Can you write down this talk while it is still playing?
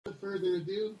further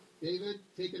ado, David,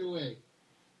 take it away.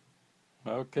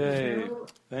 Okay.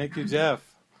 Thank you,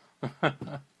 Jeff.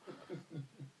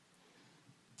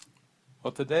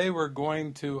 Well, today we're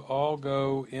going to all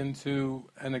go into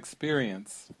an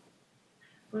experience.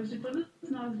 Hoje todos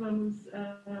nós vamos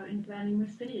entrar em uma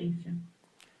experiência.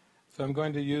 So I'm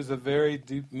going to use a very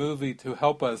deep movie to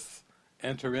help us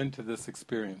enter into this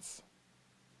experience.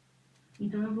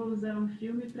 Então eu vou usar um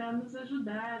filme para nos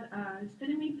ajudar a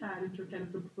experimentar o que eu quero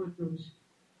propor hoje.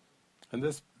 And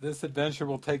this adventure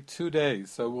will take 2 days,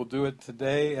 so we'll do it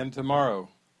today and tomorrow.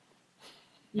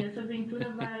 E essa aventura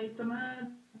vai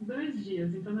tomar 2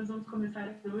 dias, então nós vamos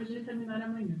começar hoje e terminar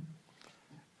amanhã.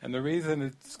 And the reason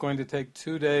it's going to take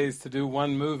 2 days to do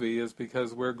one movie is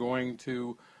because we're going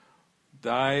to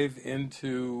dive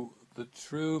into the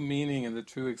true meaning and the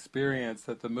true experience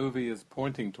that the movie is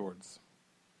pointing towards.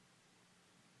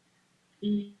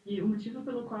 E o motivo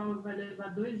pelo qual vai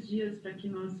levar 2 dias para que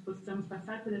nós possamos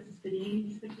passar por essa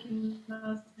experiência é que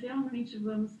nós realmente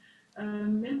vamos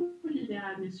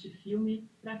mergulhar neste filme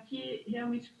para que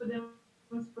realmente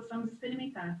possamos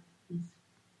experimentar isso.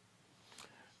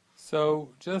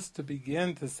 So, just to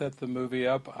begin to set the movie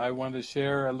up, I want to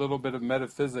share a little bit of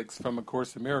metaphysics from A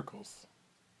Course in Miracles.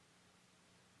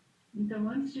 Então,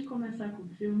 antes de começar com o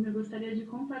filme, eu gostaria de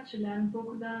compartilhar um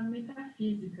pouco da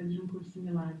metafísica de Um Curso em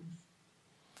Milagres.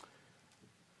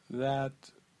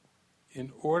 That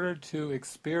in order to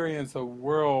experience a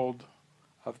world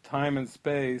of time and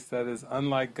space that is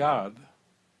unlike God,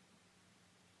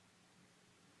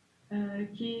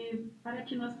 que para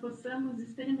que nós possamos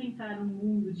experimentar um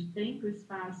mundo de tempo e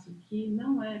espaço que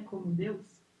não é como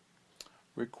Deus,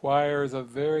 requires a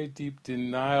very deep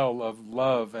denial of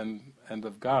love and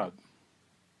of God.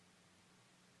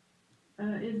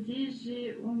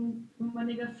 Exige uma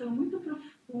negação muito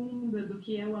profunda do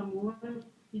que é o amor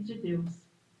e de Deus.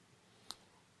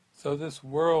 So this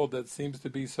world that seems to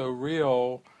be so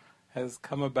real has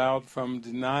come about from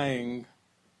denying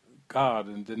God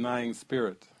and denying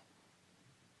Spirit.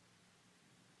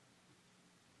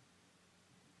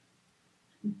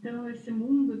 Então, esse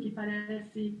mundo que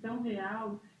parece tão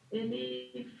real,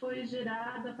 ele foi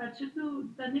gerado a partir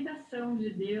da negação de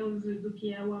Deus e do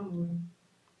que é o amor.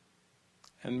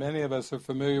 And many of us are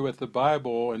familiar with the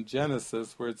Bible in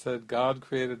Genesis, where it said God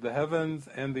created the heavens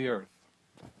and the earth.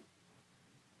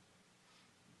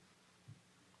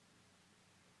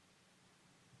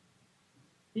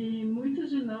 E muitos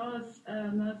de nós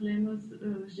lemos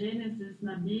Gênesis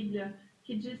na Bíblia,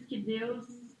 que diz que Deus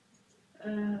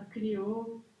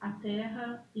criou a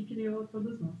terra e criou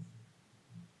todos nós.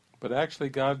 But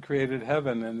actually God created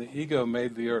heaven and the ego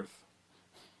made the earth.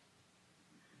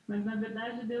 Mas na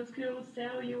verdade Deus criou o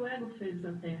céu e o ego fez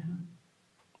a terra.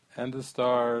 And the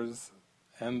stars,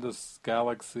 and the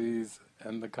galaxies,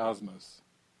 and the cosmos.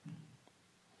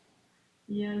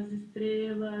 E as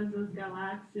estrelas, as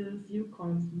galáxias e o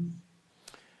cosmos.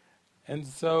 And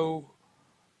so,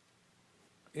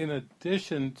 in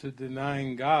addition to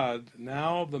denying God,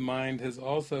 now the mind has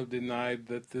also denied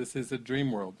that this is a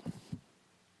dream world.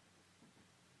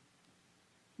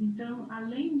 Então,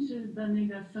 além da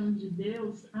negação de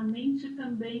Deus, a mente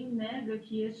também nega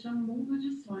que este é um mundo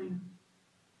de sonho.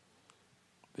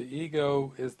 The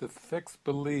ego is the fixed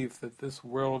belief that this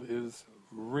world is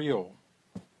real.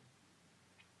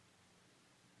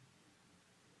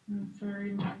 I'm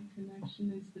sorry, my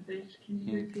connection is the best. Can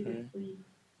you repeat it, please?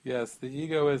 Yes, the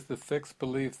ego is the fixed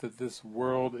belief that this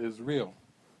world is real.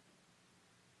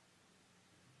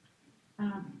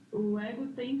 O ego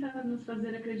tenta nos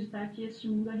fazer acreditar que este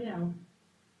mundo é real.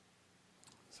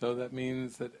 So that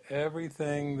means that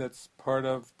everything that's part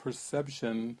of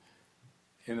perception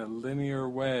in a linear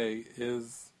way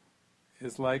is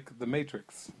like the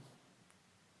Matrix.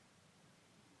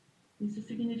 Isso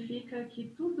significa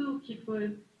que tudo que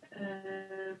for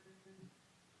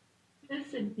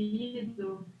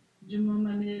percebido de uma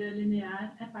maneira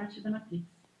linear é parte da Matrix.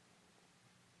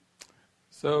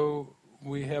 So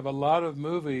we have a lot of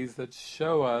movies that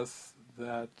show us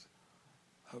that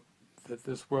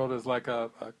this world is like a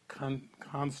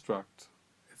construct.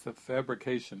 It's a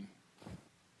fabrication.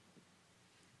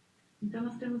 Então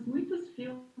nós temos muitos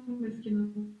filmes que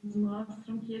nos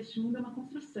mostram que este mundo é uma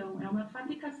construção, é uma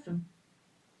fabricação.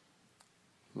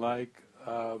 Like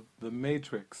the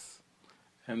Matrix,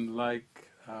 and like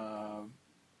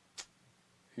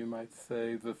you might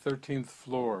say the 13th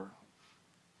floor.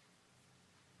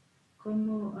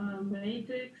 Como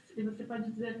Matrix, e você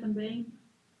pode dizer também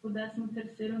o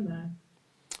 13º andar.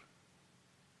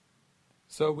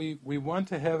 So we want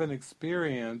to have an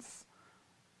experience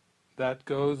that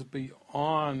goes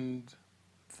beyond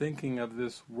thinking of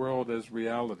this world as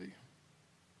reality.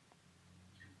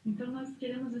 Então, nós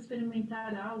queremos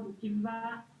experimentar algo que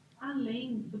vá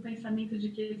além do pensamento de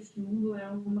que esse mundo é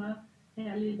uma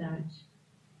realidade.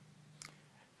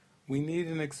 We need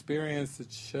an experience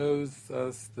that shows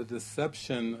us the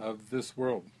deception of this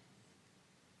world.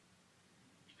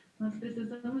 Nós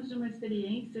precisamos de uma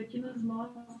experiência que nos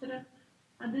mostra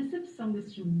a decepção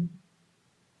deste mundo.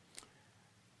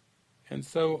 And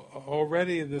so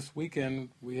already this weekend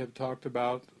we have talked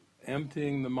about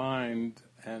emptying the mind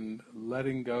and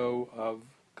letting go of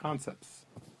concepts.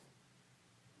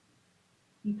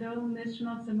 Então, neste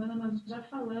final de semana, nós já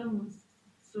falamos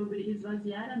sobre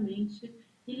esvaziar a mente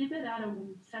e liberar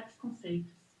alguns certos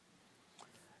conceitos.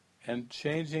 And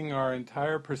changing our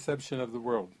entire perception of the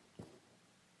world.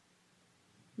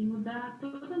 E mudar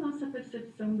toda a nossa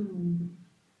percepção do mundo.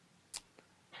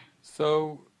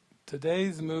 So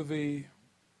today's movie,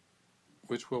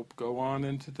 which will go on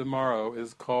into tomorrow,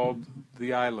 is called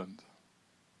The Island.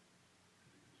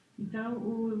 Então,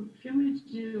 o filme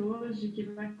de hoje, que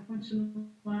vai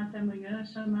continuar até amanhã, é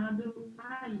chamado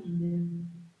A Ilha.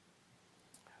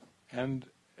 And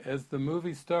as the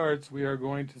movie starts, we are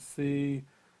going to see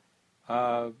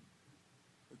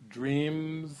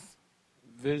dreams,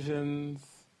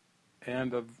 visions,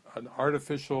 and an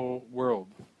artificial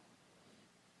world.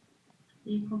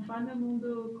 E conforme o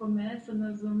mundo começa,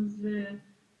 nós vamos ver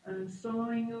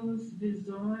sonhos,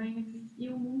 visões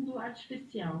e um mundo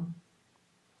artificial.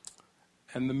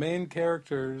 And the main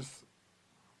characters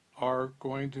are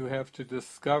going to have to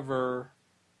discover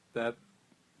that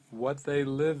what they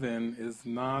live in is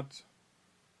not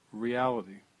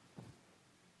reality.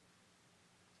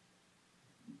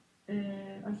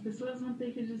 As pessoas vão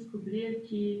ter que descobrir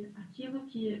que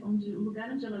o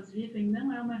lugar onde elas vivem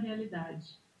não é uma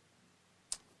realidade.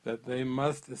 That they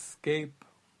must escape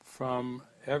from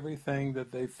everything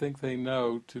that they think they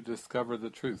know to discover the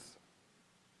truth.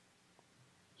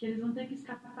 Que eles vão ter que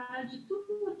escapar de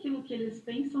tudo aquilo que eles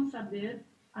pensam saber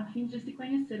a fim de se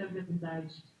conhecer a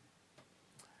verdade.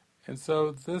 And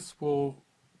so this will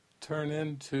turn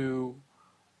into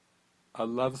a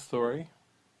love story.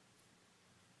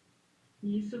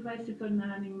 E isso vai se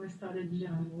tornar em uma história de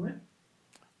amor,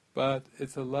 But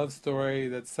it's a love story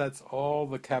that sets all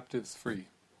the captives free.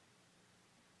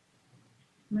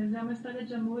 mas é uma história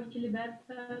de amor que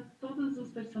liberta todos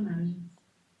os personagens.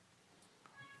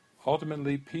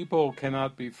 Ultimately, people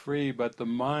cannot be free, but the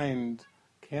mind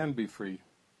can be free.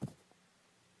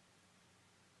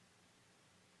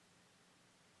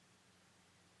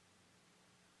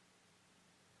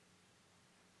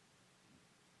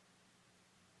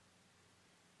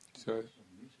 So,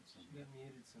 She got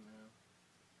muted somehow.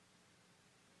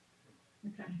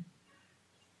 Okay.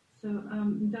 So,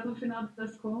 então, no final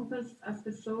das contas, as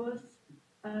pessoas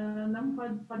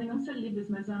podem não ser livres,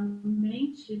 mas a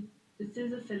mente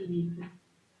precisa ser livre.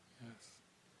 yes.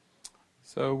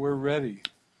 So we're ready.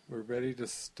 We're ready to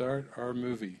start our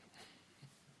movie.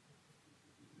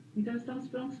 Então, estamos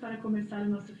prontos para começar o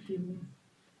nosso filme.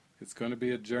 It's going to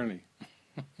be a journey.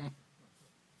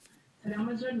 Será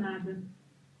uma jornada.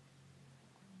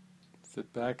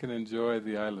 Sit back and enjoy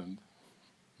the island.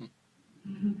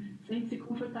 Sente-se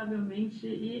confortavelmente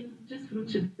e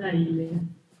desfrute da ilha.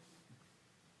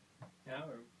 Now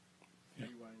or you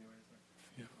want anywhere to start?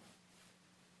 Yeah.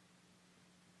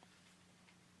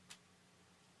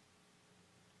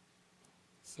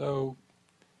 So,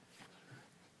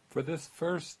 for this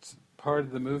first part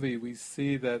of the movie, we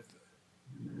see that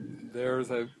there's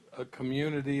a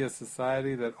community, a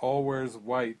society that all wears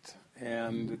white,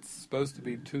 and it's supposed to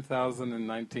be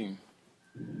 2019.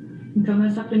 Então,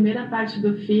 nessa primeira parte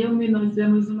do filme, nós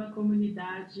vemos uma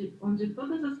comunidade onde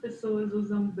todas as pessoas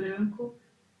usam branco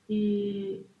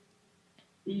e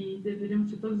deveriam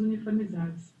ser todos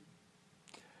uniformizados.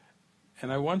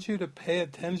 And I want you to pay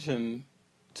attention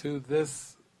to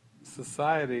this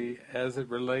society as it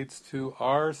relates to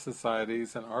our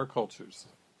societies and our cultures.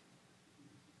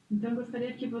 Então, eu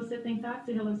gostaria que você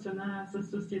tentasse relacionar essa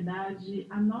sociedade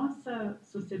à nossa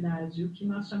sociedade, o que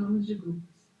nós chamamos de grupos.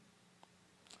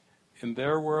 In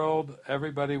their world,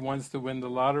 everybody wants to win the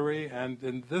lottery, and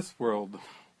in this world,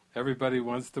 everybody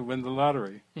wants to win the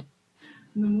lottery.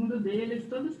 No mundo deles,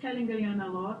 todos querem ganhar na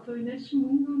loto, e neste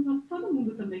mundo, todo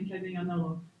mundo também quer ganhar na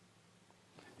loto.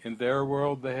 In their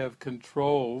world, they have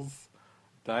controls,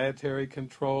 dietary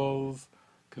controls,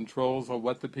 controls on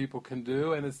what the people can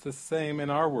do, and it's the same in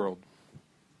our world.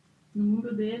 No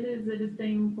mundo deles, eles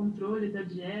têm controle da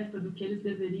dieta, do que eles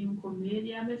deveriam comer,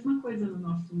 e é a mesma coisa no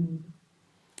nosso mundo.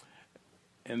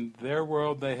 In their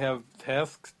world, they have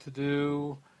tasks to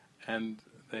do, and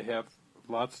they have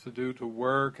lots to do to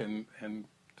work and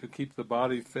to keep the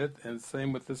body fit, and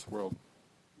same with this world.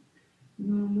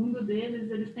 No mundo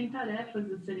deles, eles têm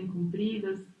tarefas a serem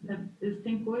cumpridas, eles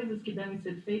têm coisas que devem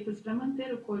ser feitas para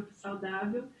manter o corpo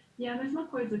saudável, e é a mesma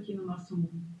coisa aqui no nosso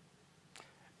mundo.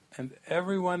 And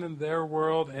everyone in their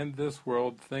world and this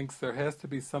world thinks there has to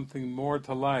be something more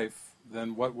to life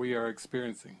than what we are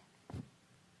experiencing.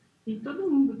 E todo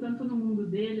mundo, tanto no mundo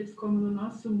deles como no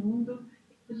nosso mundo,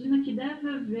 imagina que deve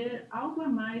haver algo a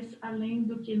mais além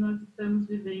do que nós estamos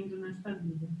vivendo nesta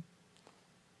vida.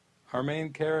 Our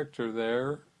main character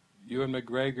there, Ewan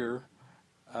McGregor,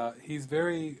 he's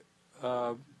very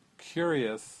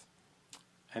curious,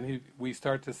 and we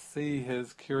start to see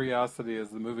his curiosity as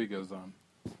the movie goes on.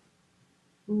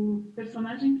 O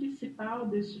personagem principal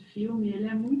deste filme, ele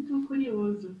é muito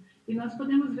curioso, e nós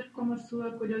podemos ver como a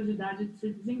sua curiosidade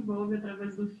se desenvolve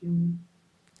através do filme.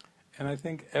 And I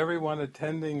think everyone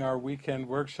attending our weekend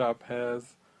workshop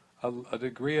has a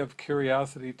degree of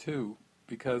curiosity too,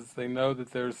 because they know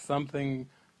that there's something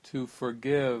to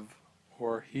forgive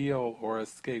or heal or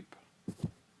escape.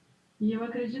 E eu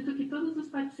acredito que todos os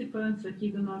participantes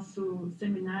aqui do nosso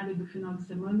seminário do final de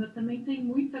semana também têm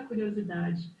muita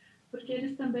curiosidade, porque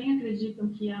eles também acreditam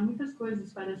que há muitas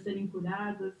coisas para serem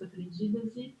curadas,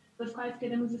 aprendidas e das quais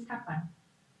queremos escapar.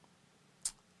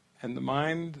 And the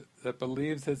mind that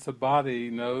believes it's a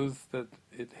body knows that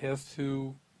it has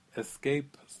to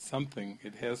escape something.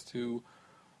 It has to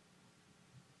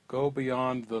go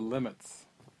beyond the limits.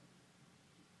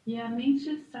 E a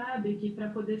mente sabe que para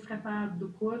poder escapar do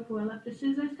corpo, ela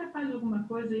precisa escapar de alguma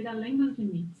coisa, ir além dos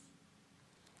limites.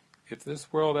 If this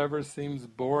world ever seems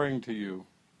boring to you,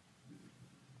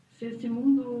 Se esse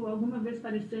mundo alguma vez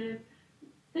parecer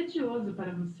tedioso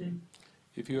para você,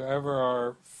 if you ever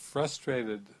are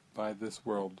frustrated by this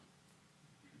world,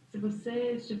 se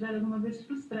você estiver alguma vez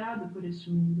frustrado por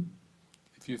este mundo,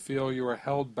 if you feel you are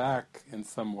held back in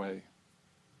some way,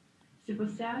 se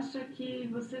você acha que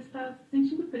você está se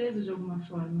sentindo preso de alguma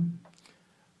forma,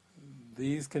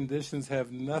 these conditions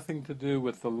have nothing to do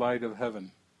with the light of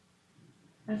heaven.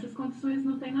 essas condições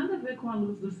não têm nada a ver com a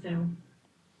luz do céu.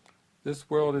 This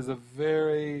world is a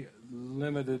very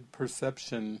limited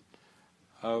perception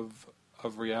of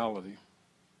reality.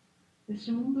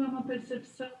 Este mundo é uma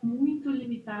percepção muito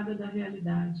limitada da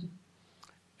realidade.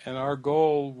 And our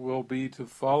goal will be to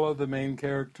follow the main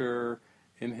character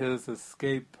in his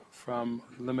escape from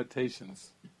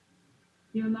limitations.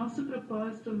 E o nosso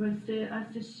propósito vai ser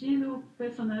assistir o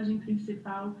personagem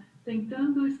principal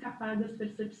tentando escapar das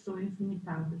percepções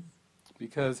limitadas.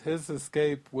 Because his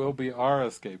escape will be our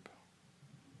escape.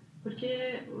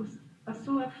 Porque a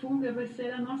sua fuga vai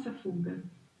ser a nossa fuga.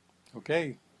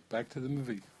 Okay, back to the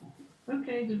movie.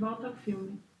 Ok, de volta ao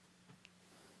filme.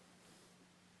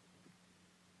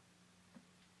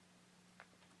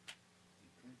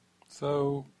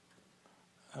 So,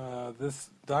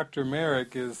 this Dr.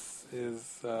 Merrick is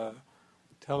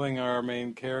telling our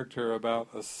main character about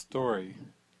a story.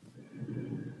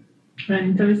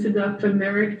 Então esse Dr.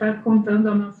 Merrick está contando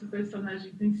ao nosso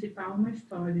personagem principal uma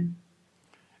história.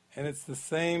 And it's the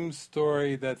same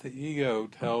story that the ego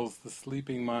tells the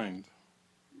sleeping mind.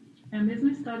 É a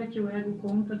mesma história que o ego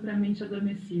conta para a mente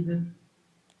adormecida.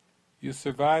 You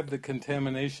survived the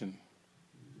contamination.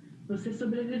 Você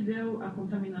sobreviveu à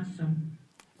contaminação.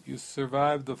 You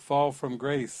survived the fall from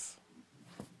grace.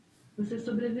 Você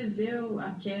sobreviveu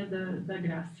à queda da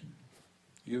graça.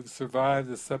 You've survived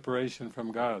the separation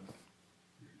from God.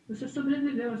 Você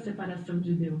sobreviveu à separação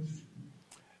de Deus.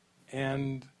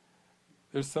 And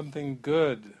there's something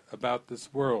good about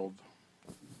this world.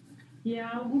 E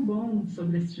há algo bom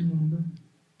sobre este mundo.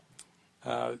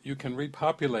 You can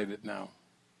repopulate it now.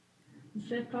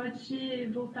 Você pode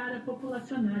voltar a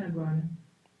populacionar agora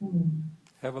o mundo.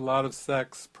 Have a lot of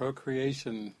sex,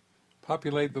 procreation,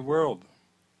 populate the world.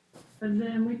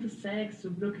 Fazer muito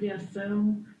sexo,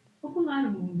 procriação, popular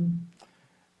o mundo.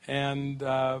 And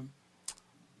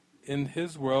in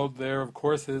his world there, of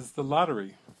course, is the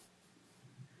lottery.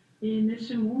 E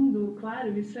neste mundo,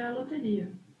 claro, isso é a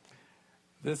loteria.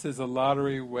 This is a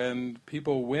lottery when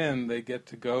people win, they get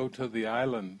to go to the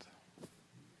island.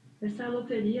 Essa é a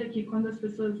loteria que, quando as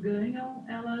pessoas ganham,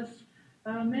 elas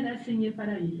merecem ir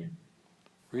para a ilha.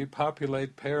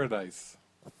 Repopulate paradise.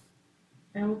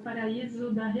 É o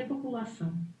paraíso da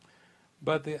repopulação.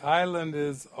 But the island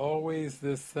is always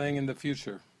this thing in the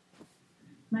future.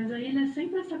 Mas a ilha é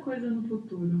sempre essa coisa no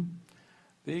futuro.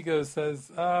 The ego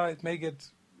says, it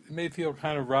may feel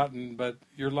kind of rotten, but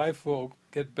your life will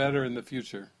get better in the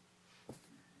future.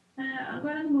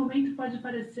 Agora, no momento, pode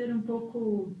parecer um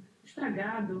pouco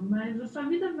estragado, mas a sua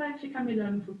vida vai ficar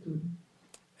melhor no futuro.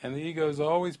 And the ego is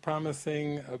always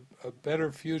promising a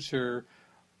better future.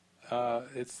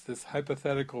 It's this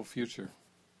hypothetical future.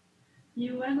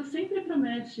 E o ego sempre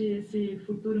promete esse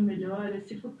futuro melhor,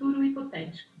 esse futuro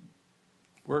hipotético.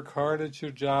 Work hard at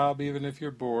your job even if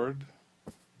you're bored.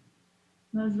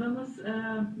 Nós vamos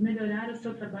melhorar o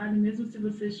seu trabalho mesmo se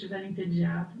você estiver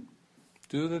entediado.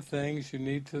 Do the things you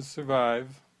need to survive.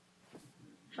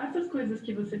 Faça as coisas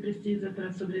que você precisa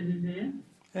para sobreviver.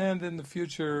 And in the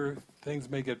future, things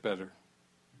may get better.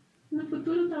 No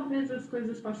futuro, talvez as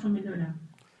coisas possam melhorar.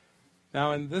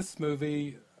 Now, in this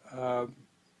movie,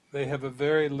 they have a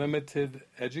very limited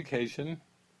education.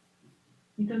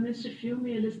 Então, neste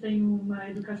filme, eles têm uma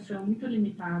educação muito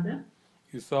limitada.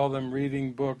 You saw them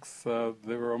reading books.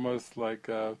 They were almost like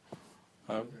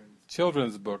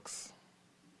children's books.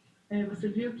 Você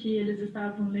viu que eles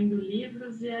estavam lendo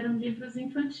livros e eram livros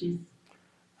infantis.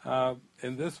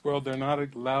 In this world, they're not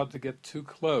allowed to get too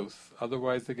close.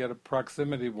 Otherwise, they get a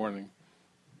proximity warning.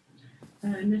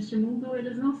 Neste mundo,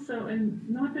 eles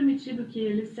não é permitido que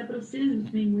eles se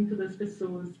aproximem muito das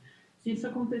pessoas. Se isso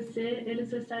acontecer,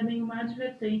 eles recebem uma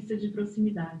advertência de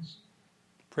proximidade.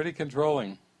 Pretty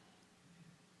controlling.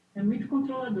 É muito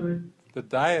controlador. The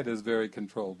diet is very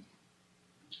controlled.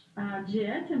 A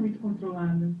dieta é muito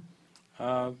controlada.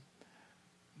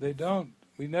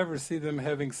 We never see them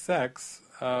having sex.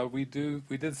 We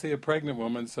did see a pregnant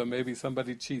woman, so maybe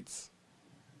somebody cheats.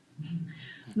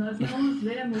 Nós não os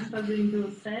vemos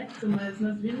fazendo sexo, mas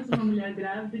nós vimos uma mulher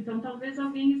grávida, então talvez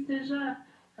alguém esteja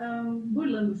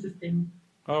burlando o sistema.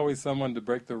 Always someone to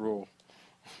break the rule.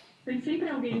 Tem sempre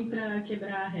alguém para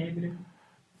quebrar a regra.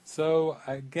 So,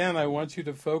 again, I want you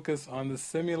to focus on the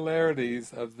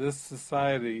similarities of this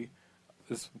society,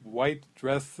 this white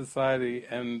dress society,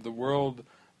 and the world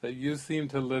that you seem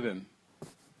to live in.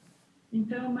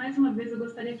 Então, mais uma vez, eu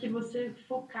gostaria que você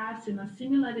focasse nas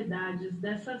similaridades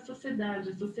dessa sociedade,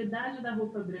 a sociedade da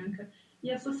roupa branca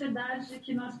e a sociedade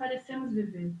que nós parecemos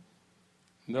viver.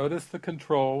 Notice the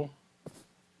control.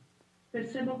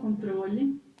 Perceba o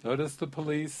controle, Notice the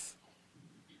police.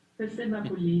 perceba a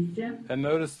polícia And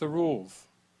notice the rules.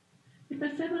 e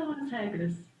perceba as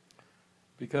regras.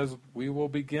 Because we will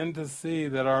begin to see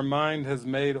that our mind has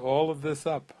made all of this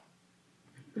up.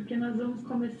 Porque nós vamos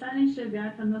começar a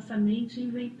enxergar que a nossa mente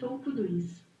inventou tudo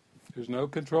isso. There's no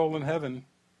control in heaven.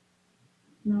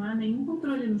 Não há nenhum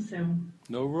controle no céu.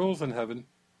 No rules in heaven.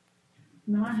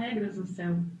 Não há regras no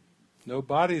céu. No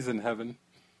bodies in heaven.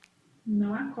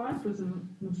 Não há corpos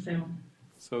no céu.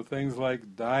 So things like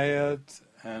diet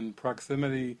and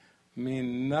proximity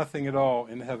mean nothing at all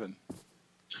in heaven.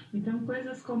 Então,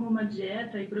 coisas como uma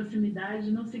dieta e proximidade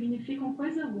não significam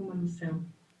coisa alguma no céu.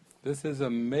 This is a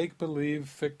make-believe,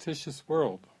 fictitious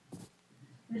world.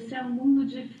 Esse é um mundo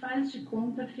de faz de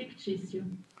conta fictício.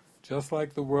 Just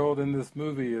like the world in this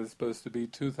movie is supposed to be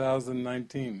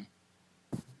 2019.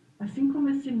 Assim como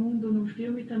esse mundo no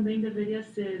filme também deveria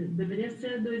ser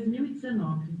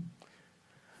 2019.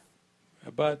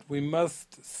 But we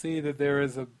must see that there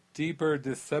is a deeper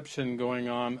deception going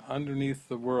on underneath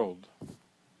the world.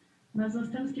 Mas nós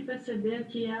temos que perceber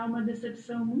que há uma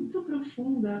decepção muito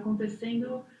profunda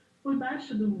acontecendo por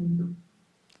baixo do mundo.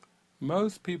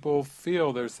 Most people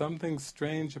feel there's something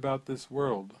strange about this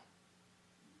world.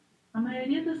 A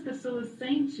maioria das pessoas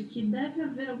sente que deve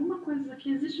haver alguma coisa, que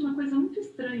existe uma coisa muito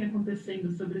estranha acontecendo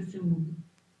sobre esse mundo.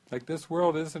 Like this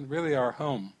world isn't really our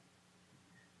home.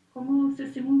 Como se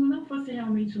esse mundo não fosse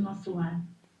realmente o nosso lar.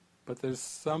 But there's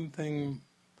something,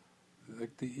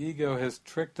 like the ego has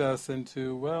tricked us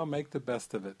into, well, make the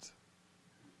best of it.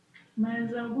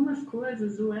 Mas algumas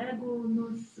coisas, o ego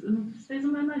nos fez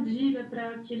uma armadilha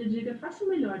para que ele diga, faça o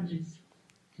melhor disso.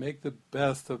 Make the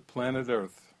best of planet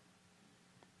Earth.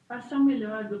 Faça o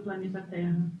melhor do planeta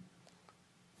Terra.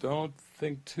 Don't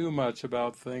think too much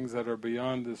about things that are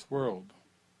beyond this world.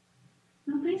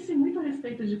 Não pense muito a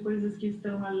respeito de coisas que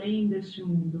estão além deste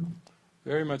mundo.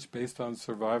 Very much based on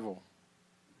survival.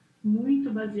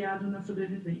 Muito baseado na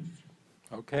sobrevivência.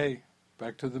 Okay,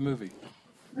 back to the movie.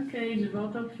 Ok, de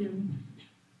volta ao filme.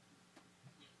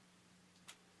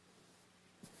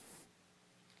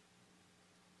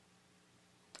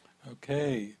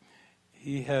 Okay,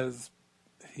 he has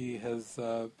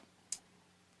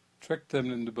tricked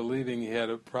them into believing he had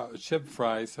a ship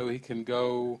fry so he can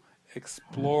go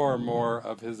explore more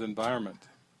of his environment.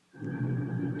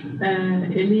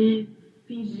 Ele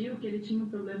fingiu que ele tinha um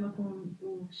problema com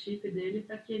o chip dele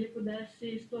para que ele pudesse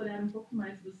explorar um pouco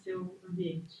mais do seu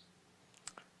ambiente.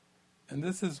 And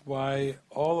this is why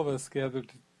all of us gathered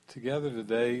together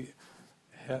today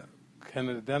can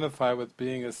identify with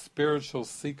being a spiritual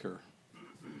seeker.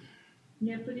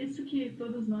 E é por isso que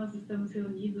todos nós estamos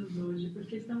reunidos hoje,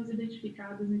 porque estamos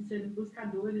identificados em serem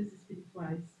buscadores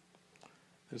espirituais.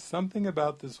 There's something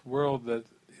about this world that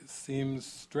seems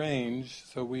strange,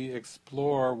 so we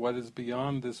explore what is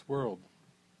beyond this world.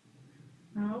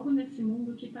 Há algo nesse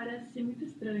mundo que parece muito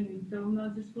estranho, então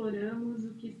nós exploramos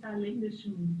o que está além deste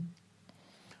mundo.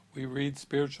 We read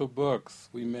spiritual books,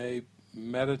 we may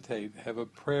meditate, have a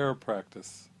prayer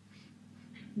practice.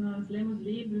 Nós lemos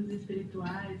livros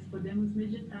espirituais, podemos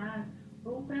meditar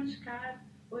ou praticar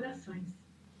orações.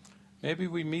 Maybe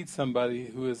we meet somebody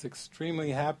who is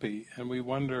extremely happy and we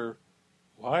wonder,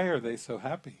 why are they so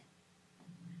happy?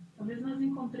 Talvez nós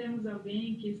encontremos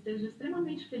alguém que esteja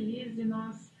extremamente feliz e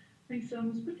nós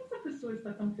pensamos, por que essa pessoa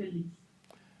está tão feliz?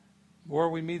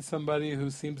 Or we meet somebody who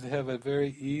seems to have a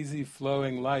very easy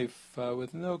flowing life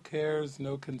with no cares,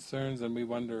 no concerns, and we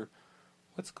wonder,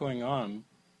 what's going on?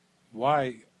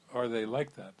 Why are they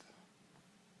like that?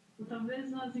 Ou talvez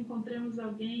nós encontremos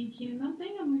alguém que não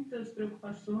tenha muitas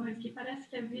preocupações, que parece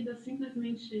que a vida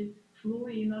simplesmente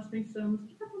flui e nós pensamos, o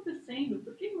que está acontecendo?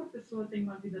 Por que uma pessoa tem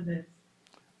uma vida dessa?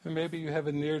 And maybe you have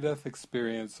a near-death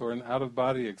experience or an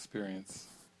out-of-body experience.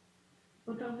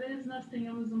 Ou talvez nós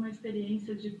tenhamos uma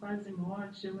experiência de quase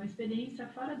morte, uma experiência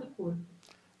fora do corpo.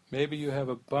 Maybe you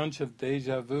have a bunch of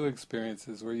déjà vu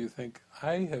experiences where you think,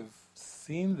 I have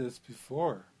seen this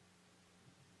before.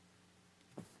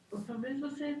 Ou talvez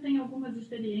você tenha algumas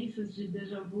experiências de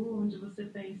déjà vu onde você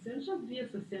pensa, eu já vi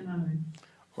essa cena antes.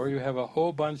 Or you have a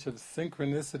whole bunch of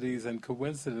synchronicities and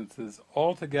coincidences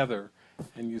all together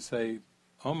and you say,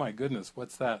 oh my goodness,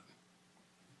 what's that?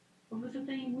 Ou você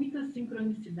tem muitas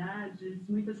sincronicidades,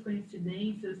 muitas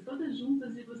coincidências, todas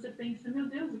juntas e você pensa, meu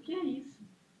Deus, o que é isso?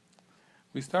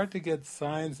 We start to get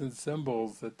signs and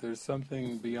symbols that there's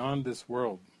something beyond this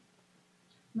world.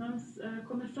 Nós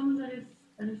começamos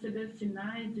a receber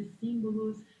sinais e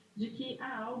símbolos de que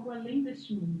há algo além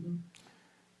deste mundo.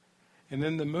 And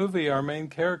in the movie, our main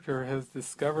character has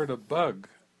discovered a bug.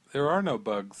 There are no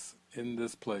bugs in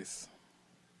this place.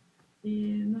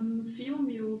 E no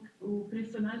filme, o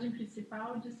personagem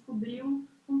principal descobriu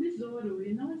um besouro,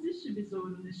 e não existe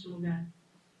besouro neste lugar.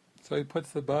 So he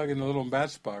puts the bug in a little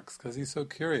matchbox because he's so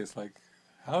curious, like,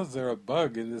 how's there a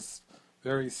bug in this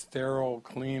very sterile,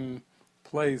 clean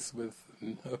place with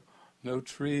no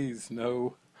trees,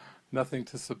 nothing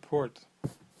to support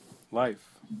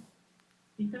life?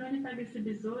 Então ele pega esse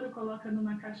besouro, coloca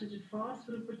numa caixa de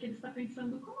fósforo, porque ele está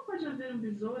pensando, como pode haver um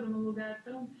besouro num lugar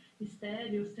tão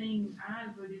estéril, sem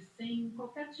árvores, sem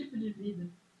qualquer tipo de vida?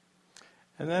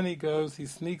 And then he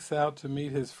sneaks out to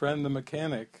meet his friend the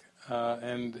mechanic,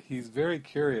 and he's very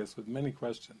curious with many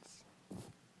questions.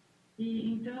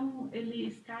 E então ele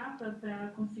escapa para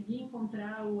conseguir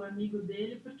encontrar o amigo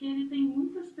dele, porque ele tem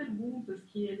muitas perguntas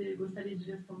que ele gostaria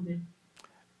de responder.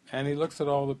 And he looks at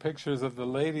all the pictures of the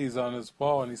ladies on his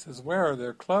wall and he says, where are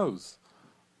their clothes?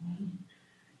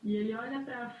 E ele olha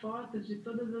para a foto de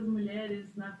todas as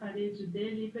mulheres na parede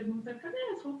dele e pergunta, cadê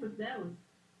as roupas delas?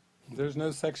 There's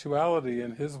no sexuality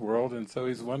in his world, and so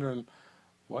he's wondering,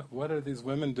 what are these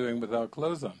women doing without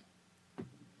clothes on?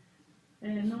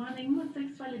 Não há nenhuma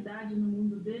sexualidade no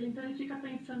mundo dele, então ele fica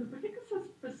pensando, por que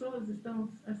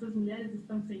essas mulheres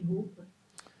estão sem roupa?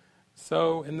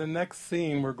 So in the next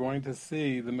scene we're going to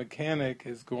see the mechanic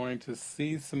is going to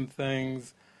see some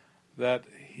things that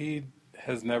he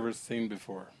has never seen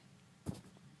before.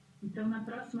 Então na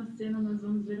próxima cena nós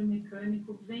vamos ver o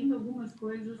mecânico vendo algumas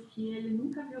coisas que ele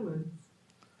nunca viu antes.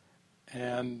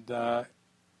 And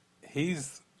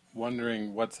he's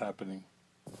wondering what's happening.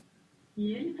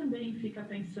 E ele também fica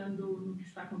pensando no que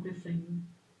está acontecendo.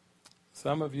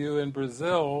 Some of you in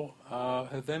Brazil,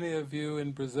 have any of you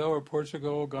in Brazil or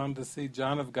Portugal gone to see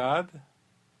John of God?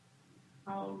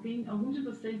 Algum de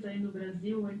vocês aí no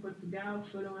Brasil ou em Portugal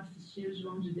foram assistir o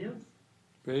João de Deus?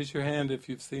 Raise your hand if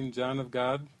you've seen John of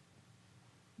God.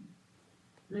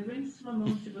 Levante sua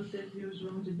mão se você viu o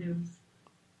João de Deus.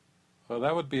 Well,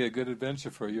 that would be a good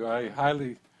adventure for you.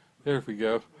 There we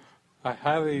go. I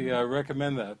highly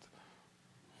recommend that.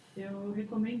 Eu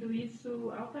recomendo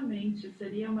isso altamente.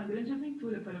 Seria uma grande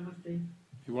aventura para vocês.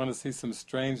 If you want to see some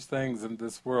strange things in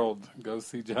this world, go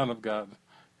see John of God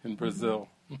in Brazil.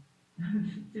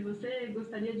 Se você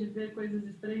gostaria de ver coisas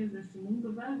estranhas nesse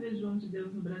mundo, vá ver João de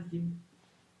Deus no Brasil.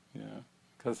 Yeah,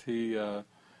 because he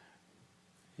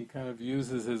kind of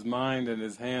uses his mind and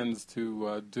his hands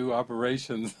to do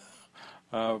operations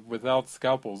without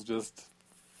scalpels, just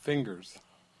fingers.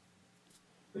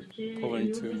 Porque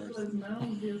ele usa suas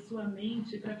mãos e a sua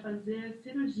mente para fazer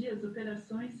cirurgias,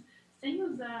 operações, sem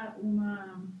usar um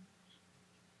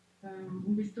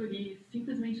bisturi,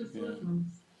 simplesmente as suas mãos.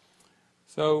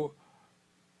 So,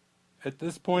 at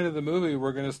this point of the movie,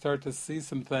 we're going to start to see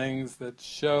some things that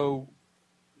show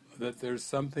that there's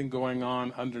something going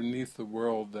on underneath the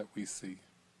world that we see.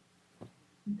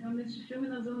 Então, neste filme,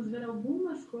 nós vamos ver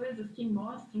algumas coisas que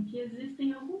mostram que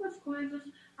existem algumas coisas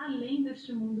além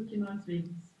deste mundo que nós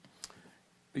vemos.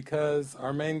 Because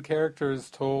our main character is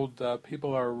told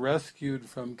people are rescued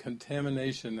from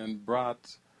contamination and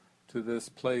brought to this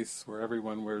place where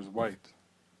everyone wears white.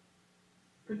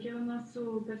 Porque o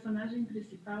nosso personagem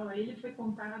principal, a ele foi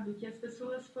contado que as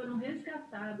pessoas foram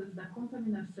resgatadas da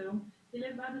contaminação e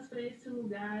levadas para esse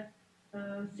lugar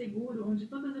seguro, onde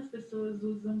todas as pessoas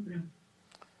usam branco.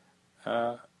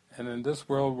 And in this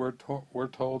world we're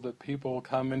told that people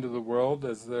come into the world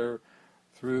as they're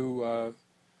through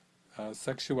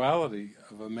sexuality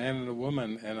of a man and a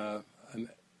woman and an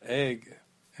egg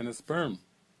and a sperm.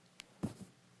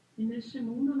 E neste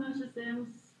mundo nós dizemos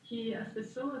que as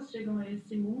pessoas chegam a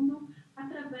esse mundo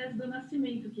através do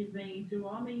nascimento que vem entre o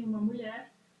homem e uma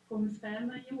mulher, como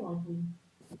esperma e o óvulo.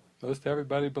 Most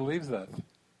everybody believes that.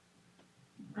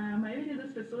 A maioria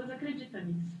das pessoas acredita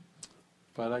nisso.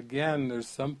 But again, there's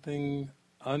something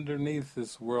underneath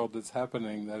this world that's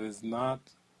happening that is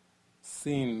not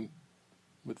seen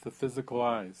with the physical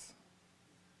eyes.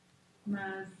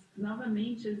 Mas,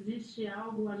 novamente, existe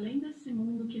algo além desse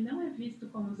mundo que não é visto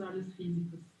com os olhos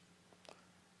físicos.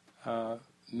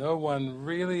 No one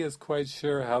really is quite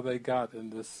sure how they got in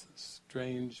this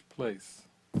strange place.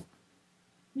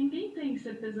 Ninguém tem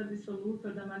certeza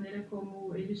absoluta da maneira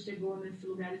como ele chegou nesse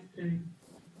lugar estranho.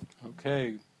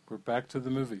 Okay, we're back to the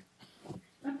movie.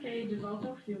 Ok, de volta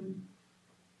ao filme.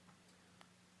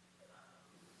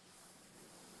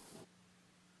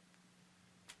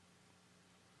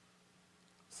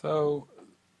 So,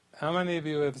 how many of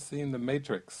you have seen The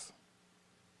Matrix?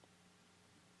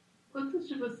 Quantos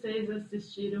de vocês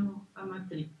assistiram a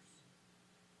Matrix?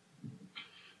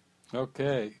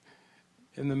 Okay.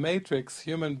 In The Matrix,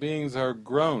 human beings are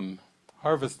grown,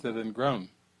 harvested and grown.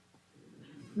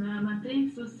 Na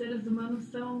Matrix, os seres humanos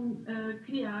são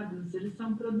criados, eles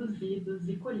são produzidos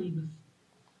e colhidos.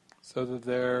 So that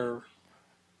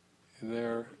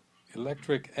their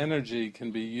electric energy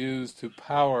can be used to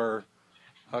power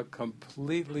a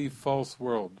completely false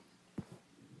world.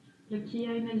 Para que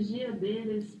a energia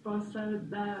deles possa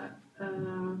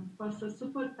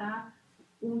suportar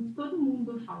todo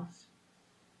mundo falso.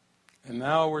 And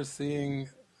now we're seeing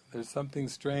there's something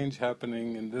strange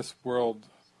happening in this world,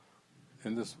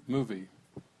 in this movie.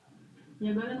 E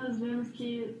agora nós vemos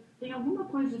que tem alguma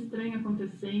coisa estranha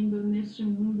acontecendo neste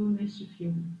mundo, neste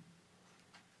filme.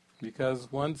 Because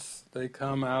once they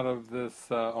come out of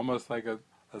this almost like a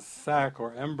sac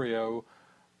or embryo,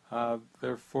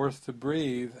 they're forced to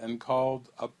breathe and called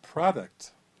a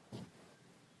product.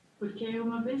 Porque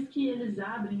uma vez que eles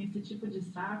abrem esse tipo de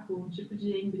saco, tipo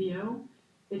de embrião,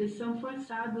 eles são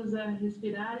forçados a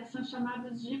respirar e são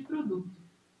chamados de produto.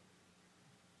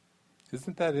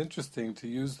 Isn't that interesting to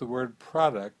use the word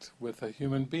product with a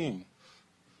human being?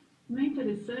 Não é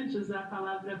interessante usar a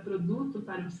palavra produto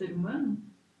para o ser humano?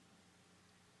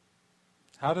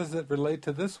 How does it relate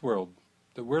to this world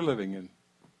that we're living in?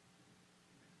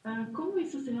 Como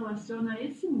isso se relaciona a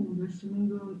esse mundo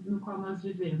no qual nós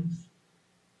vivemos?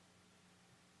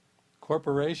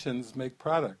 Corporations make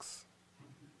products,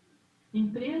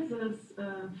 Empresas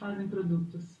fazem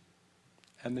produtos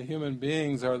and the human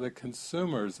beings are the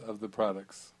consumers of the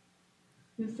products.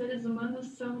 e os seres humanos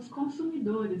são os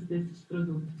consumidores desses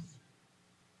produtos.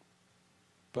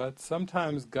 But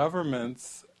sometimes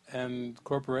governments and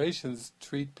corporations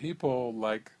treat people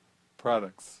like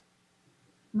products.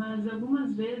 Mas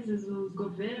algumas vezes os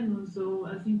governos ou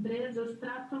as empresas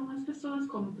tratam as pessoas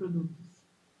como produtos.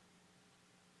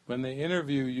 When they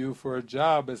interview you for a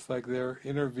job, it's like they're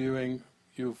interviewing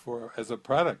you as a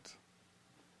product.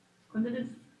 Quando eles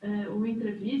o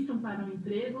entrevistam para um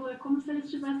emprego, é como se eles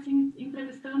estivessem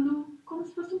entrevistando como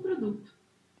se fosse um produto.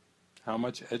 How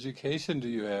much education do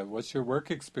you have? What's your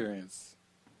work experience?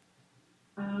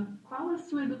 Qual a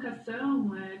sua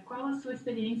educação? Qual a sua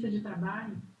experiência de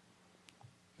trabalho?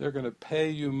 They're going to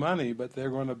pay you money, but they're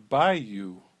going to buy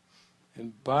you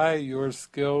and buy your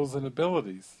skills and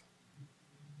abilities.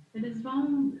 Eles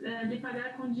vão lhe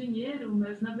pagar com dinheiro,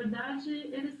 mas na verdade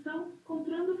eles estão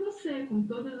comprando você com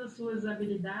todas as suas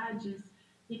habilidades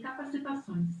e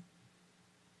capacitações.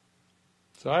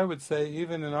 So I would say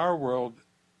even in our world,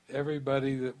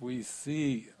 everybody that we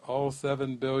see, all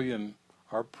 7 billion,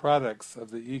 are products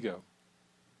of the ego.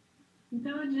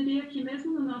 Então eu diria que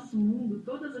mesmo no nosso mundo,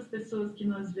 todas as pessoas que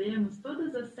nós vemos,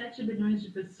 todas as 7 bilhões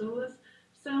de pessoas,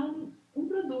 são um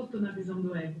produto na visão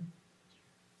do ego.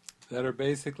 That are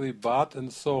basically bought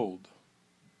and sold.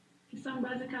 Que são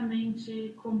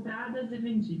basicamente compradas e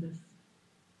vendidas.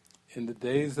 In the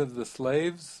days of the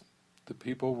slaves, the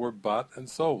people were bought and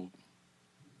sold.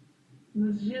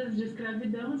 Nos dias de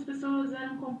escravidão, as pessoas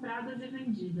eram compradas e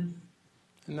vendidas.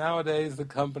 And nowadays the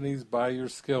companies buy your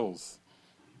skills.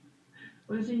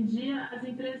 Hoje em dia, as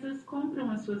empresas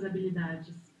compram as suas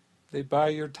habilidades. They buy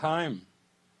your time.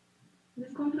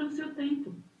 Eles compram o seu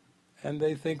tempo. And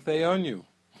they think they own you.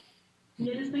 E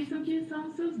eles pensam que são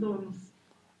os seus donos.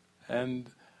 And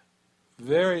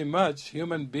very much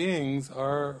human beings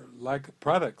are like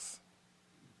products.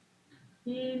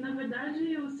 E, na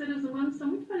verdade, os seres humanos são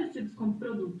muito parecidos com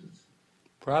produtos.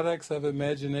 Products of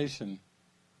imagination.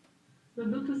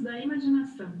 Produtos da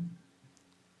imaginação.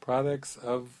 Products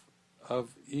of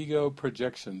ego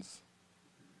projections.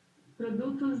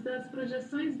 Produtos das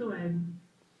projeções do ego.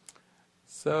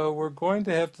 So we're going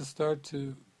to have to start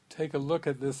to take a look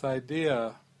at this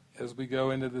idea as we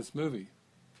go into this movie.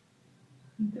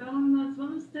 Então, nós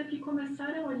vamos ter que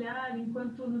começar a olhar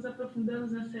enquanto nos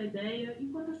aprofundamos nessa ideia,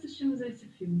 enquanto assistimos a esse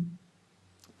filme.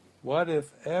 What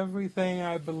if everything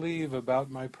I believe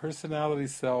about my personality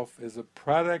self is a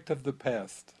product of the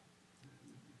past?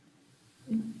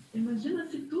 Imagina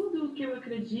se tudo o que eu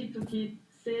acredito que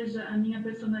seja a minha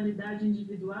personalidade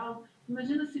individual,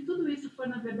 imagina se tudo isso for,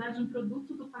 na verdade, um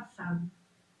produto do passado.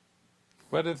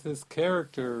 What if this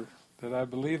character that I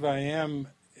believe I am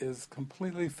is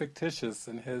completely fictitious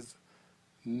and has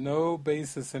no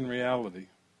basis in reality?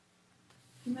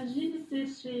 Imagine se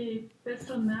este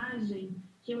personagem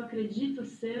que eu acredito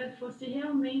ser fosse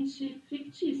realmente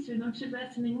fictício e não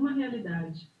tivesse nenhuma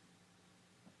realidade.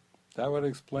 That would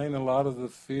explain a lot of the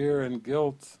fear and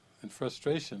guilt and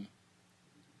frustration.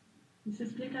 Isso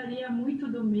explicaria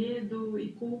muito do medo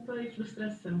e culpa e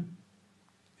frustração.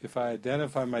 If I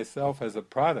identify myself as a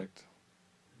product,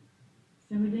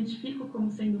 Se eu me identifico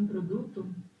como sendo um produto,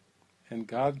 and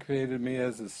God created me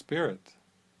as a spirit,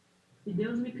 e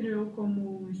Deus me criou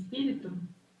como um espírito,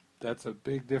 that's a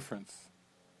big difference.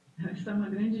 essa é uma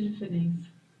grande diferença.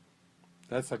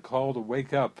 That's a call to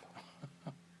wake up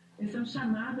Esse é um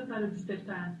chamado para o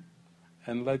despertar.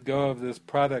 and let go of this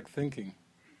product thinking.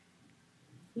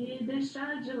 E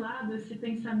deixar de lado esse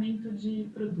pensamento de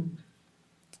produto.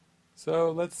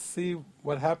 So let's see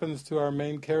what happens to our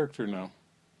main character now.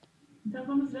 Então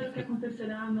vamos ver o que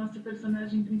acontecerá ao nosso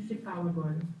personagem principal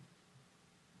agora.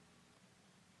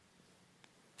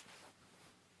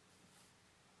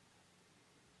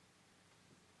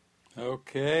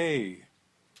 Okay.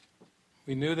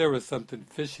 We knew there was something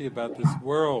fishy about this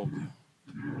world.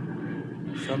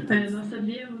 Nós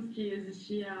sabíamos que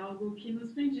existia algo que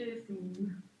nos prendia a esse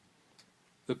mundo.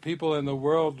 The people in the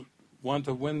world want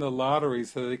to win the lottery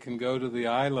so they can go to the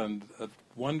island, a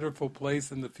wonderful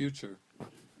place in the future.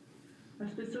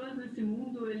 As pessoas nesse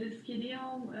mundo, eles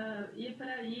queriam ir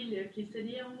para a ilha, que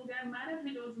seria um lugar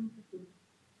maravilhoso no futuro.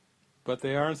 But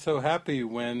they aren't so happy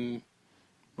when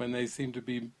they seem to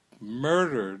be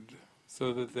murdered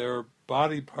so that their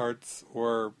body parts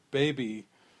or baby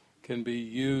can be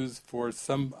used for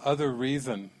some other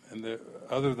reason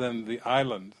other than the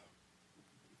island.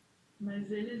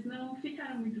 Mas eles não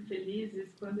ficaram muito felizes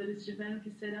quando eles tiveram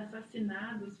que ser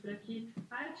assassinados para que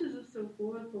partes do seu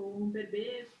corpo ou um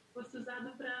bebê fosse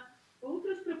usado para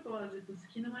outros propósitos,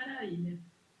 que não era a ilha.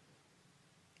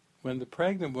 When the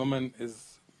pregnant woman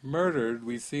is murdered,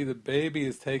 we see the baby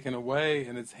is taken away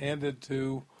and it's handed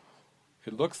to,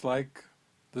 it looks like,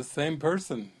 the same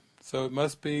person. So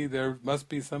there must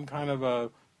be some kind of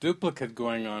a duplicate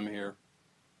going on here.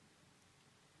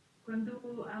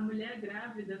 Quando a mulher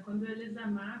grávida, quando eles a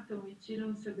matam e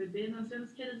tiram o seu bebê, nós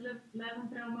vemos que eles levam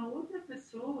para uma outra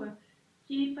pessoa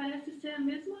que parece ser a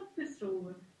mesma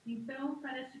pessoa. Então,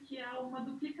 parece que há uma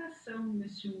duplicação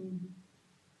neste mundo.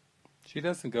 She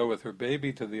doesn't go with her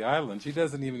baby to the island. She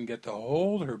doesn't even get to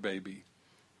hold her baby.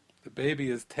 The baby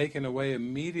is taken away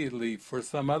immediately for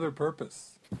some other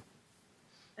purpose.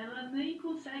 Ela nem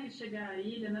consegue chegar à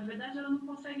ilha. Na verdade, ela não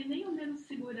consegue nem ao menos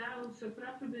segurar o seu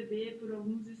próprio bebê por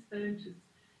alguns instantes.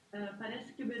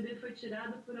 Parece que o bebê foi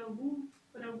tirado por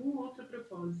algum outro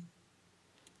propósito.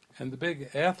 And the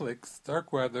big athlete,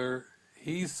 Starkweather,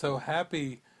 he's so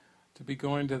happy to be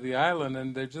going to the island,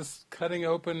 and they're just cutting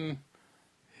open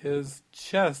his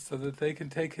chest so that they can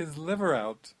take his liver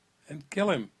out and kill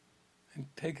him and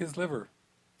take his liver.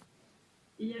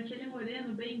 E aquele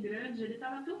moreno bem grande, ele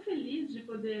estava tão feliz de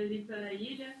poder ir para a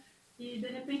ilha, e de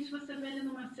repente você vê ele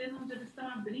numa cena onde eles estão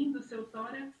abrindo o seu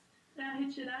tórax para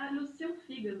retirar o seu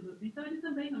fígado. Então ele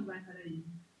também não vai para a ilha.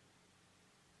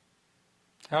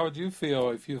 How would you feel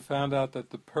if you found out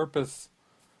that the purpose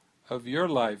of your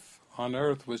life on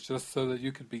earth was just so that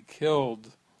you could be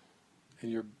killed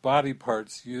and your body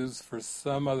parts used for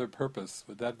some other purpose?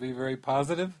 Would that be very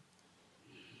positive?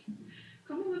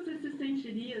 Como você se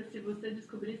sentiria seria se você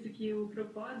descobrisse que o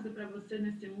propósito para você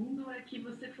nesse mundo é que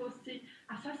você fosse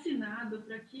assassinado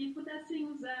para que pudessem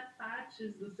usar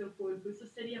partes do seu corpo? Isso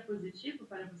seria positivo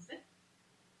para você?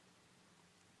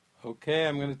 Okay,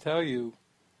 I'm going to tell you,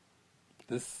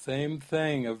 this same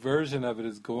thing, a version of it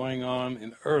is going on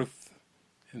in Earth,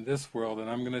 in this world, and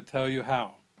I'm going to tell you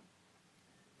how.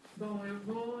 Bom, eu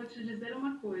vou te dizer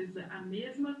uma coisa. A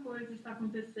mesma coisa está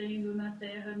acontecendo na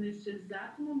Terra neste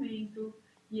exato momento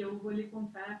e eu vou lhe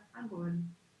contar agora.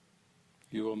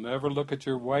 You will never look at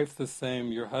your wife the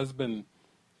same, your husband,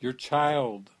 your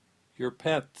child, your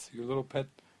pet, your little pet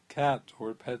cat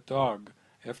or pet dog,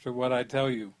 after what I tell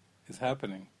you is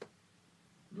happening.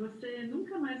 Você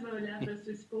nunca mais vai olhar para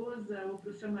sua esposa ou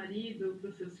para o seu marido, para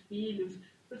os seus filhos,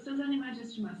 para os seus animais de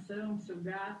estimação, seu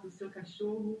gato, seu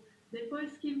cachorro,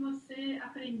 depois que você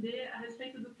aprender a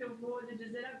respeito do que eu vou lhe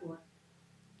dizer agora.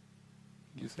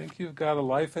 You think you've got a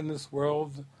life in this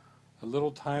world, a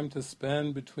little time to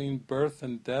spend between birth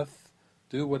and death,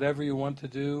 do whatever you want to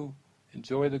do,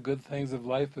 enjoy the good things of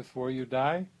life before you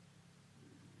die?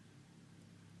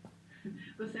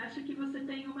 Você acha que você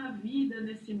tem uma vida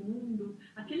nesse mundo,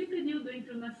 aquele período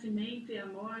entre o nascimento e a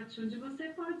morte, onde você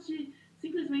pode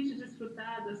simplesmente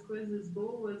desfrutar das coisas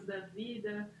boas da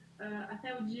vida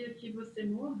até o dia que você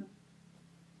morra?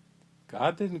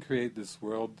 God didn't create this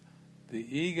world. The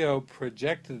ego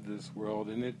projected this world,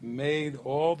 and it made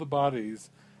all the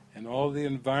bodies and all the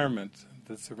environment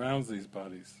that surrounds these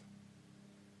bodies.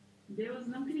 Deus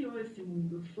não criou esse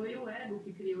mundo, foi o ego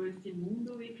que criou esse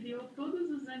mundo e criou todos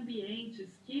os ambientes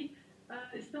que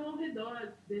estão ao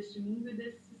redor deste mundo e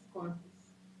desses corpos.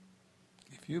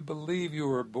 If you believe you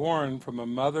were born from a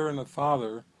mother and a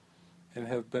father and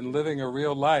have been living a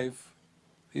real life,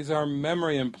 these are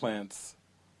memory implants.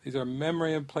 These are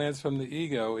memory implants from the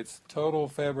ego. It's total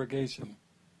fabrication.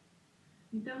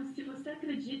 Então, se você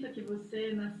acredita que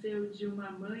você nasceu de uma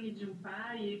mãe e de um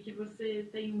pai e que você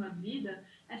tem uma vida,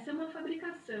 essa é uma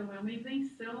fabricação, é uma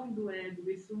invenção do ego.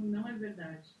 Isso não é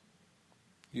verdade.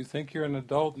 You think you're an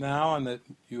adult now and that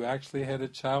you actually had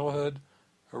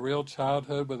a real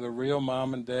childhood with a real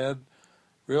mom and dad,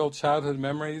 real childhood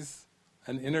memories,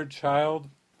 an inner child?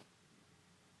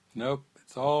 Nope,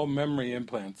 it's all memory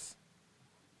implants.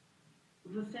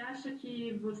 Você acha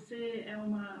que você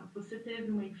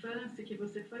teve uma infância, que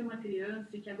você foi uma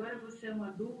criança e que agora você é um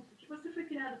adulto, que você foi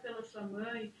criado pela sua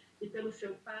mãe e pelo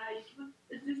seu pai, que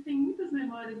existem muitas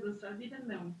memórias da sua vida?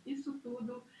 Não. Isso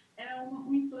tudo é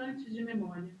um implante de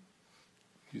memória.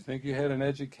 You think you had an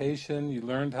education, you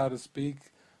learned how to speak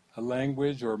a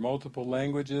language or multiple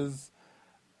languages,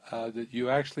 that you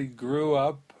actually grew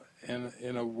up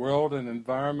in a world and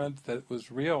environment that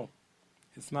was real.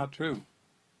 It's not true.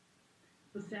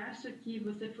 Você acha que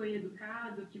você foi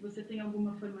educado, que você tem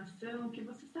alguma formação, que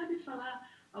você sabe falar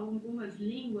algumas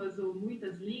línguas ou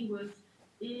muitas línguas,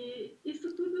 e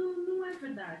isso tudo não é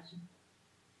verdade.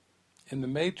 In the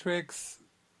Matrix,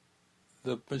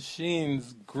 the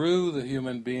machines grew the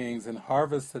human beings and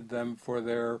harvested them for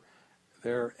their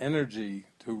energy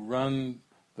to run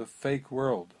the fake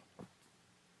world.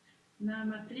 Na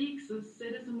Matrix, os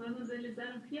seres humanos eles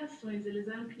eram criações, eles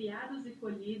eram criados e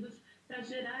colhidos para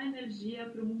gerar energia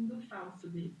para o mundo falso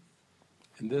deles.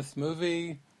 In this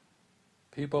movie,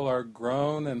 people are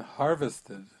grown and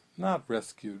harvested, not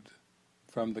rescued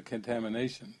from the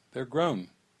contamination. They're grown.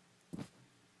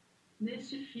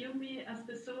 Neste filme, as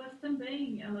pessoas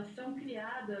também, elas são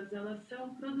criadas, elas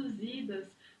são produzidas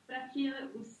para que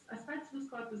as partes dos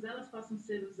corpos delas possam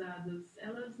ser usadas.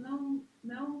 Elas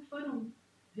não foram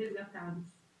resgatadas.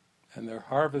 And they're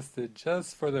harvested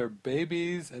just for their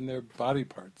babies and their body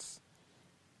parts.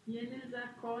 E eles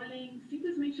acolhem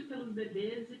simplesmente pelos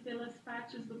bebês e pelas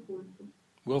partes do corpo.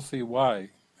 We'll see why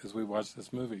as we watch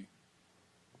this movie.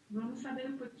 Vamos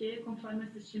saber o porquê conforme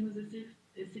assistimos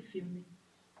esse filme.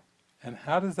 And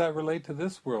how does that relate to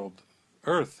this world,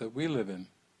 Earth, that we live in?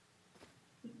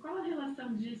 E qual a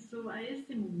relação disso a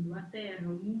esse mundo, a Terra,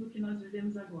 o mundo que nós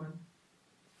vivemos agora?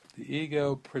 The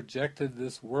ego projected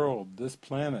this world, this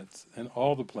planet, and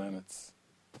all the planets.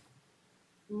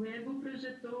 O ego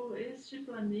projetou este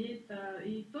planeta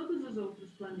e todos os outros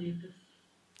planetas.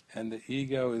 And the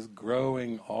ego is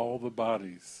growing all the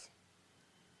bodies.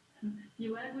 E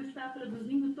o ego está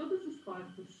produzindo todos os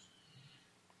corpos.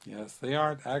 Yes, they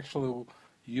aren't actual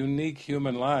unique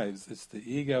human lives. It's the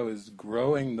ego is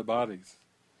growing the bodies,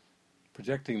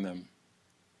 projecting them.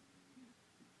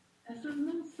 Essas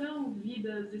não são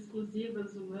vidas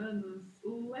exclusivas humanas.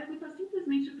 O ego está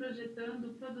simplesmente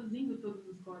projetando, produzindo todos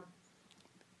os corpos.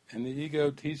 And the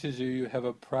ego teaches you have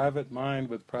a private mind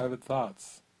with private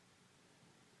thoughts.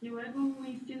 E o ego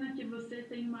ensina que você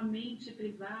tem uma mente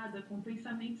privada, com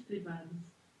pensamentos privados.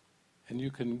 And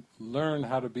you can learn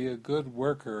how to be a good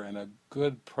worker and a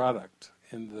good product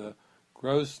in the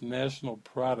gross national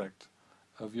product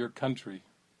of your country.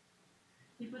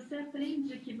 E você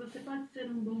aprende que você pode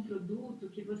ser um bom produto,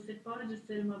 que você pode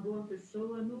ser uma boa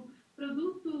pessoa no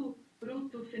produto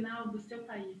bruto final do seu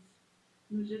país,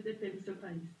 no GDP do seu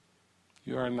país.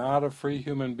 You are not a free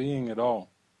human being at all.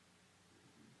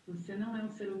 Você não é um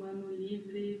ser humano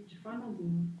livre de forma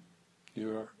alguma.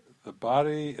 The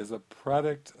body is a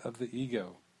product of the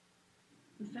ego.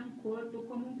 Você é um corpo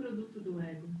como um produto do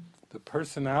ego. The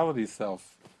personality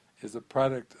self is a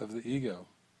product of the ego.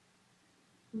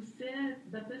 O ser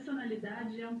da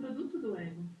personalidade é um produto do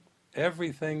ego.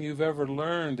 Everything you've ever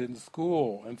learned in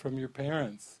school and from your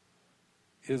parents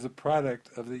is a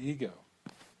product of the ego.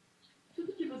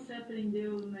 Tudo que você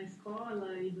aprendeu na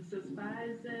escola e dos seus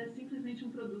pais é simplesmente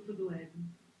um produto do ego.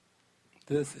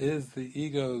 This is the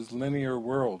ego's linear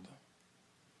world.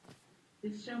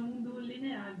 Este é o mundo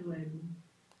linear do ego.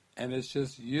 And it's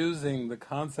just using the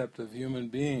concept of human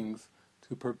beings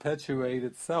to perpetuate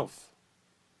itself.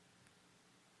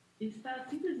 Está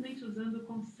simplesmente usando o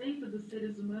conceito dos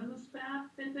seres humanos para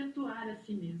perpetuar a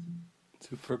si mesmo.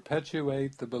 To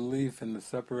perpetuate the belief in the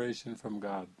separation from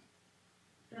God.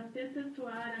 Para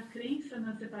perpetuar a crença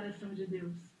na separação de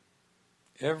Deus.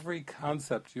 Every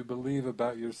concept you believe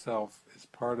about yourself is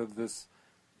part of this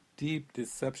deep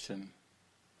deception.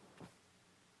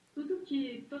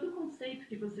 Todo conceito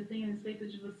que você tem a respeito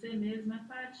de você mesmo é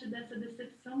parte dessa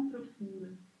decepção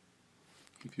profunda.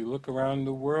 If you look around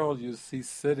the world, you see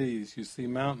cities, you see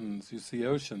mountains, you see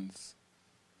oceans.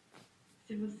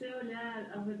 Se você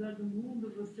olhar ao redor do mundo,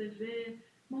 você vê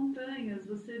montanhas,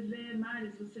 você vê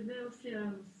mares, você vê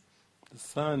oceanos. The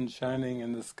sun shining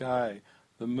in the sky,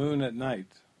 the moon at night.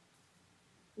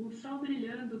 O sol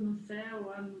brilhando no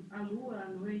céu, a lua à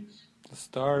noite, The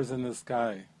stars in the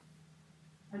sky.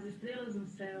 as estrelas no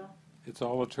céu. It's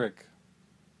all a trick.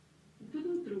 É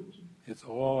tudo truque. It's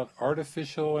all an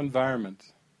artificial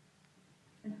environment.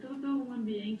 É tudo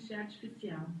ambiente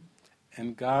artificial.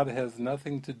 And God has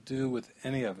nothing to do with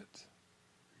any of it.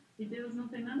 E Deus não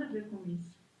tem nada a ver com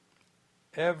isso.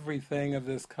 Everything of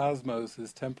this cosmos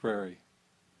is temporary.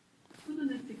 Tudo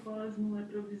nesse cosmo é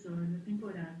provisório, é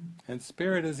temporário. And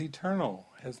spirit is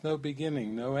eternal, has no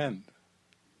beginning, no end.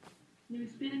 E o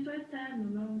Espírito é eterno,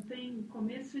 não tem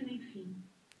começo e nem fim.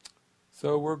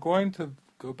 So we're going to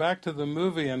go back to the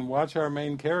movie and watch our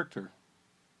main character.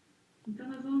 Então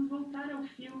nós vamos voltar ao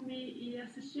filme e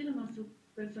assistir o nosso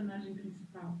personagem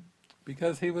principal.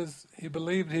 Because he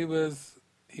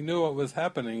knew what was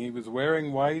happening. He was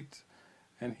wearing white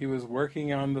and he was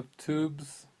working on the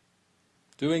tubes,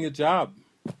 doing a job.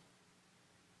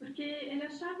 Porque ele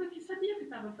achava que sabia o que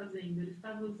estava fazendo. Ele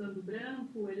estava usando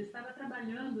branco, ele estava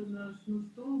trabalhando nos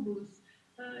tubos,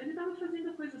 ele estava fazendo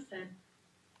a coisa certa.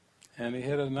 And he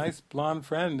had a nice blonde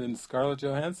friend in Scarlett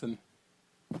Johansson.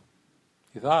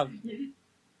 He thought.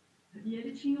 E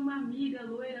ele tinha uma amiga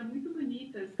loira muito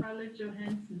bonita, Scarlett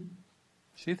Johansson.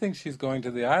 She thinks she's going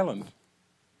to the island.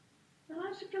 Ela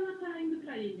acha que ela está indo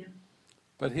para a ilha.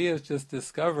 But he has just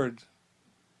discovered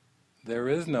there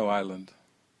is no island.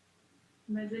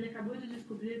 Mas ele acabou de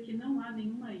descobrir que não há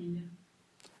nenhuma ilha.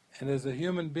 And as a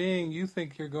human being, you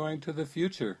think you're going to the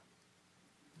future.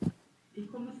 E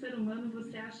como ser humano,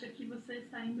 você acha que você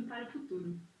está indo para o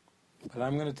futuro. But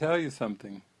I'm going to tell you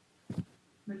something.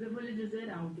 Mas eu vou lhe dizer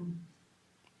algo.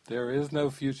 There is no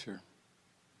future.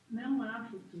 Não há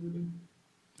futuro.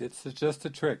 It's just a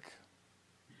trick.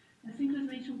 É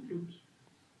simplesmente truque.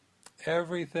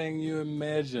 Everything you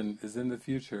imagine is in the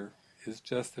future is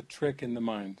just a trick in the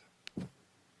mind.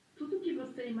 Tudo que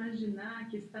você imaginar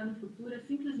que está no futuro é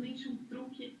simplesmente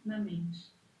truque na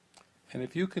mente. And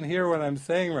if you can hear what I'm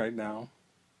saying right now,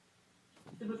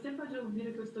 Se você pode ouvir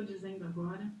o que eu estou dizendo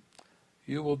agora,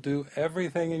 you will do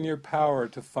everything in your power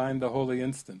to find the holy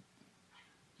instant.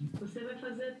 você vai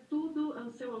fazer tudo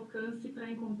ao seu alcance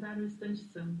para encontrar o instante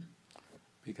santo.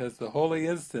 Because the holy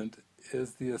instant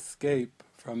is the escape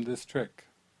from this trick.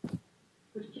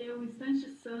 Porque o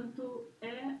instante santo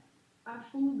é a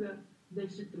fuga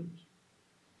deste truque.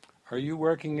 Are you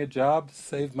working a job to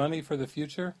save money for the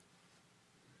future?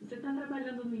 Você está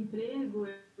trabalhando no emprego,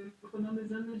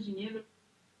 economizando dinheiro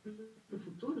para o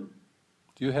futuro?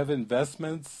 Do you have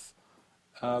investments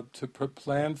to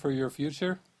plan for your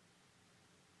future?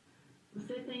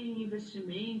 Você tem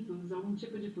investimentos, algum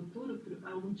tipo de futuro,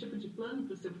 algum tipo de plano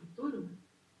para o seu futuro?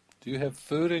 Do you have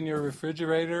food in your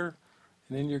refrigerator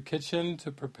and in your kitchen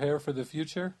to prepare for the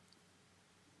future?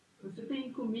 Você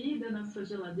tem comida na sua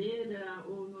geladeira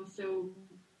ou no seu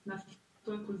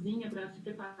sua cozinha para se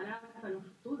preparar para o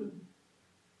futuro?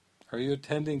 Are you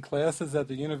attending classes at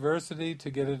the university to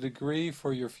get a degree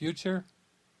for your future?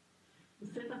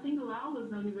 Você está tendo aulas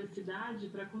na universidade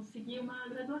para conseguir uma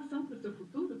graduação para o seu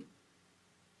futuro?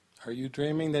 Are you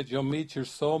dreaming that you'll meet your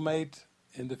soulmate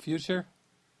in the future?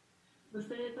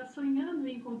 Você está sonhando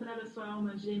em encontrar a sua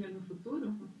alma gêmea no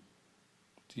futuro?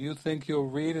 Do you think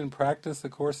you'll read and practice A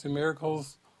Course in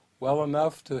Miracles well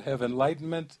enough to have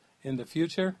enlightenment in the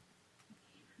future?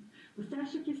 Você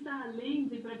acha que está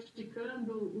lendo e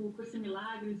praticando o Curso em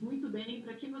Milagres muito bem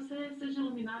para que você seja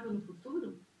iluminado no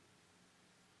futuro?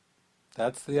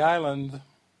 That's the island.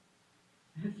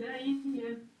 Essa é a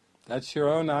ilha. That's your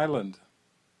own island.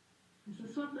 Essa é a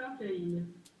sua própria ilha.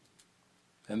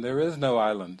 And there is no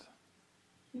island.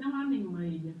 E não há nenhuma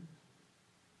ilha.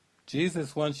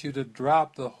 Jesus wants you to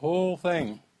drop the whole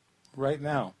thing right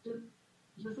now.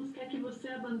 Jesus quer que você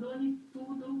abandone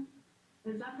tudo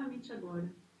exatamente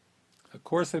agora. A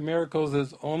Course in Miracles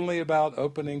is only about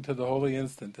opening to the Holy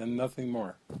Instant and nothing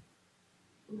more.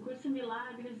 O Curso em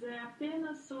Milagres é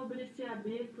apenas sobre se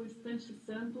abrir para o instante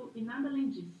santo e nada além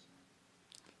disso.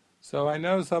 So I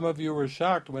know some of you were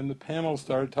shocked when the panel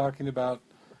started talking about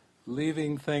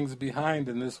leaving things behind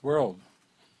in this world.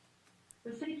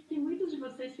 Eu sei que muitos de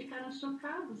vocês ficaram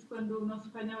chocados quando o nosso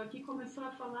painel aqui começou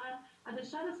a falar, a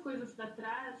deixar as coisas para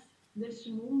trás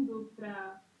deste mundo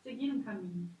para seguir um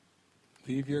caminho.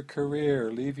 Leave your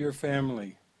career, leave your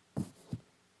family.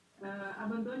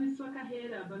 Abandone sua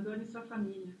carreira, abandone sua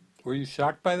família. Were you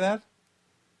shocked by that?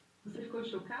 Você ficou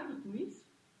chocado com isso?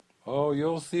 Oh,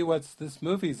 you'll see what this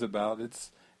movie's about.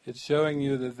 It's showing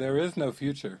you that there is no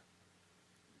future.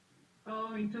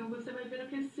 Oh, então você vai ver o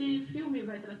que esse filme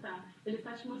vai tratar. Ele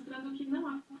está te mostrando que não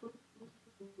há futuro.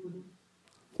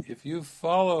 If you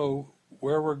follow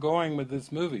where we're going with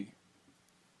this movie,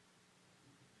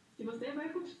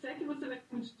 Se é que você vai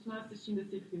continuar assistindo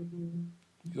esse filme,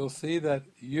 you'll see that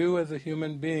you as a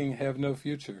human being have no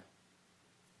future.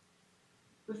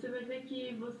 você vai ver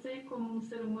que você, como um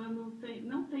ser humano,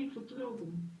 não tem futuro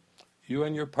algum. You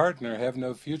and your partner have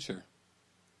no future.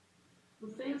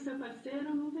 Você e o seu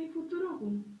parceiro não têm futuro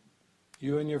algum.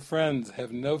 You and your friends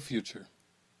have no future.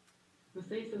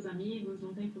 Você e seus amigos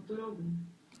não têm futuro algum.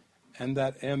 And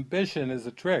that ambition is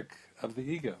a trick of the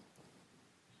ego.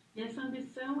 E essa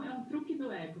ambição é um truque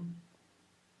do ego.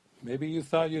 Maybe you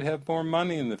thought you'd have more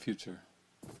money in the future.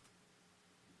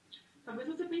 Talvez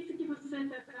você pense que você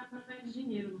terá mais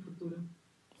dinheiro no futuro.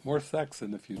 More sex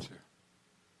in the future.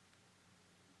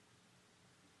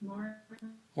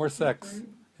 More sex.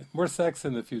 More sex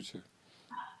in the future.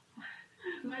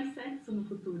 Mais sexo no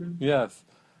futuro. Yes.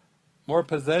 More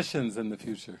possessions in the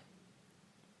future.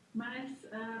 Mais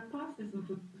posses no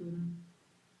futuro.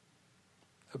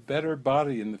 A better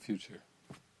body in the future.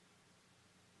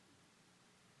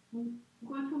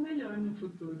 Corpo melhor no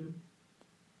futuro.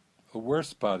 A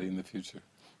worse body in the future.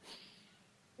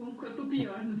 Corpo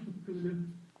pior no futuro.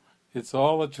 It's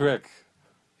all a trick.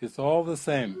 It's all the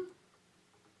same.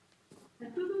 É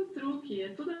tudo truque,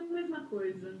 é tudo a mesma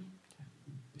coisa.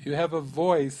 You have a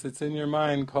voice that's in your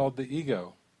mind called the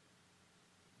ego.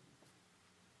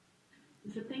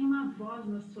 Você tem uma voz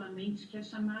na sua mente que é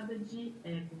chamada de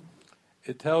ego.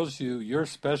 It tells you you're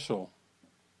special.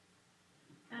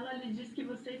 Ela lhe diz que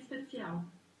você é especial.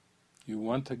 You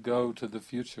want to go to the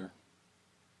future.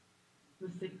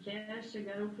 Você quer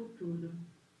chegar ao futuro.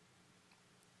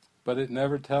 But it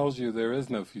never tells you there is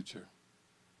no future.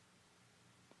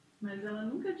 Mas ela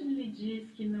nunca lhe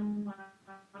diz que não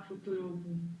há futuro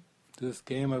algum. This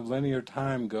game of linear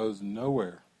time goes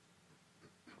nowhere.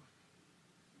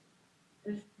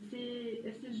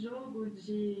 Esse jogo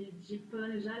de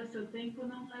planejar o seu tempo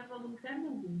não leva a lugar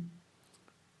algum.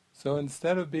 So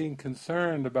instead of being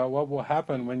concerned about what will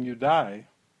happen when you die,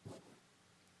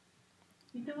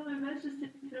 Então, ao invés de se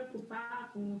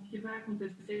preocupar com o que vai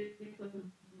acontecer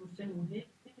quando você morrer,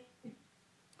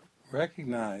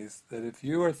 recognize that if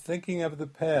you are thinking of the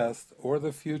past or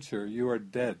the future, you are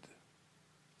dead.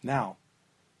 Now.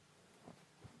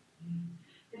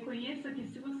 reconheça que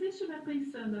se você estiver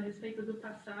pensando a respeito do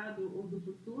passado ou do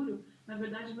futuro, na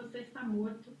verdade você está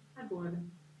morto agora.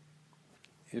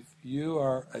 If you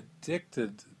are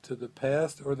addicted to the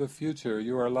past or the future,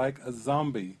 you are like a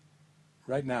zombie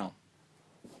right now.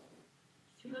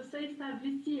 Se você está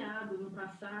viciado no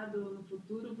passado ou no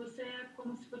futuro, você é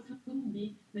como se fosse um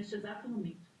zumbi neste exato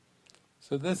momento.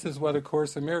 So this is what A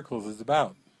Course in Miracles is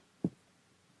about.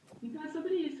 Então é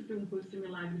sobre isso que um curso de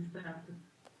milagres trata.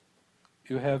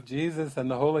 You have Jesus and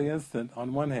the Holy Instant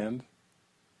on one hand,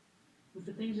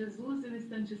 Você tem Jesus e o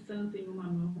instante santo em uma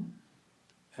mão,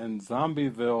 and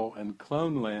Zombieville and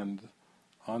Clone Land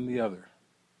on the other.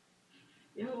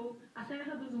 A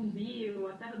terra do zumbi ou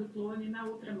a terra do clone na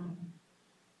outra mão.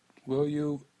 Will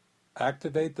you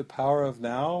activate the power of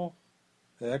now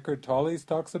that Eckhart Tolle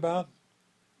talks about?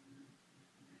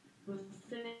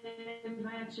 Você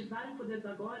vai ativar o poder do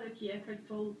agora que Eckhart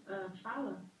Tolle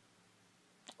fala?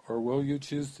 Or will you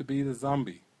choose to be the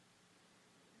zombie,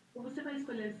 Ou você vai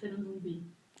escolher ser um zumbi?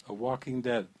 a walking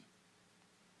dead?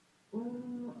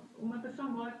 Uma pessoa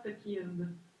morta que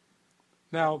anda.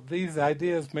 Now, these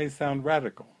ideas may sound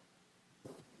radical.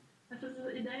 Essas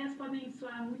ideias podem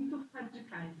soar muito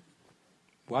radicais.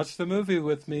 Watch the movie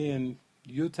with me and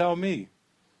you tell me.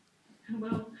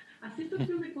 Bom, assista o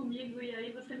filme comigo e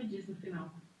aí você me diz no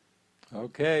final.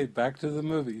 Okay, back to the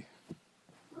movie.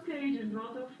 Ok, de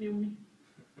volta ao filme.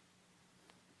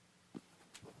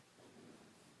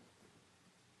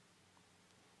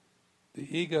 The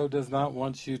ego does not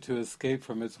want you to escape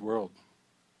from its world.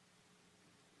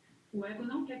 O ego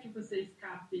não quer que você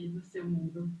escape do seu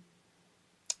mundo.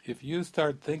 If you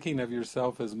start thinking of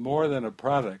yourself as more than a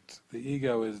product, the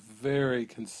ego is very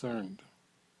concerned.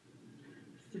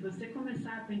 Se você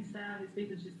começar a pensar a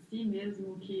respeito de si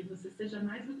mesmo, que você seja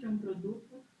mais do que um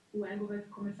produto, o ego vai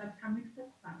começar a ficar muito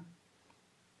preocupado.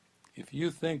 If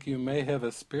you think you may have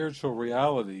a spiritual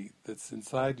reality that's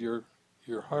inside your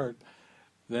heart,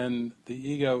 then the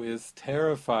ego is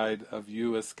terrified of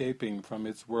you escaping from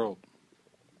its world.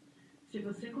 Se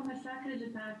você começar a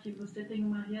acreditar que você tem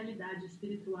uma realidade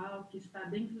espiritual que está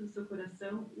dentro do seu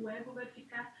coração, o ego vai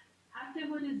ficar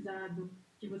aterrorizado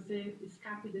que você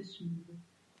escape deste mundo.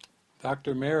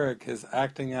 Dr. Merrick is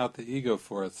acting out the ego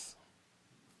for us.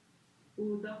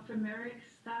 O Dr. Merrick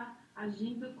está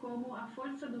agindo como a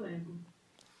força do ego.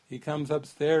 He comes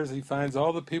upstairs, he finds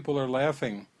all the people are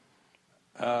laughing,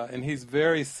 and he's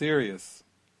very serious.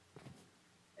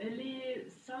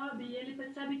 Ele sobe e ele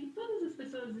percebe que todas as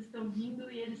pessoas estão rindo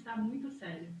e ele está muito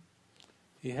sério.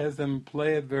 He has them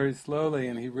play it very slowly,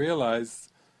 and he realizes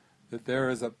that there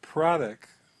is a product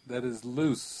that is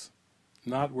loose,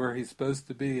 not where he's supposed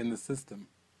to be in the system.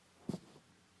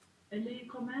 Ele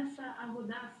começa a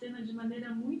rodar a cena de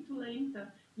maneira muito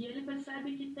lenta e ele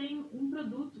percebe que tem um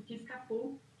produto que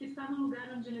escapou, que está no lugar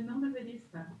onde ele não deveria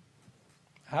estar.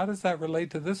 How does that relate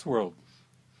to this world?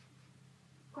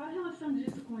 Qual a relação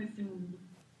disso com esse mundo?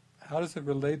 How does it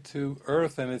relate to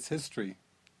Earth and its history?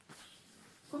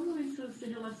 Como isso se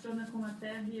relaciona com a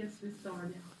Terra e a sua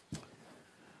história?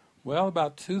 Well,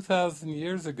 about 2,000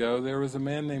 years ago, there was a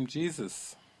man named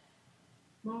Jesus.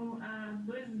 Bom, há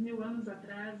 2000 anos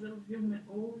atrás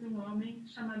houve um homem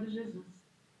chamado Jesus.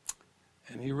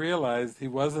 And he realized he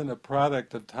wasn't a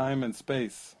product of time and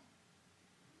space.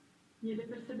 E ele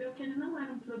percebeu que ele não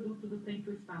era um produto do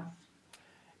tempo e espaço.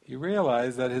 He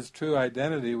realized that his true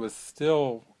identity was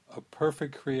still a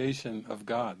perfect creation of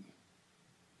God.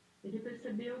 Ele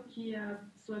percebeu que a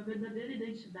sua verdadeira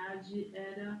identidade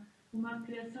era uma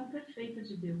criação perfeita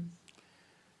de Deus.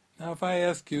 Now, if I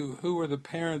ask you who were the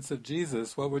parents of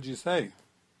Jesus, what would you say?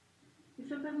 E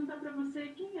se eu perguntar para você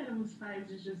quem eram os pais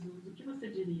de Jesus, o que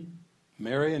você diria?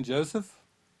 Mary and Joseph?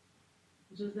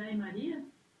 José e Maria?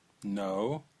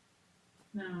 No.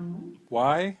 Não.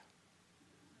 Why?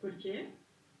 Por quê?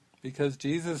 Because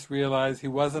Jesus realized he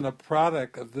wasn't a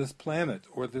product of this planet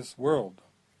or this world.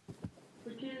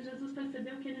 Porque Jesus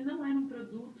percebeu que ele não era um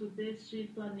produto deste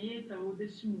planeta ou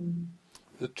deste mundo.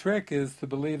 The trick is to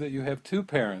believe that you have two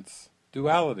parents,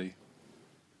 duality.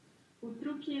 O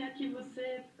truque é que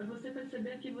você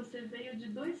perceber que você veio de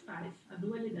dois pais, a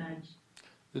dualidade.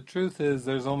 The truth is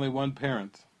there's only one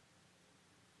parent,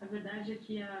 A verdade é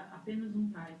que há apenas um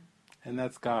pai, and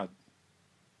that's God,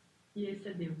 e esse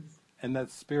é Deus, and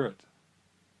that's Spirit.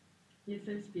 e esse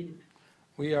é o Espírito.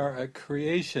 We are a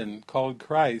creation called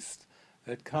Christ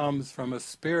that comes from a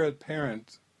spirit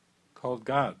parent called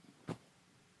God.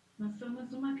 Nós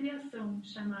somos uma criação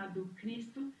chamado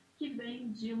Cristo, que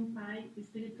vem de um pai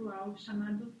espiritual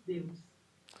chamado Deus.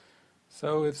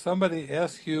 So if somebody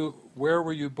asks you, where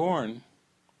were you born?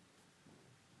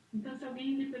 Então, se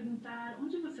alguém lhe perguntar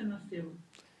onde você nasceu,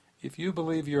 If you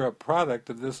believe you're a product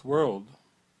of this world,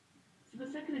 se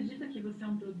você acredita que você é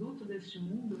um produto deste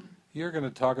mundo, you're going to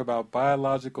talk about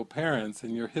biological parents and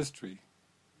your history.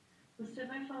 você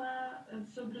vai falar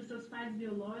sobre os seus pais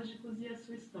biológicos e a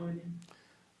sua história.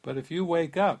 But if you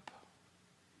wake up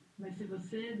Mas se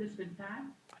você despertar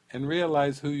and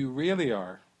realize who you really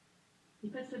are, e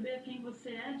perceber quem você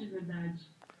é de verdade,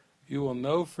 you will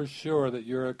know for sure that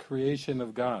you're a creation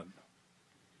of God.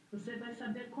 você vai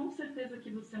saber com certeza que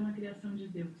você é uma criação de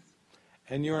Deus.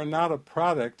 And you are not a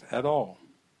product at all.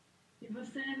 E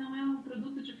você não é um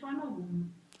produto de forma alguma.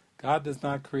 God does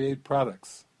not create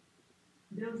products.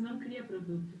 Deus não cria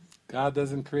produtos. God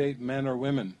doesn't create men or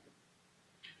women.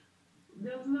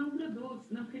 Deus não produz,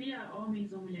 não cria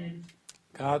homens ou mulheres.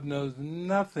 God knows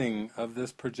nothing of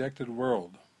this projected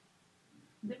world,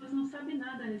 Deus não sabe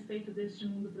nada a respeito deste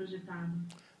mundo projetado.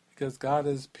 because God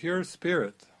is pure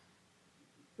spirit,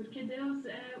 Porque Deus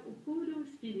é o puro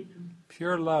espírito,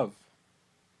 pure love,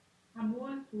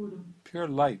 amor puro, pure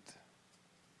light.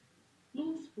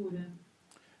 luz pura.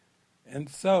 And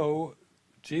so,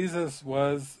 Jesus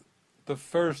was the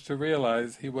first to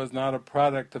realize he was not a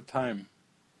product of time.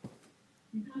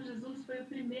 Então Jesus foi o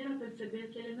primeiro a perceber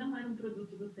que ele não era um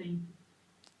produto do tempo.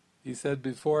 He said,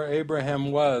 before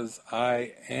Abraham was,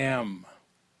 I am.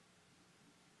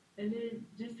 Ele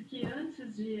disse que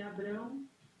antes de Abraão,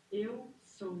 eu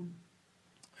sou.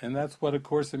 And that's what A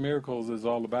Course in Miracles is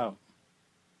all about.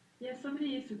 E é sobre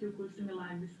isso que o curso em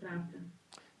Milagres trata.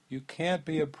 You can't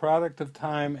be a product of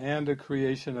time and a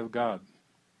creation of God,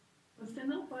 Você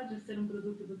não pode ser um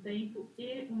produto do tempo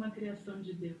e uma criação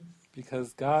de Deus.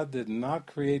 because God did not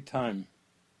create time.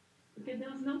 Porque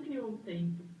Deus não criou o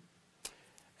tempo.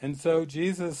 And so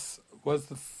Jesus was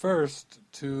the first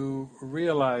to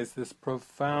realize this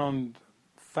profound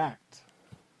fact.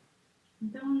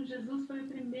 Então Jesus foi o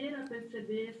primeiro a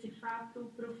perceber esse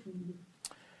fato profundo.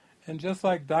 And just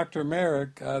like Dr.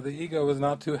 Merrick, the ego was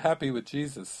not too happy with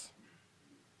Jesus.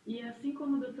 E assim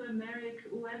como o Dr. Merrick,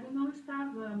 o ego não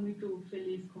estava muito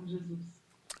feliz com Jesus.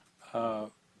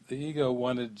 The ego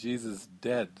wanted Jesus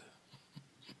dead.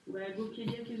 O ego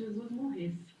queria que Jesus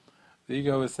morresse. The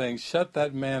ego was saying, shut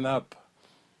that man up.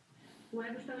 O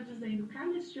ego estava dizendo,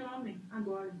 cale este homem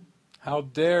agora. How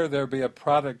dare there be a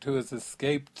product who has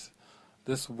escaped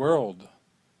this world,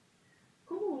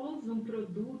 Como ousa um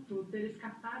produto ter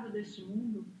escapado deste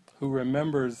mundo, who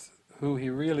remembers who he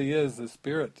really is, the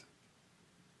Spirit?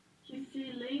 que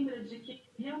se lembra de quem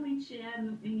realmente é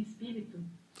em espírito?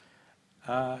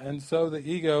 And so the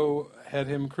ego had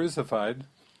him crucified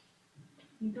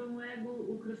Então o ego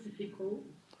o crucificou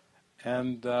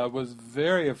and was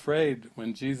very afraid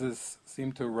when Jesus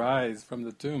seemed to rise from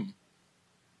the tomb.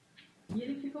 e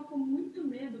ele ficou com muito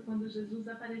medo quando Jesus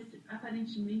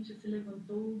aparentemente se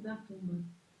levantou da tumba.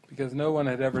 Because no one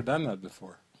had ever done that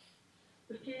before.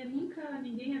 Porque nunca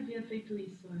ninguém havia feito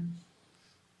isso antes.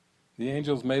 The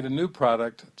angels made a new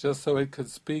product just so it could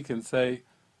speak and say,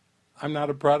 I'm not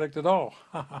a product at all.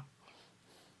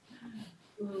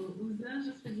 Os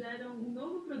anjos fizeram um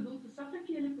novo produto só para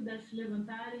que ele pudesse se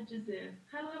levantar e dizer,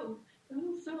 hello, eu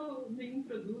não sou nenhum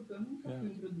produto, eu nunca fui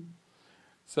um produto.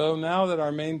 So now that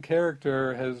our main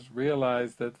character has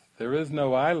realized that there is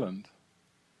no island,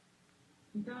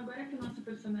 Então agora que o nosso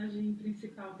personagem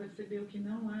principal percebeu que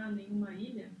não há nenhuma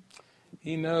ilha,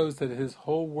 he knows that his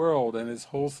whole world and his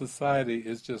whole society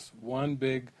is just one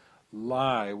big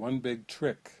lie, one big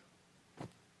trick.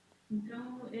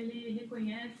 então ele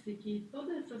reconhece que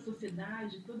toda essa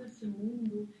sociedade, todo esse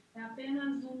mundo é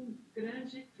apenas um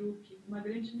grande truque, uma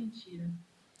grande mentira.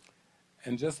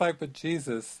 And just like with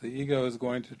Jesus, the ego is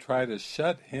going to try to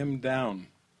shut him down.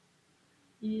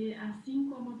 E assim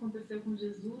como aconteceu com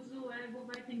Jesus, o ego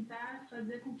vai tentar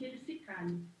fazer com que ele se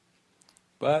cale.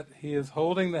 But he is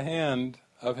holding the hand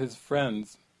of his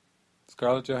friends,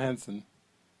 Scarlett Johansson,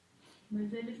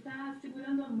 Mas ele está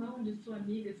segurando a mão de sua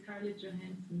amiga Scarlett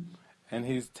Johansson. and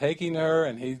he's taking her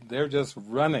and they're just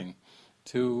running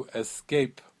to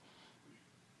escape.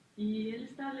 E ele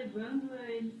está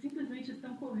levando-a, eles simplesmente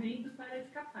estão correndo para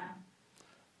escapar.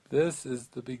 This is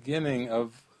the beginning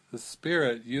of the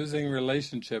Spirit using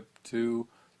relationship to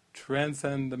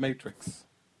transcend the matrix.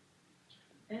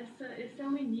 Esse é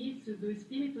o início do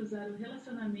Espírito usar o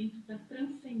relacionamento para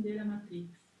transcender a Matrix.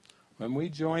 When we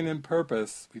join in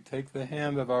purpose, we take the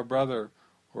hand of our brother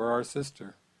or our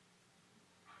sister,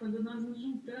 Quando nós nos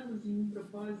juntamos em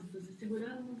propósitos e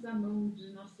seguramos a mão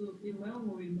de nosso irmão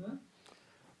ou irmã,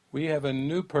 we have a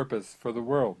new purpose for the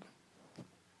world,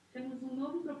 temos um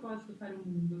novo propósito para o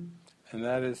mundo. and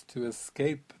that is to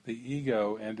escape the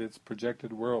ego and its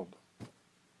projected world.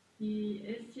 E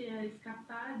esse é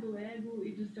escapar do ego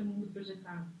e do seu mundo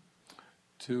projetado.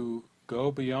 To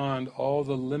go beyond all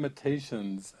the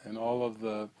limitations and all of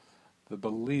the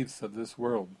beliefs of this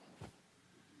world.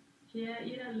 Que é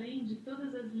ir além de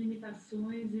todas as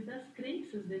limitações e das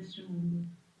crenças deste mundo.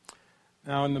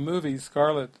 Now in the movie,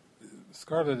 Scarlett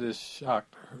is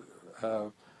shocked.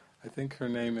 I think her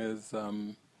name is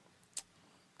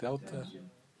Delta,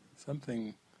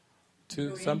 something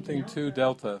two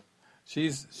Delta. She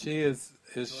is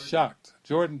shocked.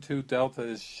 Jordan 2 Delta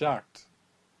is shocked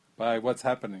by what's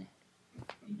happening.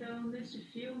 Então, neste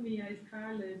filme, a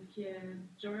Scarlett, que é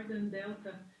Jordan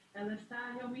Delta, ela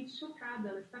está realmente chocada,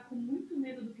 ela está com muito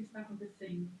medo do que está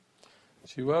acontecendo.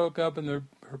 She woke up in her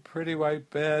pretty white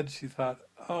bed. She thought,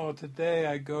 oh, today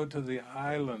I go to the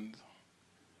island.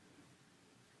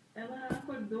 Ela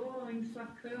acordou em sua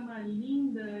cama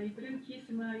linda e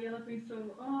branquíssima e ela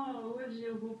pensou, oh, hoje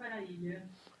eu vou para a ilha.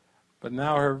 But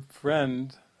now her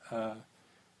friend,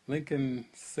 Lincoln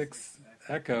 6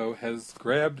 Echo, has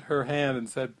grabbed her hand and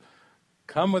said,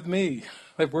 come with me,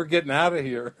 like we're getting out of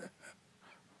here.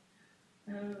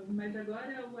 Mas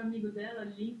agora o amigo dela,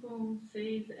 Lincoln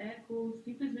 6 Echo,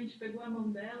 simplesmente pegou a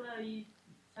mão dela e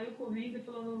saiu correndo e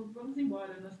falou, vamos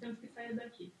embora, nós temos que sair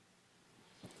daqui.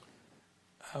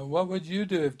 What would you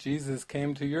do if Jesus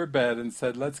came to your bed and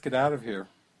said, let's get out of here?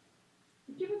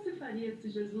 O que você faria se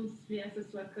Jesus viesse à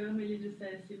sua cama e lhe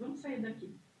dissesse, vamos sair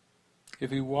daqui? If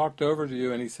he walked over to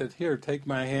you and he said, here, take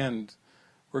my hand,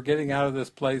 we're getting out of this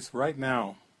place right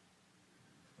now.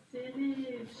 Se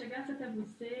ele chegasse até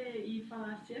você e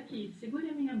falasse, aqui, segure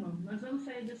a minha mão, nós vamos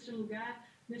sair deste lugar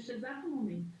neste exato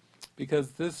momento.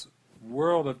 Because this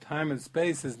world of time and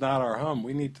space is not our home.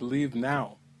 We need to leave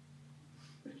now.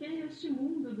 Porque este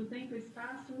mundo do tempo e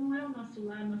espaço não é o nosso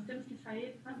lar, nós temos que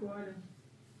sair agora.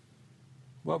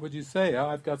 What would you say? Oh,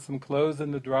 I've got some clothes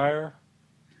in the dryer.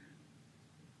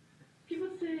 O que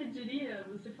você diria?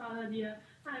 Você falaria,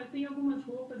 eu tenho algumas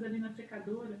roupas ali na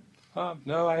secadora.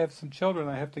 No, I have some children.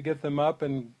 I have to get them up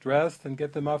and dressed and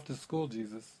get them off to school,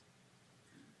 Jesus.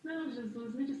 Não,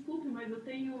 Jesus, me desculpe, mas eu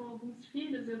tenho alguns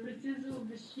filhos, eu preciso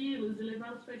vesti-los e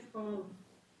levá-los para a escola.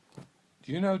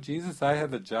 Do you know, Jesus, I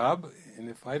have a job, and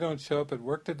if I don't show up at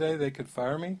work today, they could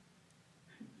fire me?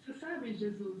 Você sabe,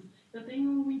 Jesus, eu tenho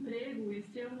um emprego e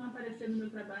se eu não aparecer no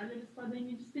meu trabalho, eles podem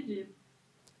me despedir.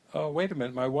 Oh, wait a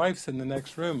minute, my wife's in the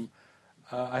next room.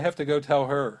 I have to go tell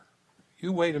her.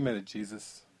 You wait a minute,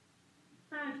 Jesus.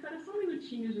 Espera só um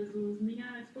minutinho, Jesus.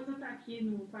 Minha esposa está aqui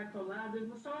no quarto ao lado, eu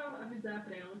vou só avisar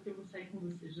para ela que eu vou sair com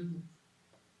você, Jesus.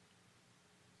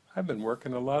 I've been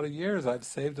working a lot of years. I've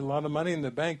saved a lot of money in the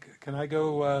bank. Can I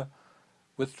go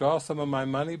withdraw some of my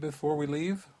money before we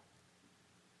leave?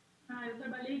 Eu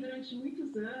trabalhei durante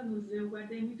muitos anos, eu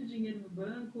guardei muito dinheiro no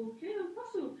banco. Eu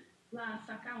posso lá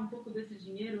sacar um pouco desse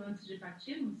dinheiro antes de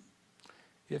partirmos?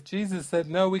 If Jesus said,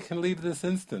 no, we can leave this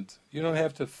instant. You don't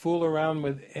have to fool around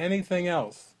with anything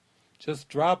else. Just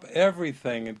drop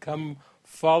everything and come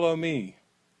follow me.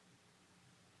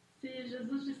 Se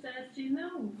Jesus dissesse,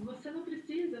 não, você não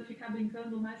precisa ficar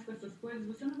brincando mais com essas coisas,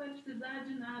 você não vai precisar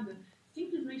de nada.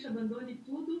 Simplesmente abandone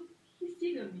tudo e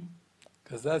siga-me.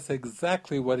 Because that's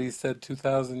exactly what he said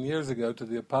 2,000 years ago to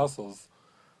the apostles.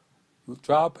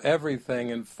 Drop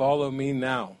everything and follow me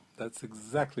now. That's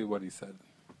exactly what he said.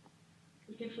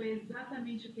 Porque foi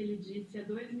exatamente o que ele disse há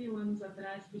 2.000 anos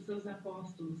atrás para os seus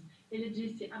apóstolos. Ele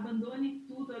disse, abandone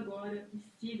tudo agora e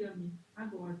siga-me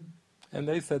agora. And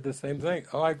they said the same thing.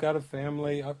 Oh, I've got a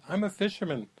family. I'm a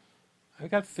fisherman. I've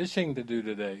got fishing to do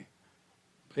today.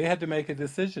 They had to make a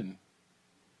decision.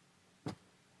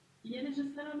 E eles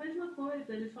disseram a mesma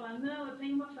coisa. Eles falaram, não, eu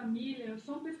tenho uma família, eu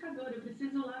sou um pescador, eu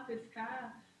preciso ir lá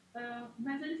pescar.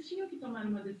 Mas eles tinham que tomar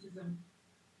uma decisão.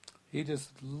 He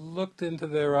just looked into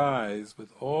their eyes with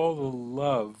all the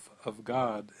love of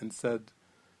God and said,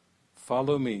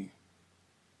 follow me.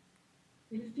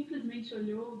 Ele simplesmente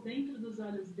olhou dentro dos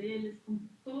olhos deles com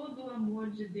todo o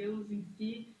amor de Deus em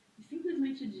si e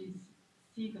simplesmente disse,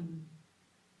 siga-me.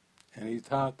 And he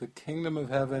taught the kingdom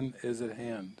of heaven is at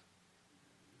hand.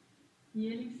 E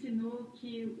ele ensinou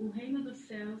que o reino dos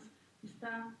céus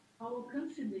está ao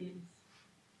alcance deles.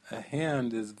 A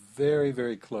hand is very,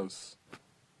 very close.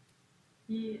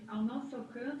 E ao nosso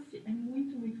alcance é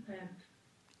muito, muito perto.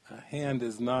 A hand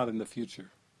is not in the future.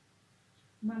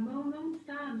 Uma mão não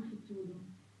está no futuro.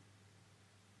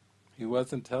 He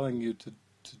wasn't telling you to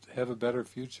have a better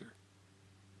future.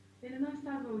 Ele não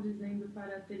estava o dizendo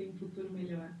para terem um futuro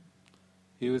melhor.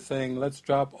 He was saying, let's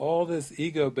drop all this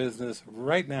ego business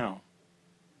right now.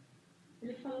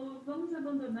 Ele falou, vamos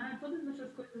abandonar todas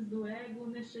essas coisas do ego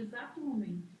neste exato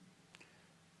momento.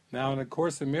 Now in A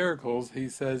Course in Miracles, he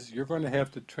says, you're going to have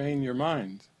to train your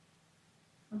mind.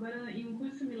 Agora, em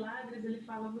Curso em Milagres, ele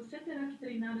fala, você terá que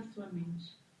treinar a sua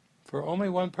mente. For only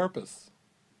one purpose.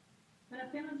 Para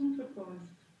apenas um propósito.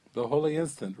 The holy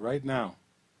instant, right now.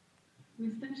 O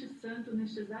instante santo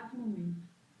neste exato momento.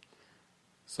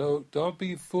 So don't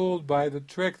be fooled by the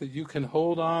trick that you can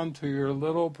hold on to your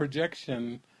little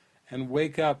projection and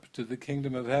wake up to the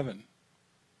kingdom of heaven.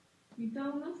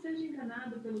 Então, não seja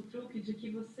enganado pelo truque de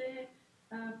que você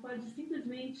pode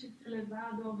simplesmente ser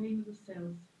levado ao reino dos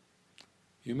céus.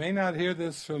 You may not hear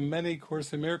this from many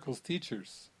Course in Miracles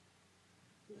teachers,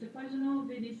 Você pode não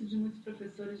ouvir isso de muitos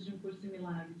professores de Curso em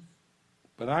Milagres.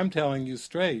 but I'm telling you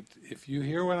straight, if you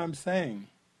hear what I'm saying,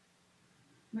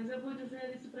 Mas eu vou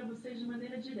dizer isso para vocês de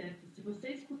maneira direta. Se você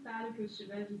escutar o que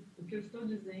eu estou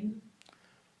dizendo,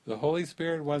 the Holy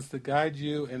Spirit wants to guide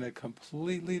you in a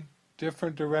completely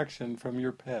different direction from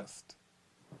your past.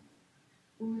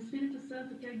 o Espírito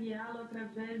Santo quer guiá-lo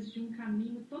através de um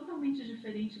caminho totalmente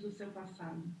diferente do seu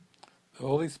passado. The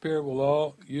Holy Spirit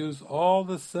will use all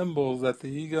the symbols that the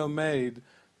ego made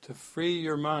to free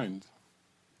your mind.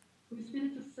 O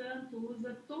Espírito Santo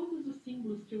usa todos os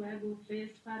símbolos que o ego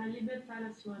fez para libertar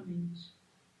a sua mente.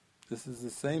 This is the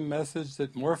same message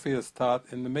that Morpheus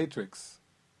taught in the Matrix.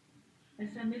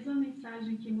 Essa é a mesma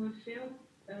mensagem que Morfeu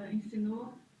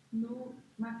ensinou no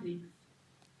Matrix.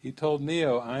 He told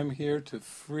Neo, I'm here to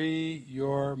free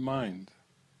your mind.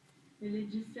 Ele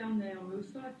disse ao Neo, eu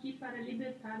estou aqui para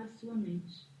libertar a sua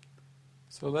mente.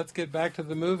 So let's get back to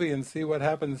the movie and see what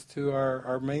happens to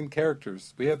our main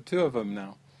characters. We have 2 of them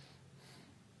now.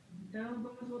 Então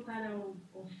vamos voltar ao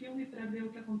filme para ver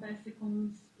o que acontece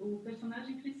com o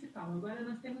personagem principal. Agora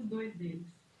nós temos 2 deles.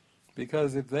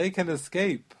 Because if they can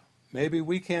escape, maybe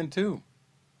we can too.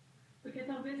 Porque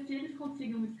talvez se eles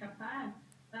consigam escapar,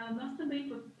 nós também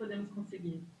podemos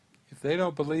conseguir. If they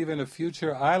don't believe in a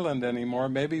future island anymore,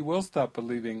 maybe we'll stop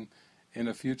believing in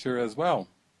a future as well.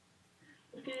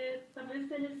 Porque talvez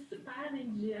se eles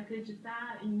parem de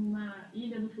acreditar em uma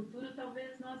ilha no futuro,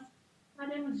 talvez nós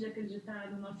paremos de acreditar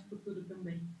no nosso futuro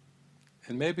também.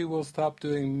 And maybe we'll stop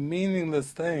doing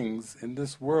meaningless things in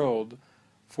this world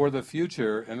for the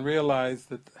future and realize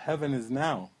that heaven is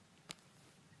now.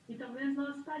 E talvez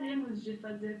nós paremos de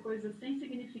fazer coisas sem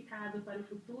significado para o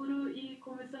futuro e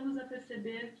começamos a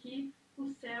perceber que o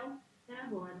céu é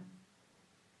agora.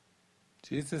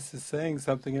 Jesus is saying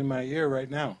something in my ear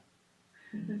right now.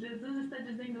 Jesus está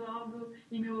dizendo algo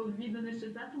em meu ouvido neste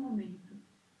exato momento.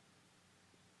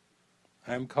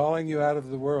 I am calling you out of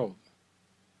the world.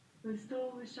 Eu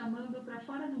estou o chamando para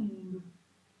fora do mundo.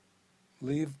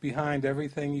 Leave behind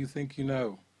everything you think you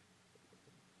know.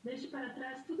 Deixe para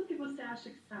trás tudo que você acha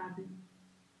que sabe.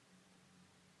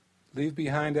 Leave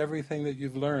behind everything that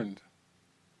you've learned.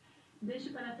 Deixe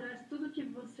para trás tudo que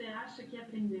você acha que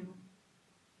aprendeu.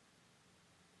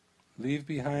 Leave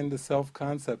behind the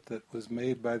self-concept that was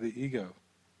made by the ego.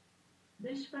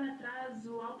 Deixe para trás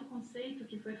o autoconceito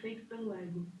que foi feito pelo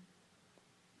ego.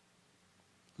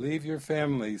 Leave your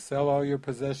family, sell all your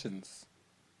possessions.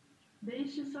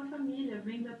 Deixe sua família,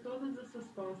 venda todas as suas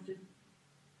posses.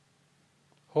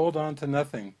 Hold on to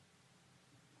nothing.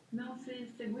 Não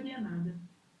se segure a nada.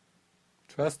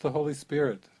 Trust the Holy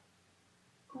Spirit.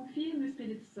 Confie no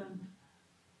Espírito Santo.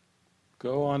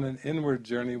 Go on an inward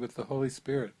journey with the Holy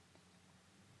Spirit.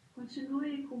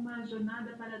 Continue com uma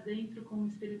jornada para dentro com o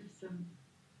Espírito Santo.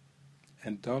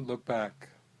 And don't look back.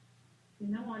 E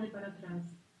não olhe para trás.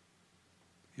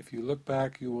 If you look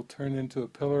back, you will turn into a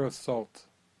pillar of salt.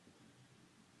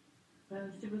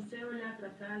 Se você olhar para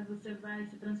trás, você vai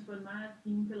se transformar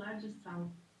em pilar de sal.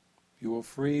 You will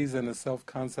freeze in a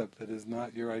self-concept that is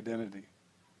not your identity.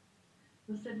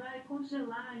 Você vai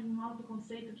congelar em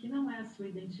autoconceito que não é a sua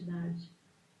identidade.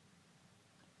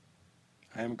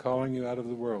 I am calling you out of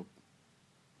the world.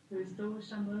 Eu estou o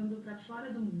chamando para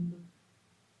fora do mundo.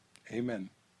 Amen.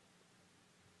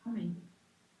 Amém.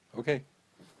 Okay.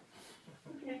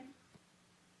 Ok.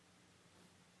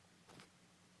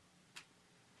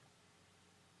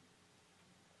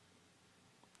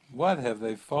 What have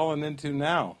they fallen into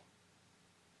now?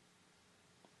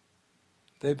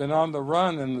 They've been on the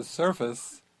run in the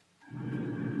surface.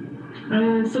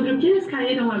 Sobre o que eles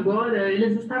caíram agora,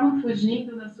 eles estavam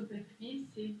fugindo na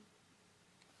superfície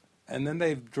And then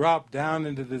they've dropped down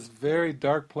into this very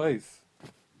dark place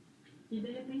e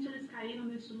de repente eles caíram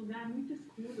neste lugar muito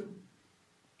escuro,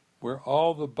 where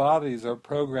all the bodies are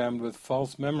programmed with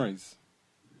false memories.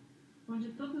 onde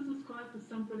todos os corpos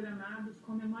são programados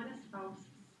com memórias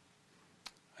falsas.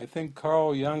 I think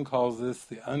Carl Jung calls this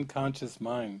the unconscious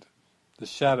mind, the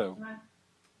shadow.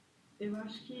 Eu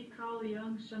acho que Carl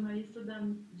Jung chama isso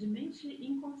de mente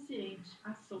inconsciente,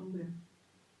 a sombra.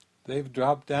 They've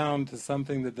dropped down to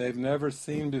something that they've never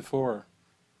seen before.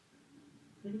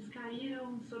 Eles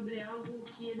caíram sobre algo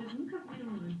que eles nunca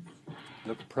viram antes.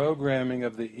 The programming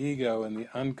of the ego and the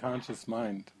unconscious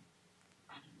mind.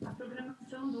 A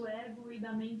programação do ego e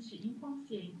da mente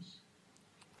inconsciente.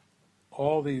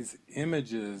 All these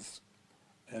images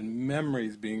and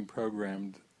memories being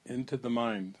programmed into the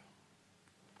mind.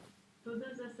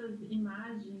 Todas essas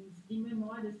imagens e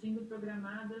memórias sendo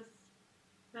programadas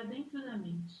para dentro da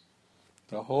mente.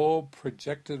 The whole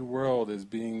projected world is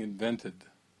being invented.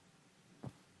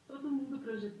 Todo mundo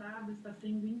projetado está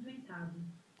sendo inventado.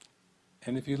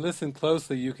 And if you listen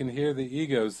closely, you can hear the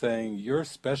ego saying, "You're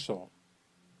special.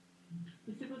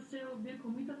 E se você ouvir com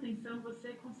muita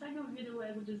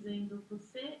ego dizendo,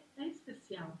 você é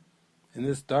especial. In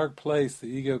this dark place, the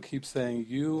ego keeps saying,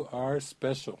 you are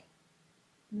special.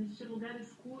 Neste lugar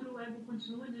escuro, o ego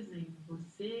continua dizendo,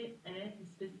 você é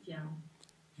especial.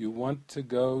 You want to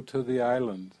go to the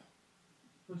island.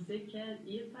 Você quer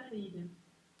ir para a ilha.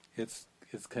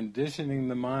 It's conditioning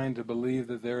the mind to believe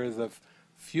that there is a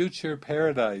future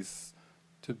paradise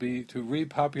to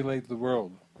repopulate the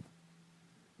world.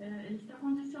 Ele está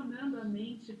condicionando a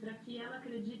mente para que ela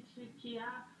acredite que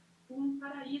há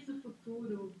paraíso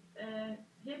futuro,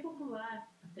 repopular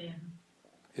a Terra.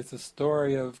 It's a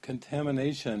story of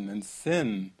contamination and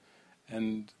sin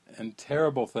and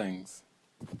terrible things.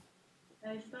 É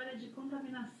a história de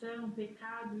contaminação,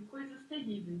 pecado e coisas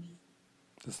terríveis.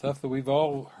 The stuff that we've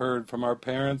all heard from our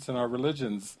parents and our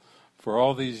religions for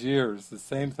all these years, the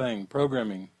same thing,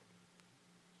 programming.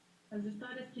 As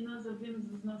histórias que nós ouvimos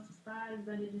dos nossos pais,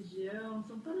 da religião,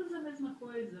 são todas a mesma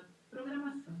coisa,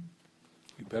 programação.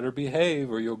 You better behave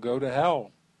or you'll go to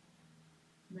hell.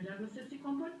 Melhor você se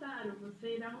comportar ou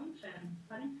você irá ao inferno,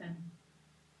 para o inferno.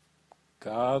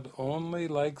 God only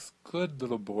likes good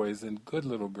little boys and good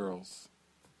little girls.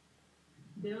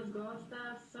 Deus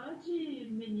gosta só de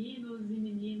meninos e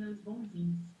meninas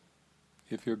bonzinhos.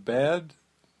 If you're bad,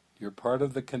 you're part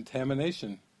of the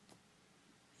contamination.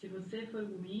 Se você for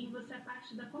ruim, você é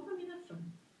parte da contaminação.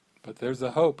 But there's a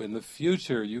hope. In the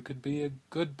future, you could be a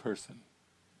good person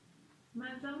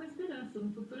Mas há uma esperança.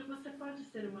 No futuro você pode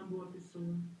ser uma boa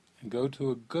pessoa and go to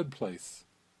a good place.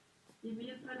 e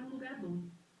vir para lugar bom.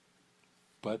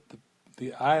 But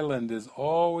the island is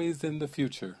always in the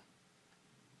future.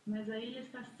 Mas a ilha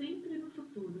está sempre no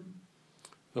futuro.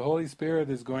 The Holy Spirit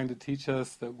is going to teach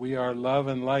us that we are love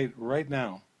and light right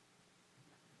now.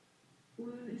 O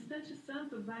instante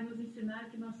santo vai nos ensinar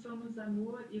que nós somos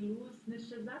amor e luz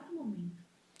neste exato momento.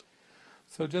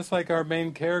 So just like our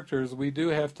main characters, we do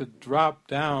have to drop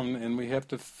down and we have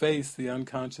to face the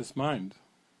unconscious mind.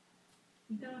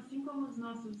 Então, assim como os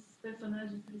nossos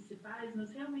personagens principais,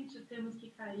 nós realmente temos que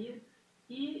cair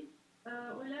e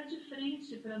olhar de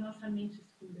frente para a nossa mente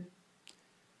escura.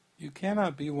 You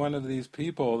cannot be one of these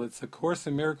people that's a Course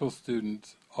in Miracles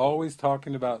student, always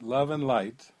talking about love and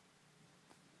light,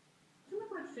 Você não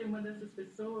pode ser uma dessas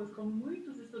pessoas, como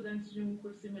muitos estudantes de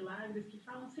curso em milagres, que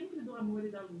falam sempre do amor e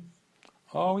da luz.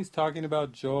 always talking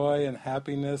about joy and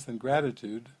happiness and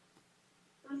gratitude,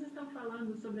 Todos estão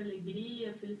falando sobre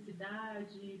alegria,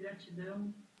 felicidade,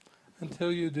 gratidão,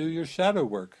 until you do your shadow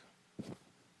work.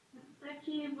 até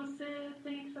que você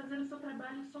tenha que fazer o seu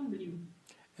trabalho sombrio.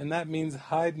 And that means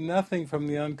hide nothing from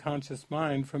the unconscious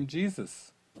mind from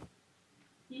Jesus.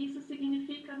 E isso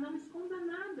significa não esconda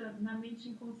nada na mente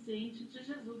inconsciente de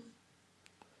Jesus.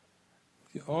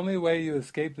 The only way you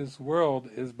escape this world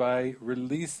is by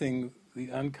releasing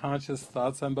the unconscious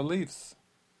thoughts and beliefs.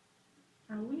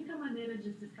 A única maneira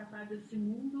de se escapar desse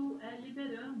mundo é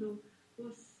liberando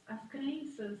as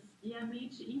crenças e a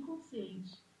mente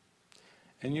inconsciente.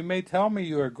 And you may tell me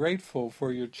you are grateful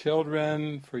for your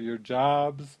children, for your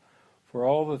jobs, for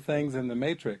all the things in the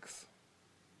matrix.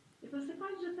 E você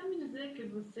pode até me dizer que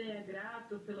você é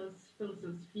grato pelos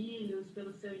seus filhos,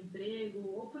 pelo seu emprego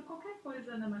ou por qualquer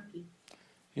coisa na Matrix.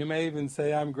 You may even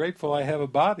say, I'm grateful I have a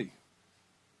body.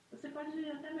 Você pode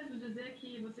até mesmo dizer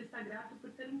que você está grato por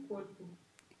ter corpo,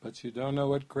 But you don't know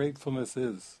what gratefulness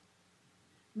is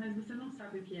mas você não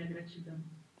sabe o que é gratidão.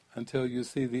 until you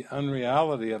see the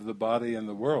unreality of the body and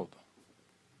the world.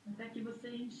 Até que você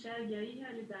enxergue a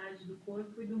irrealidade do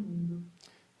corpo e do mundo.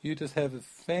 You just have the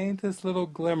faintest little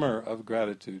glimmer of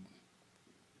gratitude.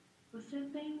 Você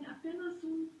tem apenas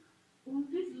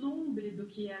vislumbre do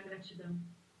que é a gratidão.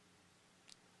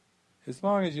 As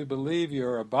long as you believe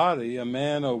you're a body, a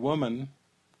man or woman,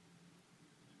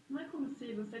 Não é como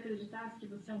se você acreditasse que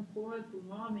você é corpo,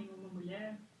 homem ou uma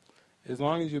mulher. as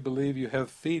long as you believe you have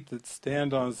feet that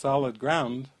stand on solid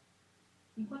ground,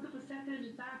 Enquanto você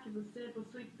acreditar que você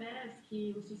possui pés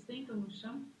que o sustentam no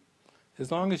chão, as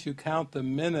long as you count the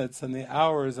minutes and the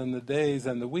hours and the days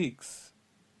and the weeks,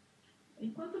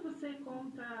 enquanto você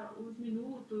conta os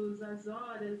minutos, as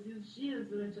horas e os dias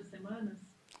durante as semanas,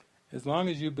 as long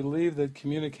as you believe that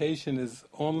communication is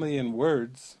only in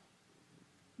words,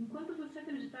 enquanto você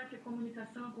acreditar que a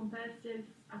comunicação acontece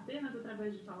apenas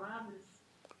através de palavras,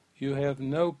 you have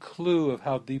no clue of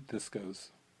how deep this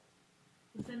goes.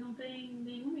 você não tem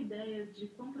nenhuma ideia de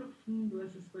quão profundo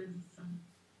essas coisas são.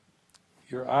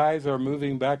 Your eyes are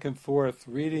moving back and forth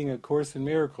reading A Course in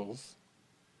Miracles,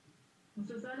 Os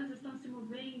seus olhos estão se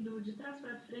movendo de trás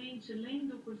para frente,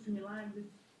 lendo o Curso em Milagres,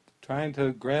 trying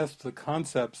to grasp the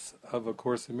concepts of A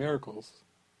Course in Miracles,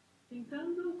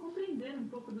 tentando compreender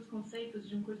pouco dos conceitos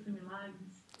de Curso em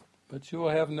Milagres. But you will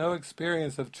have no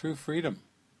experience of true freedom.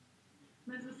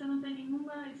 Mas você não tem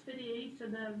nenhuma experiência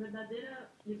da verdadeira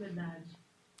liberdade.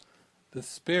 The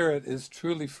spirit is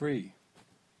truly free,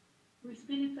 O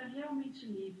espírito é realmente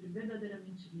livre,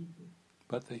 verdadeiramente livre.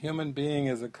 but the human being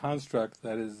is a construct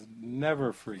that is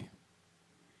never free.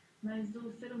 Mas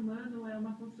o ser humano é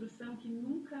uma construção que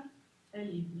nunca é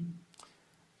livre.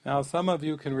 Now, some of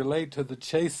you can relate to the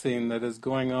chase scene that is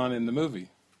going on in the movie.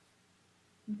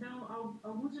 Então,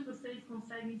 alguns de vocês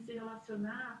conseguem se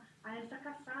relacionar a essa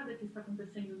caçada que está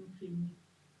acontecendo no filme.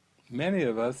 Many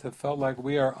of us have felt like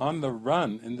we are on the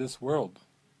run in this world.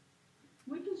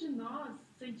 Muitos de nós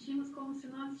sentimos como se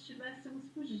nós estivéssemos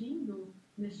fugindo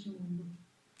neste mundo.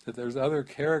 That there's other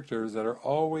characters that are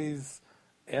always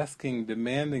asking,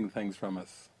 demanding things from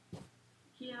us.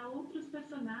 Que há outros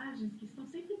personagens que estão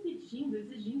sempre pedindo,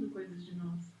 exigindo coisas de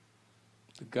nós.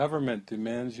 The government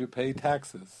demands you pay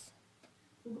taxes.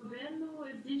 O governo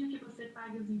exige que você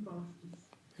pague os impostos.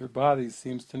 Your body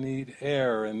seems to need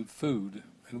air and food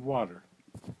and water.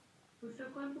 O seu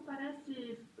corpo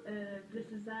parece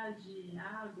precisar de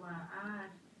água,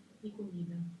 ar e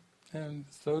comida. And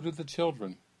so do the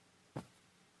children.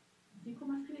 Assim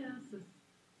como as crianças,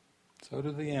 So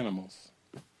do the animals.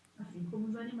 assim como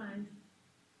os animais.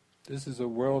 This is a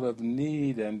world of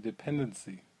need and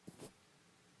dependency.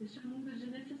 Este é um mundo de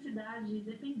necessidade e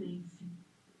dependência.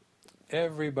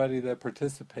 Everybody that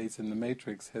participates in the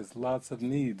matrix has lots of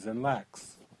needs and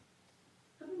lacks.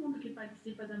 Todo mundo que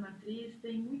participa da matriz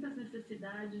tem muitas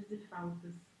necessidades e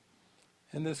faltas.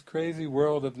 And this crazy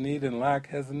world of need and lack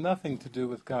has nothing to do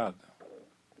with God.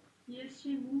 E este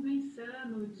mundo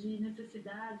insano de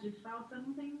necessidade e falta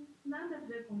não tem nada a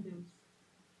ver com Deus.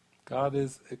 God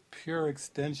is a pure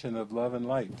extension of love and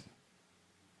light.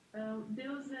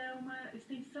 Deus é uma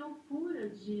extensão pura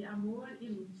de amor e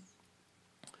luz.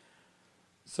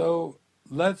 So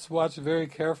let's watch very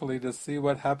carefully to see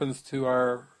what happens to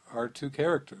our two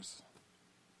characters.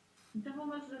 Então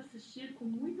vamos assistir com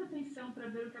muita atenção para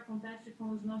ver o que acontece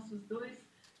com os nossos dois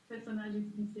personagens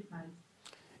principais.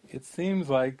 It seems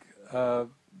like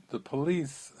the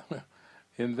police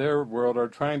in their world are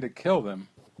trying to kill them.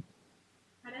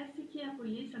 Parece que a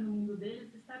polícia no mundo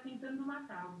deles está tentando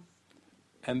matá-los.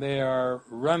 And they are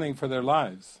running for their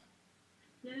lives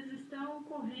E eles estão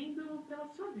correndo pela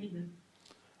sua vida.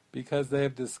 because they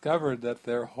have discovered that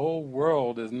their whole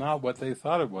world is not what they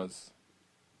thought it was.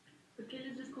 Porque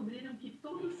eles descobriram que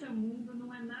todo o seu mundo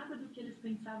não é nada do que eles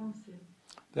pensavam ser.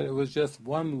 That it was just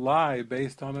one lie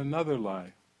based on another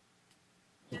lie.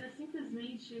 Que era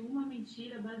simplesmente uma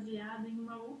mentira baseada em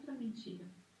uma outra mentira.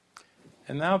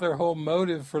 And now their whole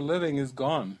motive for living is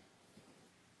gone.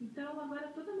 Então agora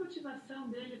toda a motivação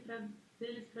deles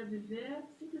para viver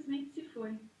simplesmente se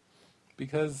foi.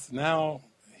 Because now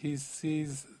he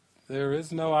sees there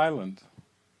is no island.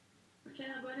 Porque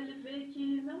agora ele vê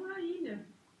que não há ilha.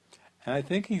 And I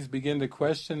think he's beginning to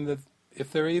question that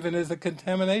if there even is a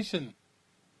contamination.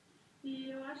 E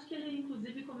eu acho que ele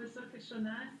inclusive começou a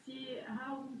questionar se há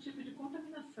algum tipo de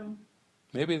contaminação.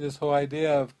 Maybe this whole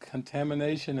idea of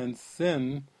contamination and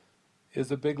sin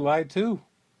is a big lie too.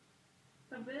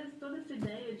 Talvez toda essa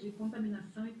ideia de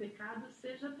contaminação e pecado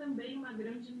seja também uma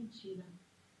grande mentira.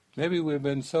 Maybe we've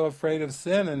been so afraid of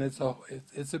sin and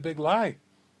it's a big lie.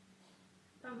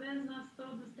 Talvez nós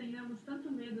todos tenhamos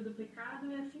tanto medo do pecado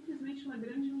e é simplesmente uma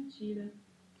grande mentira.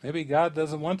 Maybe God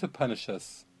doesn't want to punish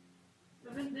us.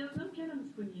 Talvez Deus não queira nos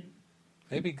punir.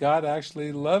 Maybe God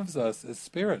actually loves us as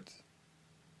spirit.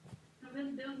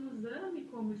 Talvez Deus nos ame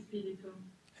como espírito.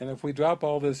 And if we drop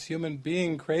all this human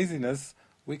being craziness,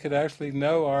 we could actually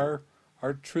know our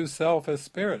true self as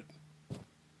spirit.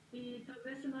 E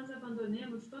talvez se nós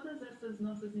abandonemos todas essas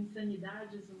nossas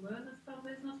insanidades humanas,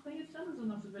 talvez nós conheçamos o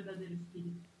nosso verdadeiro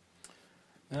espírito.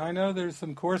 Now I know there's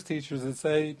some course teachers that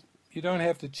say you don't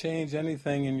have to change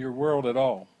anything in your world at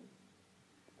all.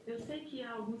 Eu sei que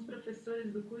há alguns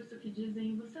professores do curso que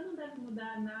dizem você não deve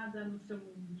mudar nada no seu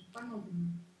mundo, de forma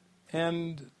alguma.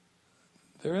 And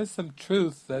there is some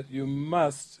truth that you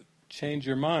must change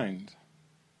your mind.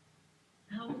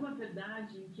 Há uma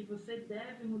verdade em que você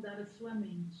deve mudar a sua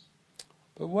mente.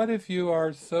 But what if you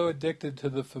are so addicted to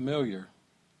the familiar?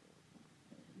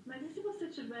 Mas e se você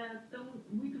estiver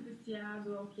muito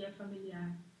viciado ao que é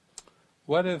familiar?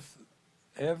 What if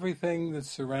everything that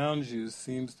surrounds you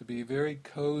seems to be very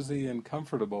cozy and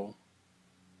comfortable?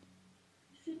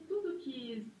 Se tudo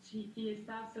que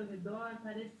está ao seu redor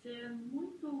parece ser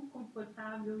muito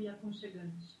confortável e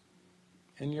aconchegante.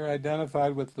 And you're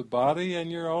identified with the body,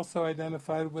 and you're also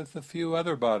identified with a few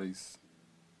other bodies.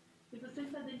 E você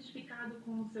está identificado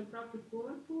com o seu próprio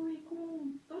corpo e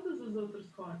com todos os outros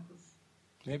corpos.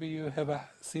 Maybe you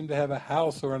seem to have a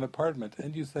house or an apartment,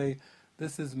 and you say,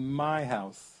 "This is my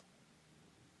house."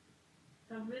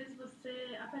 Talvez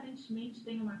você aparentemente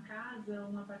tenha uma casa,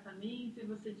 um apartamento, e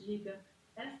você diga,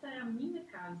 esta é a minha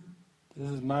casa, This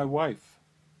is my wife,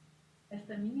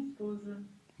 esta é a minha esposa,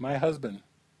 my husband,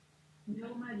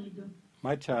 meu marido,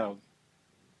 my child,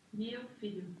 meu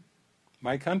filho,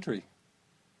 my country.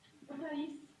 meu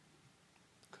país.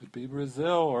 Could be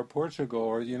Brazil or Portugal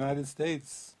or the United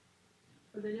States.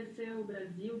 Poderia ser o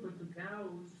Brasil, Portugal,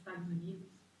 os Estados Unidos.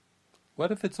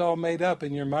 What if it's all made up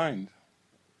in your mind?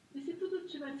 E se tudo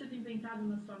tivesse sido inventado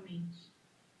na sua mente?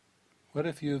 What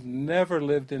if you've never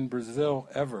lived in Brazil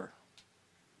ever?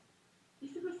 E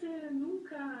se você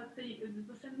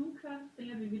nunca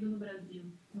tenha vivido no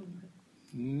Brasil? Nunca.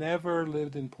 Never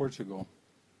lived in Portugal?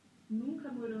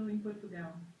 Nunca morou em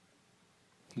Portugal?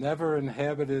 Never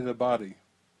inhabited a body?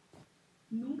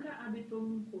 Nunca habitou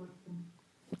num corpo?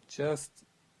 Just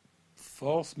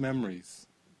false memories.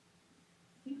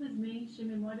 Simplesmente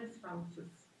memórias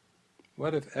falsas.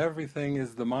 What if everything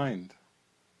is the mind?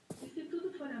 E se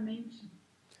tudo for a mente?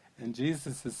 And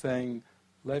Jesus is saying,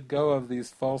 let go of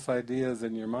these false ideas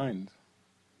in your mind.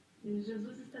 E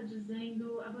Jesus está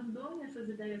dizendo, abandone essas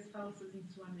ideias falsas em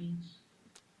sua mente.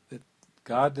 That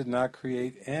God did not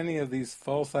create any of these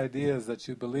false ideas that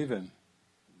you believe in.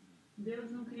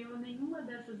 Deus não criou nenhuma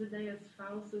dessas ideias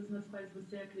falsas nas quais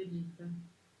você acredita.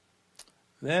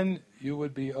 Then you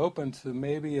would be open to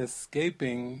maybe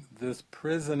escaping this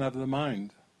prison of the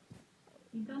mind.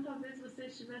 Então talvez você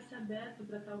estivesse aberto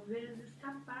para talvez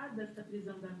escapar desta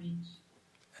prisão da mente.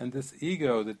 And this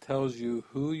ego that tells you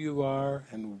who you are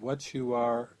and what you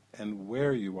are and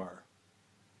where you are.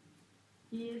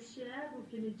 E este ego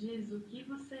que lhe diz o que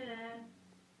você é,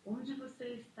 onde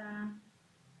você está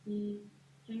e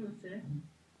quem você é.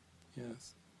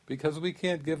 Yes. Because we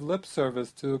can't give lip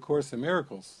service to A Course in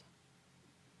Miracles.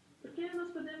 Porque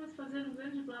nós podemos fazer um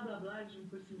grande blá blá blá de um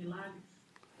curso em milagres.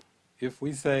 If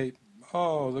we say,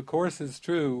 oh, the Course is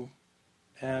true,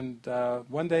 and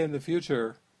one day in the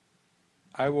future,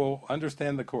 I will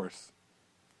understand the Course.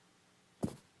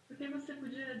 Porque você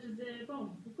podia dizer,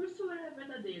 bom, o curso é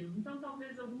verdadeiro, então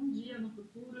talvez algum dia no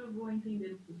futuro eu vou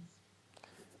entender o curso.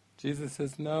 Jesus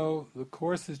says, no, the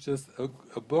Course is just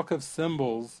a book of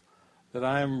symbols that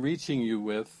I am reaching you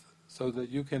with so that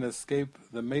you can escape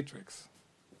the matrix.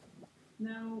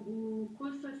 Não, o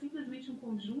curso é simplesmente um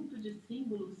conjunto de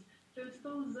símbolos que eu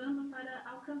estou usando para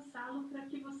alcançá-lo para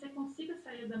que você consiga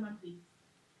sair da matriz.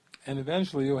 And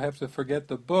eventually you'll have to forget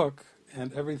the book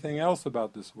and everything else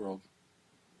about this world.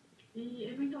 E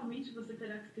eventualmente você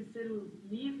terá que esquecer o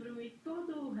livro e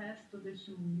todo o resto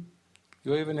deste mundo.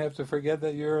 You'll even have to forget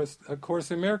that you're a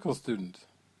Course in Miracles student.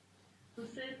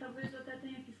 Você talvez até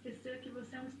tenha que esquecer que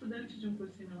você é um estudante de um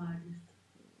curso em milagres.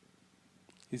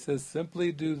 He says,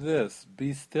 simply do this,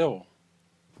 be still.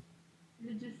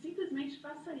 Ele diz, simplesmente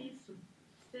faça isso.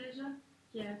 Seja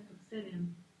quieto,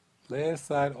 sereno. Lay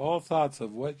aside all thoughts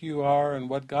of what you are and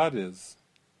what God is.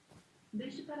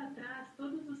 Deixe para trás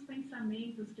todos os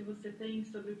pensamentos que você tem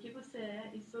sobre o que você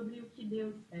é e sobre o que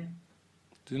Deus é.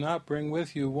 Do not bring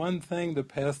with you one thing the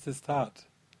past has taught.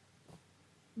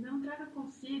 Não traga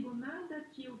consigo nada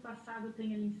que o passado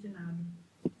tenha lhe ensinado.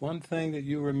 One thing that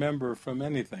you remember from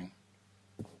anything.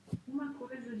 Uma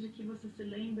coisa de que você se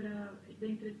lembra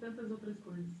dentre tantas outras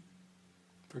coisas.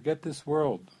 Forget this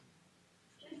world.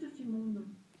 Esqueça esse mundo.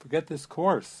 Forget this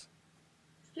course.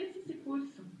 Esqueça esse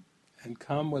curso. And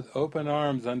come with open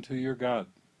arms unto your God.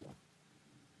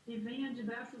 E venha de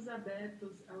braços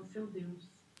abertos ao seu Deus.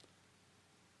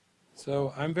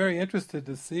 So I'm very interested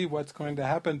to see what's going to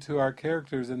happen to our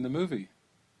characters in the movie.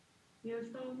 E eu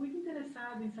estou muito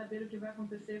interessado em saber o que vai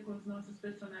acontecer com os nossos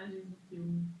personagens no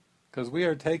filme. Because we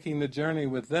are taking the journey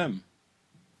with them.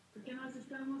 Porque nós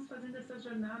estamos fazendo essa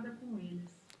jornada com eles.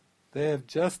 They have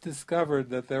just discovered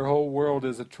that their whole world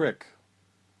is a trick.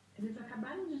 Eles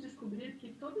acabaram de descobrir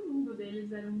que todo mundo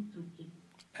deles era um truque.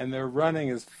 And they're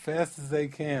running as fast as they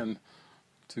can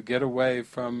to get away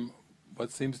from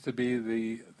what seems to be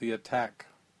the attack.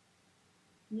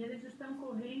 E eles estão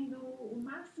correndo o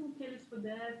máximo que eles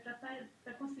puderem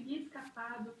para conseguir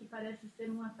escapar do que parece ser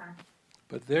um ataque.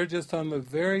 But they're just on the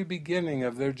very beginning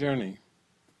of their journey.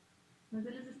 Mas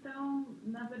eles estão,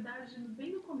 na verdade,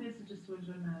 bem no começo de sua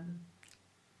jornada.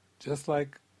 Just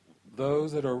like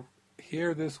those that are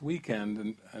here this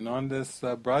weekend and on this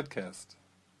broadcast.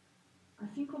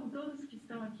 Assim como todos que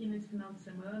estão aqui nesse final de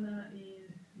semana e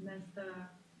nessa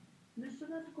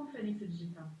conferência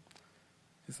digital.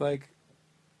 It's like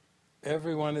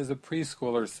everyone is a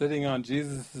preschooler sitting on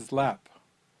Jesus' lap.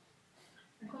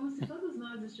 É como se todos nós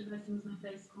nós estivéssemos na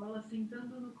pré-escola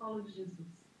sentando no colo de Jesus.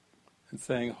 and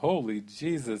saying, "Holy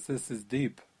Jesus, this is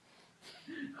deep.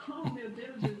 Oh, meu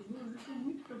Deus, Jesus, isso é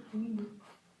muito profundo.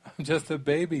 I'm just a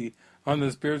baby on the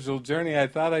spiritual journey. I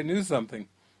thought I knew something."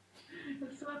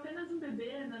 Eu sou apenas um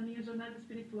bebê na minha jornada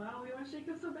espiritual e eu achei que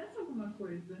eu soubesse alguma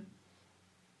coisa.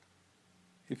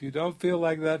 If you don't feel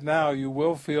like that now, you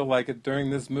will feel like it during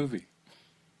this movie.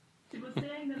 Se você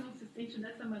ainda não se sente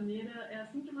dessa maneira, é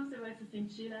assim que você vai se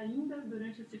sentir ainda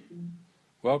durante esse filme.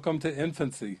 Welcome to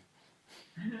infancy.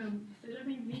 Seja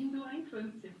bem-vindo à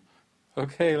infância.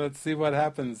 Okay, let's see what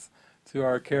happens to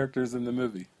our characters in the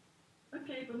movie.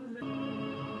 Ok, vamos ver.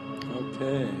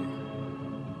 Okay.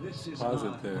 This is Pause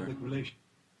our it there. public relations.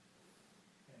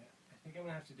 Yeah, I think I'm going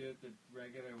to have to do it the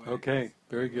regular way. Okay, 'cause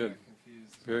very people good. get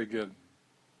confused. Very good.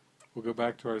 We'll go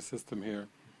back to our system here.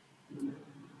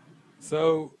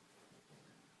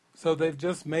 So they've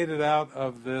just made it out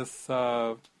of this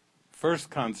first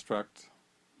construct,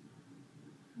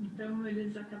 Então,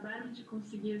 eles acabaram de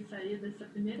conseguir sair dessa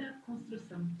primeira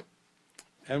construção.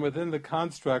 and within the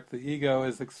construct, the ego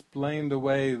has explained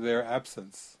away their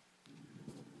absence.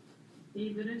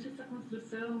 E durante essa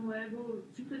construção, o ego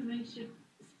simplesmente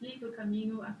explica o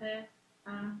caminho até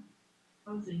a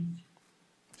ausência.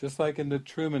 Just like in the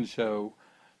Truman Show,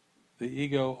 the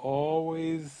ego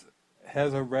always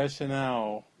has a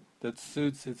rationale that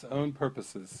suits its own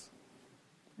purposes.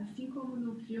 Assim como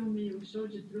no filme O Show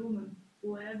de Truman,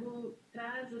 o ego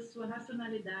traz a sua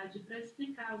racionalidade para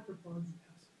explicar o propósito.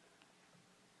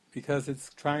 Because it's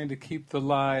trying to keep the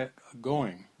lie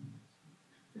going.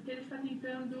 Porque ele está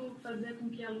tentando fazer com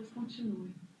que a luz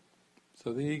continue.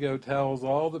 So the ego tells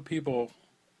all the people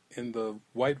in the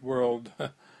white world,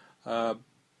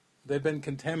 they've been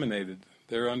contaminated.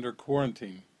 They're under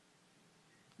quarantine.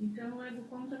 Então o ego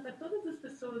conta para todas as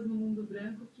pessoas no mundo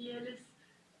branco que eles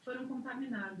foram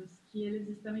contaminados, que eles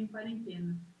estão em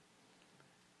quarentena.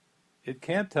 It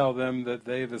can't tell them that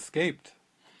they've escaped,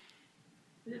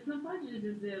 Ele não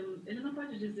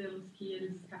pode dizê-los que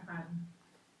eles escaparam.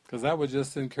 because that would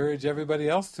just encourage everybody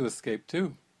else to escape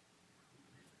too.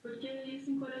 Porque isso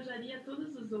encorajaria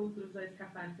todos os outros a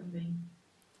escapar também.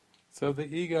 So the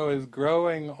ego is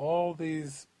growing all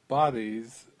these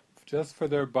bodies just for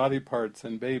their body parts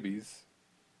and babies,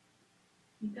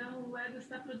 Então o ego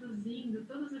está produzindo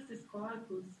todos esses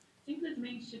corpos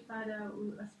simplesmente para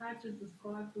as partes dos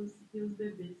corpos e os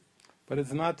bebês. but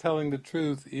it's not telling the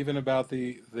truth even about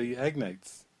the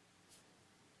egnates.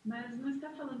 Mas não está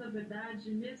falando a verdade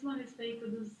mesmo a respeito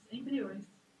dos embriões.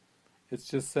 It's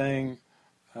just saying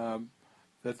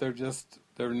that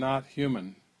they're not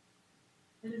human,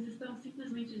 Eles estão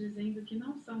simplesmente dizendo que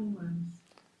não são humanos.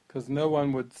 because no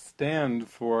one would stand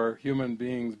for human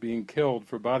beings being killed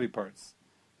for body parts.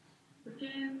 Porque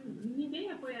ninguém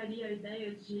apoiaria a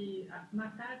ideia de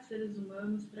matar seres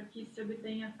humanos para que se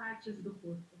obtenha partes do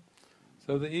corpo.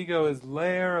 So the ego is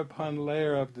layer upon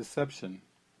layer of deception.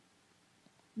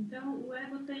 Então o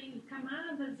ego tem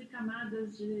camadas e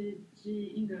camadas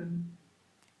de engano.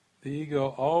 The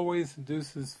ego always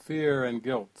induces fear and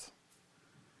guilt.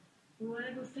 O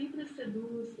ego sempre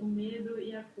seduz o medo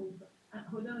e a culpa.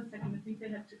 Hold on a second, I think I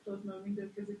have to close my window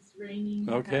because it's raining.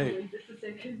 Okay. Wait just a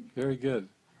second. Very good.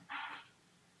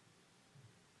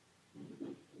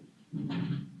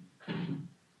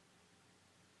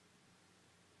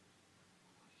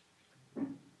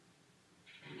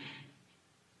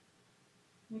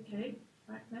 Okay,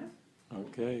 back now.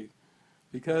 Okay.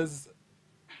 Because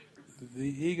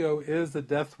the ego is a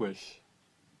death wish.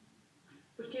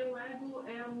 Porque o ego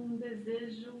é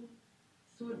desejo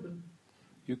surdo.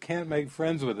 You can't make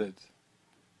friends with it.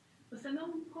 Você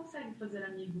não consegue fazer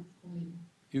amigos com ele.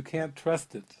 You can't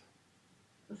trust it.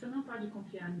 Você não pode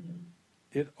confiar nele.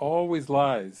 It always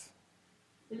lies.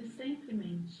 Ele sempre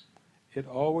mente. It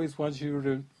always wants you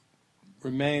to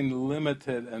remain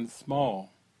limited and small.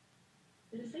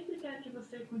 Ele sempre quer que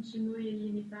você continue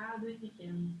limitado e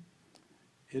pequeno.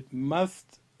 It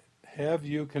must have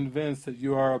you convinced that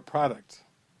you are a product.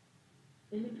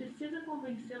 Ele precisa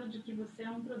convencê-lo de que você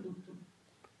é produto.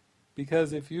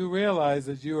 Because if you realize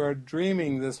that you are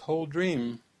dreaming this whole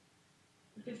dream,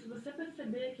 Porque se você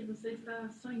perceber que você está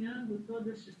sonhando todo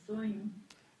este sonho,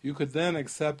 you could then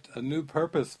accept a new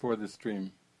purpose for this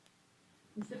dream.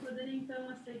 você poderia então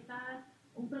aceitar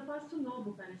propósito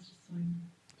novo para este sonho.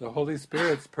 The Holy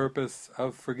Spirit's purpose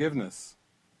of forgiveness.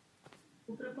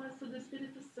 O propósito do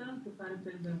Espírito Santo para o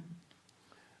perdão.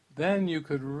 Then you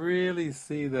could really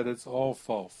see that it's all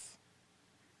false.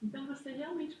 Então você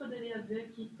realmente poderia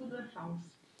ver que tudo é falso.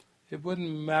 It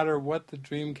wouldn't matter what the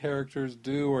dream characters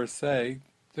do or say,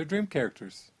 they're dream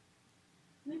characters.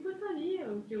 Não importaria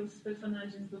o que os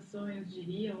personagens dos sonhos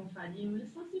diriam, fariam.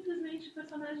 Eles são simplesmente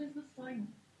personagens do sonho.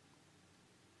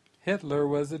 Hitler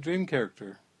was a dream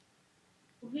character.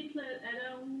 O Hitler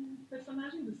era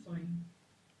personagem do sonho.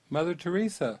 Mother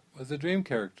Teresa was a dream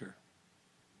character.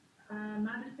 A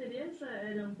Madre Teresa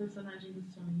era personagem do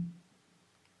sonho.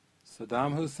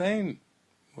 Saddam Hussein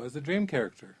was a dream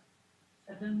character.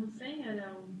 Saddam Hussein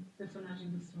era personagem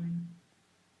do sonho.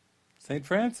 Saint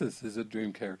Francis is a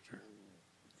dream character.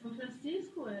 São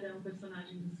Francisco era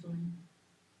personagem do sonho.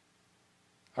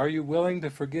 Are you willing to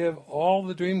forgive all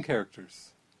the dream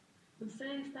characters? Você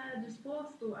está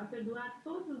disposto a perdoar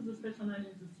todos os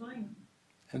personagens do sonho?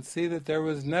 And see that there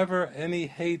was never any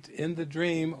hate in the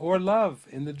dream or love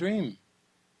in the dream.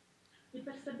 E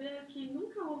perceber que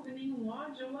nunca houve nenhum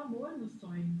ódio ou amor no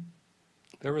sonho.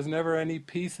 There was never any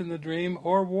peace in the dream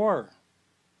or war.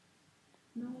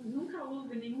 Nunca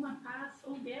houve nenhuma paz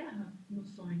ou guerra no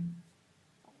sonho.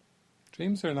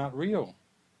 Dreams are not real.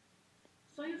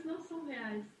 Sonhos não são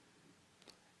reais.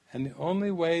 And the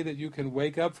only way that you can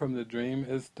wake up from the dream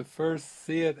is to first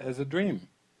see it as a dream.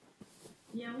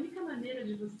 E a única maneira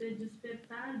de você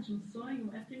despertar de sonho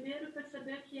é primeiro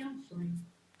perceber que é sonho.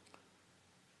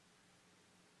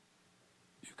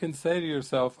 You can say to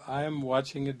yourself, I am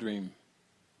watching a dream.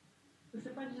 Você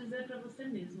pode dizer para você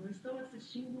mesmo, eu estou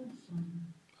assistindo sonho.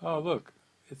 Oh, look,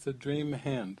 it's a dream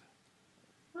hand.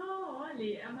 Oh,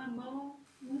 olhe, é uma mão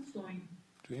sonho.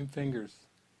 Dream fingers.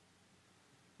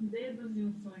 Dedos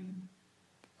e sonho.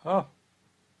 Oh,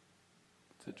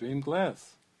 it's a dream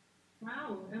glass.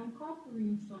 Uau, é copo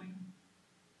e sonho.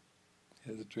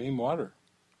 It has dream water.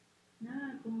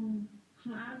 Ah, com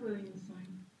água e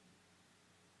sonho.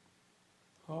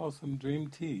 Oh, some dream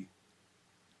tea.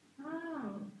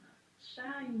 Ah,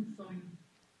 chá e sonho.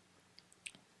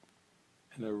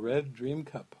 And a red dream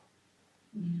cup.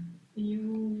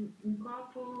 E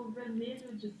copo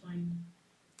vermelho de sonho.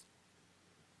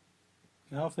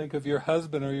 Now think of your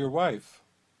husband or your wife.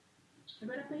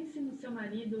 Agora pense no seu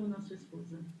marido ou na sua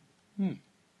esposa. I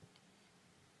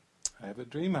have a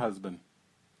dream husband.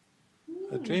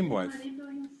 A dream wife. marido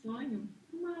em sonho.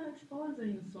 Uma esposa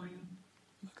em sonho.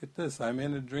 Look at this, I'm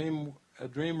in a dream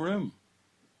room.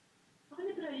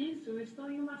 Olhe para isso, eu estou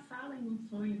em uma sala em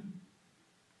sonho.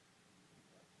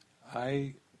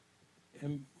 I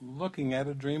am looking at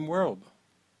a dream world.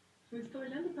 Eu estou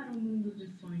olhando para mundo de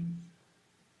sonhos.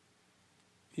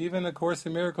 Even A Course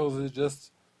in Miracles is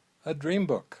just a dream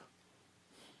book.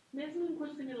 Mesmo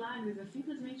Curso em Milagres é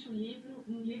simplesmente livro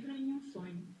em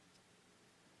sonho.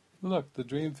 Look, the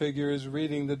dream figure is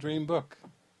reading the dream book.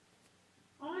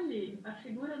 Olhe, a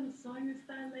figura no sonho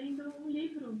está lendo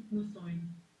livro no sonho.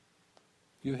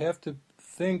 You have to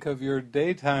think of your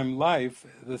daytime life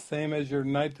the same as your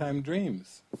nighttime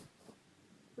dreams.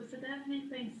 Você deve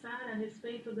pensar a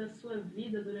respeito da sua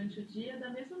vida durante o dia da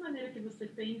mesma maneira que você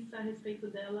pensa a respeito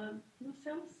dela nos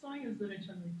seus sonhos durante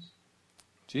a noite.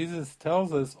 Jesus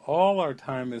tells us all our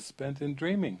time is spent in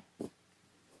dreaming.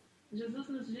 Jesus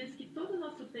nos diz que todo o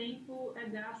nosso tempo é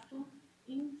gasto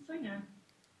em sonhar.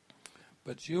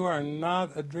 But you are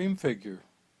not a dream figure.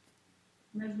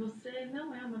 Mas você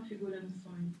não é uma figura no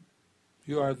sonho.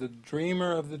 You are the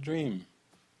dreamer of the dream.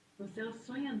 Você é o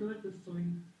sonhador do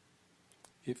sonho.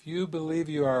 If you believe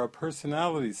you are a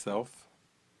personality self,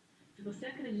 Se você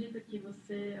acredita que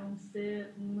você é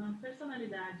ser, uma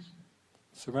personalidade,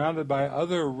 surrounded by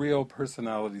other real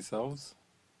personality selves,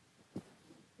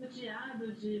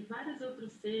 rodeado de vários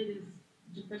outros seres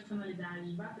de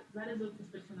personalidade, várias outras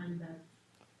personalidades,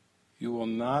 you will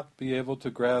not be able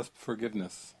to grasp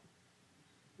forgiveness.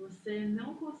 você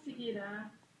não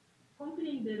conseguirá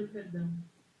compreender o perdão.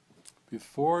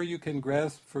 Before you can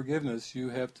grasp forgiveness, you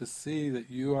have to see that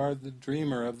you are the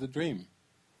dreamer of the dream.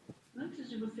 Antes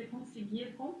de você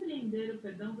conseguir compreender o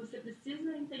perdão, você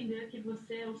precisa entender que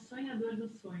você é o sonhador do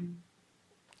sonho.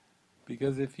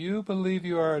 Because if you believe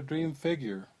you are a dream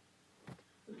figure,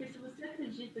 Porque se você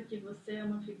acredita que você é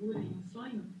uma figura em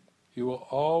sonho, you will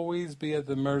always be at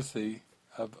the mercy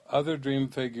of other dream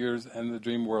figures and the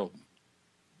dream world.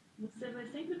 você vai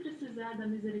sempre precisar da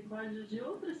misericórdia de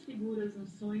outras figuras no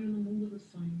sonho, no mundo dos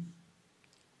sonhos.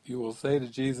 You will say to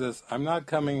Jesus, I'm not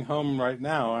coming home right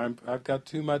now. I've got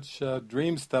too much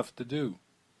dream stuff to do.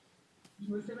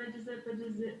 Você vai dizer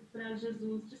para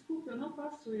Jesus, desculpa, eu não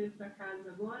posso ir para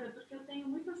casa agora porque eu tenho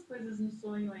muitas coisas no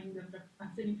sonho ainda a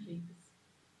serem feitas.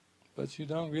 But you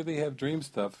don't really have dream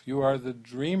stuff. You are the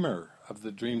dreamer of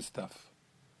the dream stuff.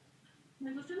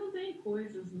 Mas você não tem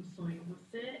coisas no sonho,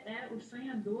 você é o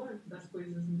sonhador das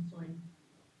coisas no sonho.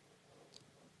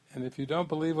 And if you don't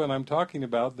believe what I'm talking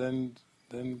about, then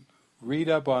read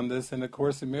up on this in A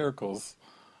Course in Miracles.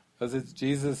 Because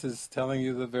Jesus is telling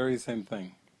you the very same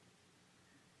thing.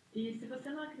 E se você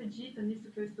não acredita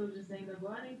nisso que eu estou dizendo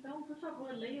agora, então, por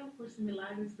favor, leia o Curso em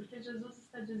Milagres, porque Jesus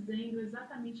está dizendo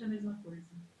exatamente a mesma coisa.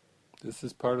 This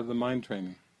is part of the mind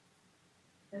training.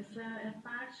 Essa é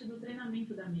parte do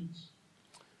treinamento da mente.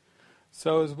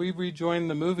 So as we rejoin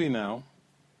the movie now,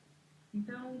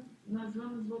 Então, nós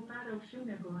vamos voltar ao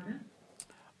filme agora.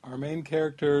 our main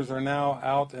characters are now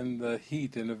out in the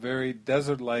heat in a very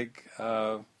desert-like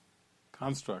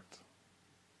construct.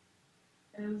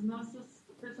 Os nossos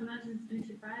personagens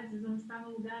principais vão estar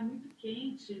num lugar muito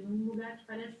quente, num lugar que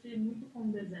parece muito com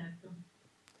um deserto.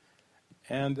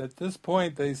 And at this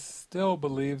point, they still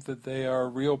believe that they are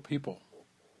real people.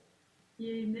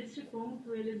 E neste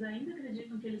ponto, eles ainda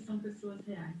acreditam que eles são pessoas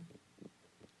reais.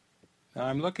 Now,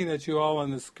 I'm looking at you all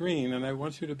on the screen, and I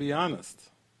want you to be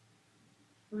honest.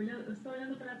 Eu estou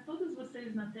olhando para todos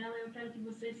vocês na tela e eu quero que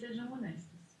vocês sejam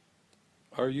honestos.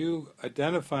 Are you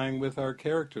identifying with our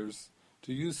characters?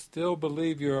 Do you still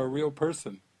believe you're a real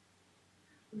person?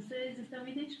 Vocês estão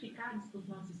identificados com os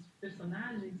nossos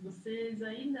personagens? Vocês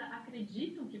ainda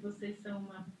acreditam que vocês são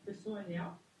uma pessoa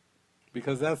real?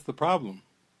 Because that's the problem.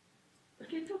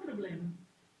 Porque esse é o problema.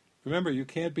 Remember, you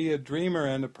can't be a dreamer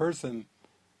and a person.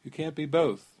 You can't be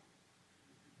both.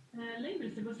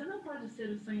 Lembre-se, você não pode ser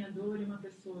um sonhador e uma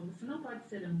pessoa. Você não pode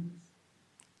ser ambos.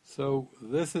 So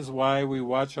this is why we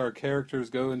watch our characters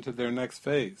go into their next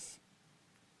phase.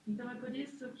 Então é por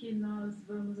isso que nós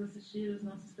vamos assistir os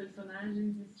nossos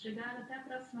personagens e chegar até a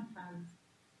próxima fase.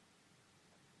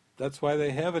 That's why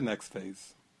they have a next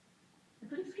phase. É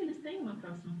por isso que eles têm uma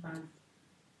próxima fase.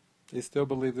 They still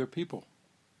believe they're people.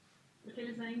 Porque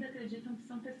eles ainda acreditam que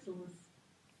são pessoas.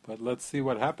 But let's see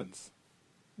what happens.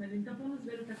 Mas então vamos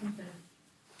ver o que acontece.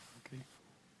 Okay.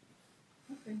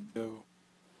 Ok. Go.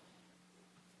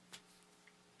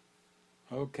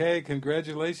 Okay,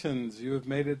 congratulations. You have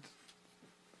made it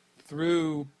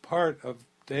through part of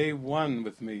day 1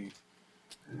 with me.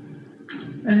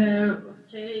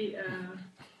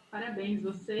 Parabéns,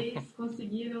 vocês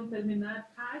conseguiram terminar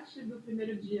parte do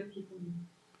primeiro dia aqui comigo.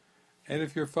 And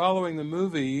if you're following the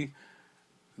movie,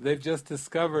 they've just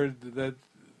discovered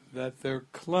that they're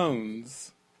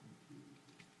clones.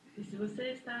 E se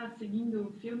você está seguindo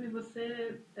o filme,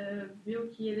 você viu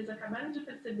que eles acabaram de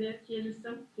perceber que eles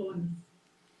são clones.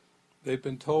 They've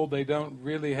been told they don't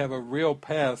really have a real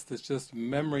past, it's just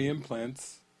memory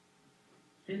implants.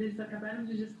 Eles acabaram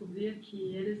de descobrir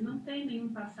que eles não têm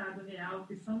nenhum passado real,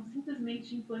 que são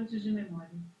simplesmente implantes de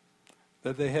memória.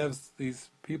 That they have these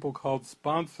people called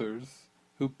sponsors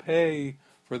who pay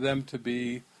for them to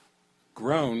be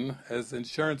grown as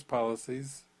insurance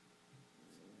policies.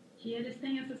 Que eles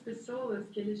têm essas pessoas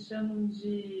que eles chamam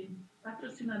de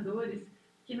patrocinadores,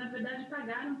 que na verdade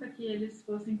pagaram para que eles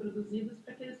fossem produzidos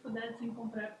para que eles pudessem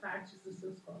comprar partes dos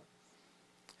seus corpos.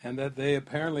 And that they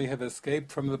apparently have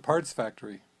escaped from the parts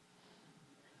factory.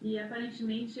 E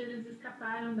aparentemente eles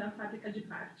escaparam da fábrica de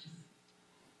partes.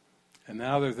 And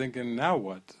now they're thinking, now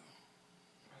what?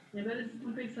 E agora eles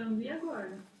estão pensando, e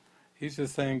agora? He's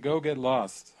just saying, go get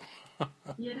lost.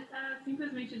 E ele está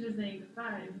simplesmente dizendo,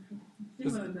 vai, se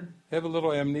manda. Have a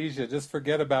little amnesia. Just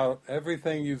forget about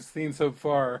everything you've seen so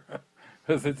far,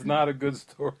 because it's not a good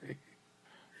story.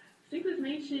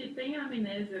 Simplesmente tenha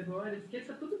amnésia agora,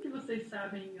 esqueça tudo que vocês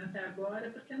sabem até agora,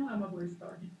 porque não é uma boa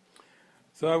história.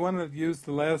 So I want to use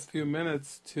the last few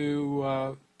minutes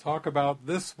to talk about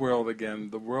this world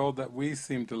again, the world that we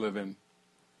seem to live in.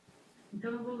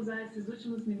 Então eu vou usar esses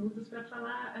últimos minutos para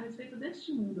falar a respeito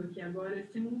deste mundo aqui agora,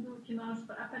 esse mundo que nós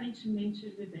aparentemente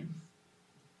vivemos.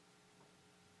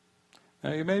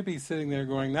 Now you may be sitting there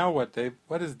going, now what, Dave?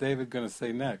 What is David going to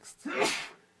say next?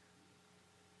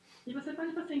 E você pode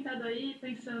estar sentado aí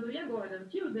pensando, e agora? O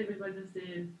que o David vai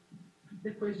dizer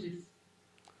depois disso?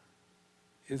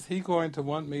 Is he going to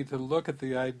want me to look at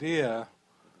the idea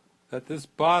that this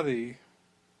body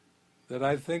that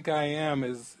I think I am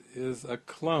is a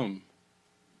clone?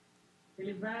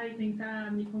 Ele vai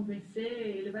tentar me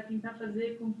convencer, ele vai tentar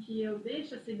fazer com que eu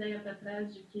deixe essa ideia para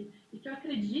trás e que eu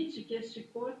acredite que este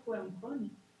corpo é um clone?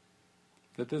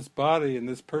 That this body and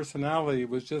this personality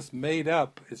was just made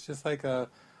up. It's just like a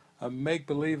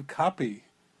make-believe copy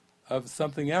of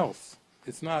something else.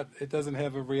 It doesn't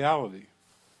have a reality.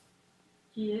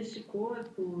 Que este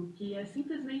corpo, que é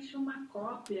simplesmente uma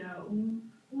cópia,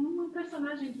 um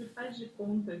personagem que faz de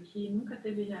conta, que nunca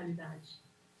teve realidade.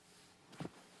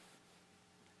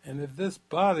 And if this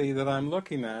body that I'm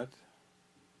looking at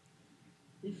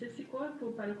E se esse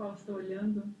corpo para o qual estou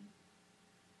olhando,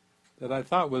 that I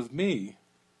thought was me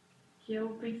que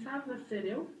eu pensava ser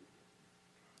eu,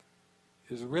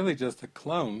 is really just a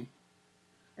clone,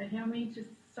 é realmente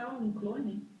só um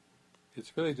clone?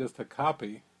 It's really just a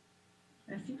copy.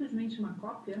 É simplesmente uma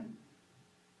cópia?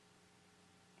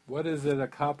 What is it a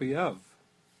copy of?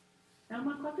 É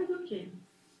uma cópia do quê?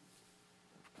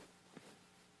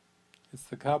 It's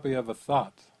the copy of a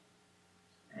thought.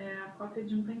 É a cópia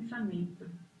de um pensamento.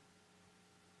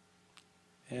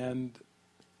 And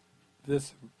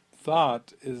this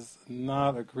thought is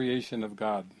not a creation of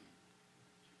God.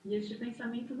 E este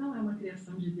pensamento não é uma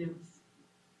criação de Deus.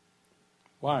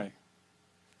 Why?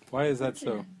 Why is that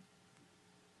Por quê? so?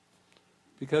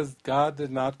 Because God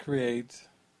did not create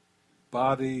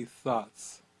body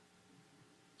thoughts.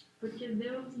 Porque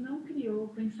Deus não criou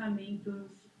pensamentos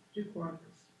de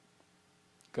corpos.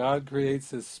 God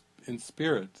creates in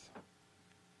spirit.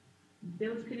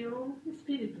 Deus criou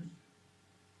espíritos.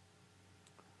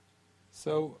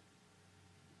 So,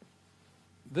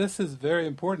 this is very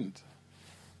important.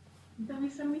 Então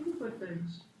isso é muito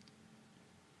importante.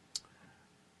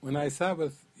 When I sat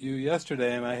with you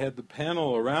yesterday and I had the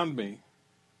panel around me,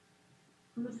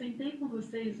 Quando eu sentei com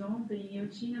vocês ontem e eu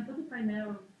tinha todo o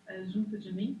painel junto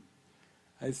de mim,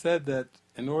 I said that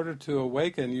in order to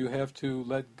awaken, you have to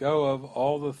let go of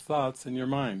all the thoughts in your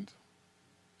mind.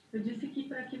 eu disse que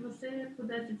para que você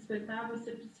pudesse despertar,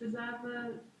 você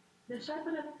precisava deixar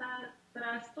para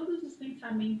trás todos os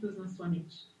pensamentos na sua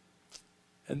mente.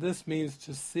 And this means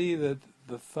to see that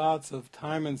the thoughts of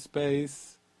time and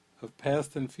space, of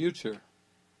past and future,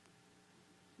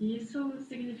 E isso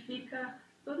significa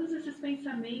todos esses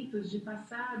pensamentos de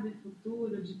passado e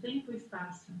futuro, de tempo e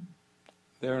espaço.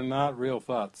 they're not real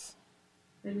thoughts.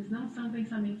 Eles não são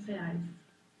pensamentos reais.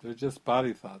 They're just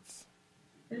body thoughts.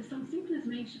 Eles são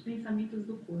simplesmente pensamentos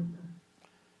do corpo.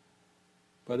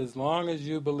 But as long as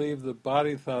you believe the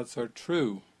body thoughts are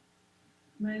true,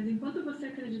 Mas enquanto você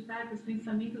acreditar que os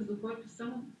pensamentos do corpo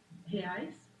são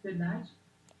reais, verdade,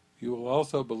 you will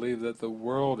also believe that the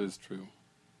world is true.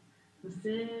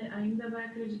 você ainda vai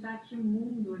acreditar que o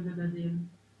mundo é verdadeiro.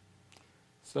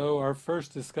 So our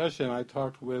first discussion, I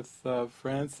talked with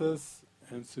Francis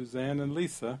and Suzanne and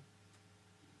Lisa,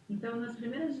 Então, nas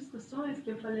primeiras discussões que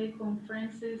eu falei com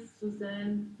Francis,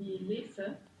 Suzanne e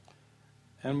Lisa,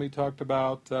 and we talked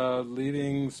about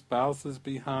leaving spouses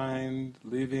behind,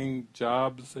 leaving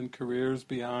jobs and careers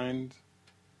behind,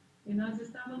 e nós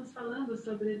estávamos falando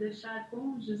sobre deixar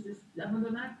cônjuges,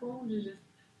 abandonar cônjuges,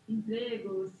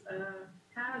 empregos,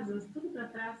 casas, tudo para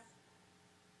trás.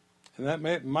 and that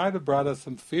might have brought us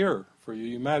some fear for you.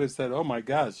 You might have said, oh my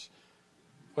gosh,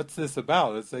 what's this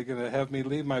about? Is they going to have me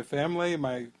leave my family,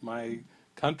 my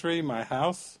country, my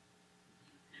house?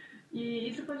 E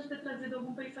isso pode ter trazido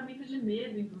algum pensamento de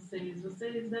medo em vocês.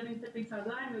 Vocês devem ter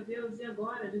pensado, ai meu Deus, e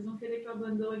agora? Eles vão querer que eu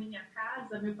abandone minha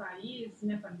casa, meu país,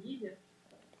 minha família?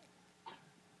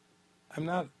 I'm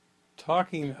not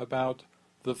talking about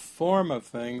the form of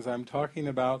things, I'm talking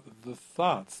about the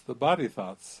thoughts, the body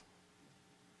thoughts.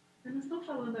 Eu não estou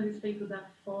falando a respeito da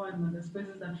forma, das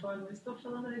coisas da forma, eu estou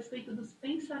falando a respeito dos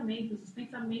pensamentos, os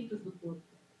pensamentos do corpo.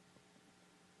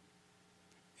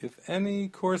 If any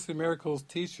Course in Miracles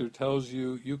teacher tells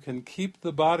you you can keep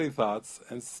the body thoughts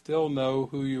and still know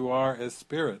who you are as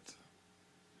spirit,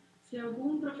 Se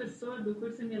algum professor do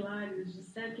curso em Milagres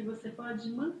disser que você pode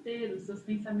manter os seus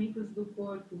pensamentos do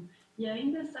corpo e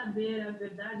ainda saber a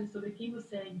verdade sobre quem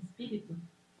você é em espírito,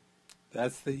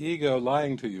 that's the ego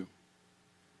lying to you.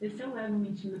 esse é o ego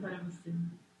mentindo para você.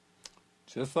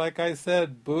 Just like I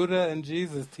said, Buddha and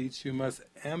Jesus teach you must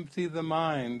empty the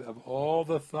mind of all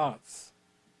the thoughts.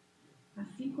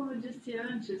 Assim como eu disse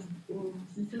antes,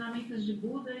 os ensinamentos de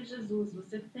Buda e Jesus,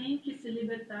 você tem que se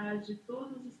libertar de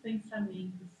todos os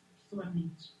pensamentos de sua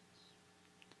mente.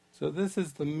 So this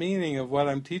is the meaning of what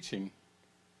I'm teaching.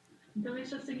 Então,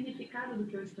 esse é o significado do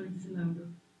que eu estou ensinando.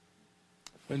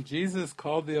 When Jesus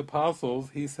called the apostles,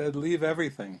 he said, leave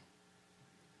everything.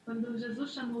 Quando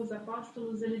Jesus chamou os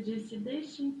apóstolos, ele disse,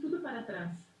 deixem tudo para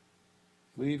trás.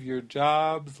 Leave your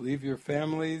jobs, leave your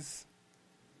families.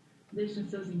 Deixem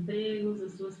seus empregos,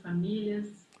 as suas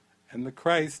famílias. And the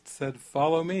Christ said,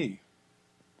 follow me.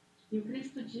 E o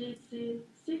Cristo disse,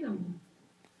 sigam-me.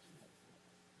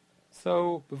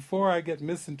 So before I get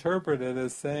misinterpreted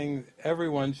as saying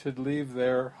everyone should leave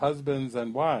their husbands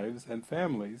and wives and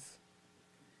families,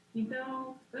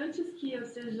 Então, antes que eu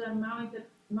seja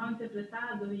mal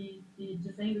interpretado e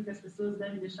dizendo que as pessoas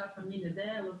devem deixar a família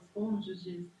delas, os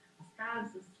cônjuges, as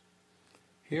casas,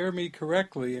 hear me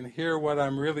correctly and hear what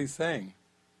I'm really saying.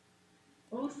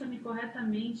 ouça-me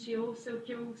corretamente e ouça o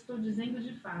que eu estou dizendo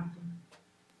de fato.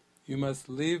 You must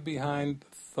leave behind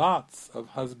thoughts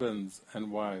of husbands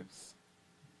and wives.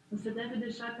 Você deve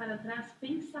deixar para trás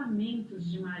pensamentos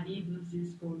de maridos e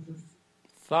esposas,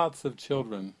 Thoughts of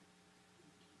children.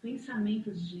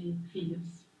 pensamentos de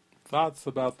filhos, thoughts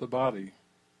about the body,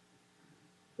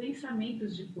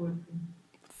 pensamentos de corpo,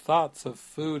 thoughts of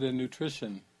food and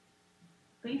nutrition.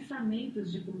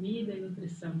 pensamentos de comida e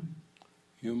nutrição.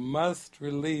 You must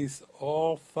release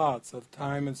all thoughts of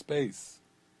time and space.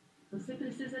 Você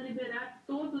precisa liberar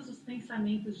todos os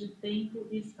pensamentos de tempo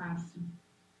e espaço.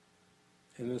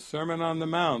 In the Sermon on the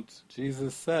Mount,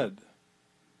 Jesus said,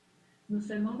 No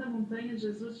Sermão da Montanha,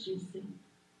 Jesus disse: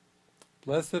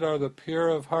 "Blessed are the pure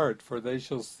of heart, for they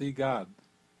shall see God."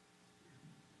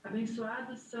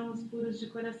 Abençoados são os puros de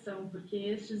coração, porque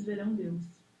estes verão Deus.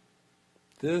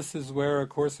 This is where A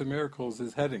Course in Miracles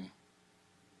is heading.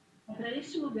 É para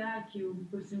este lugar que o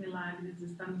Curso em Milagres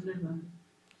está nos levando.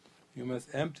 You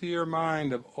must empty your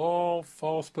mind of all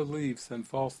false beliefs and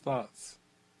false thoughts.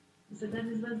 Você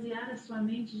deve esvaziar a sua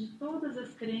mente de todas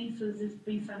as crenças e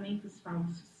pensamentos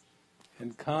falsos.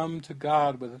 And come to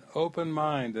God with an open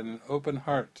mind and an open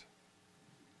heart.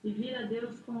 E vir a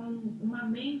Deus com uma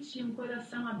mente e um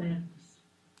coração abertos.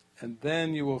 And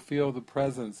then you will feel the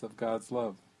presence of God's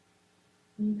love.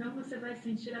 Então você vai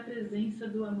sentir a presença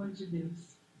do amor de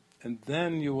Deus. And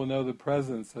then you will know the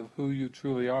presence of who you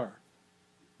truly are.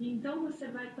 E então você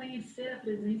vai conhecer a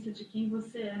presença de quem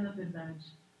você é na verdade.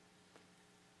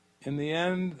 In the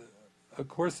end, A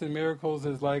Course in Miracles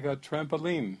is like a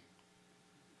trampoline.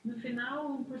 No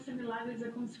final, o Curso em Milagres é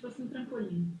como se fosse um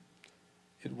trampolim.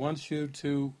 It wants you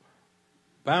to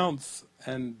bounce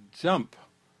and jump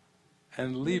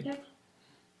and leap.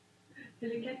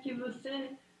 Ele quer que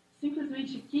você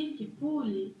simplesmente quique,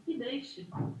 pule e deixe.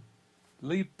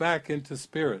 Leap back into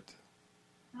spirit.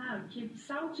 Que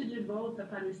salte de volta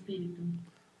para o Espírito.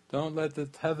 Don't let the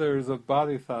tethers of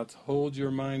body thoughts hold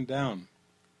your mind down.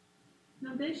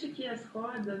 Não deixe que as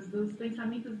cordas dos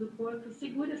pensamentos do corpo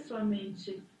segure a sua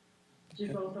mente de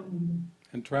volta ao mundo.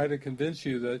 And try to convince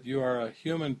you that you are a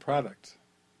human product.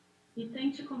 E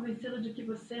tente convencê-lo de que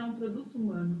você é um produto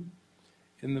humano.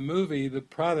 In the movie, the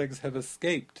products have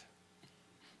escaped.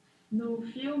 No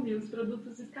filme, os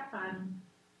produtos escaparam.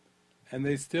 And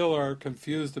they still are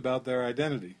confused about their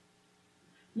identity.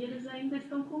 E eles ainda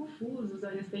estão confusos a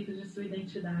respeito de sua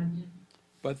identidade.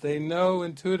 But they know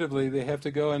intuitively they have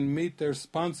to go and meet their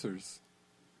sponsors.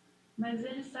 Mas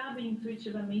eles sabem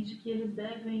intuitivamente que eles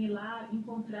devem ir lá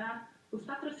encontrar os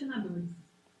patrocinadores.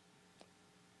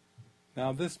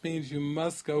 Now this means you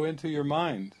must go into your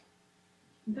mind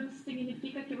Então isso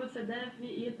significa que você deve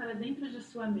ir para dentro de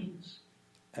sua mente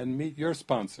and meet your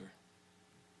sponsor.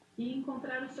 e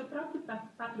encontrar o seu próprio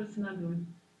patrocinador.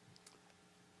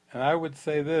 And I would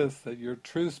say this, that your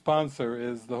true sponsor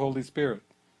is the Holy Spirit.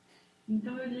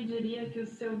 Então eu lhe diria que o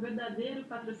seu verdadeiro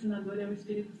patrocinador é o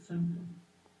Espírito Santo.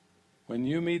 When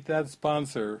you meet that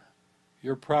sponsor,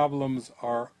 your problems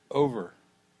are over.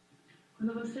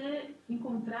 Quando você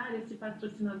encontrar esse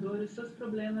patrocinador, os seus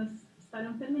problemas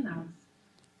estarão terminados.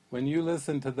 When you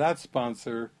listen to that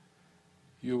sponsor,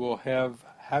 you will have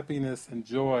happiness and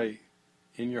joy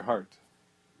in your heart.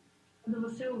 Quando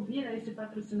você ouvir a esse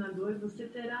patrocinador, você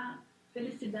terá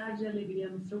felicidade e alegria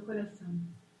no seu coração.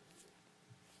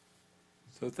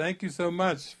 So thank you so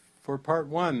much for part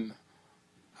 1.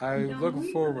 I Então, look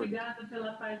muito forward. obrigada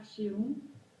pela parte 1.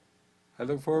 I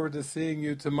look forward to seeing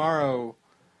you tomorrow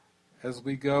as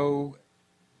we go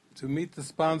to meet the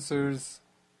sponsors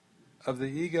of the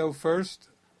ego first,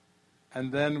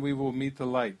 and then we will meet the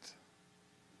light.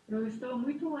 Eu estou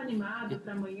muito animado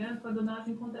para amanhã, quando nós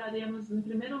encontraremos, em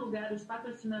primeiro lugar, os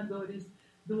patrocinadores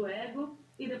do ego,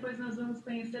 e depois nós vamos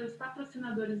conhecer os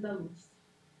patrocinadores da luz.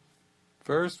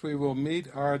 First, we will meet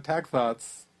our attack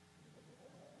thoughts,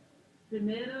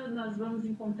 Primeiro, nós vamos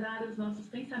encontrar os nossos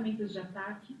pensamentos de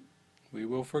ataque. we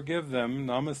will forgive them,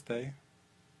 namaste,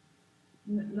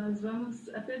 Nós vamos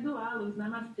perdoá-los,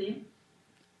 namastê.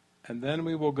 and then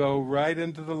we will go right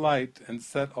into the light and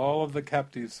set all of the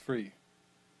captives free.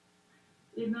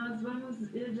 E nós vamos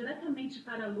ir diretamente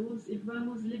para a luz e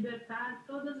vamos libertar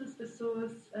todas as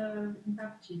pessoas em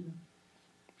captiva.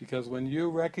 Because when you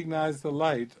recognize the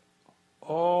light,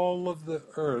 all of the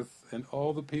earth and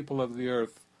all the people of the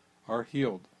earth are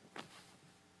healed.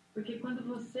 Porque quando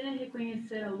você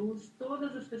reconhecer a luz,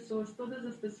 todas as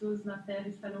pessoas na Terra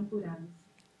estarão curadas.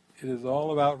 It is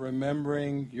all about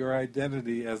remembering your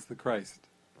identity as the Christ.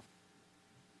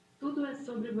 Tudo é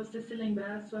sobre você se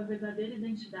lembrar sua verdadeira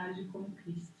identidade como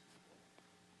Cristo.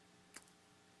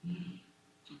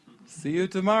 See you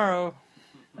tomorrow.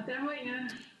 Até amanhã.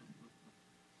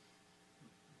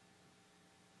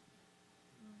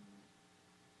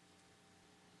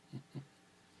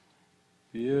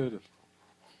 Beautiful.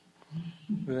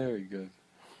 Very good.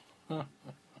 Huh.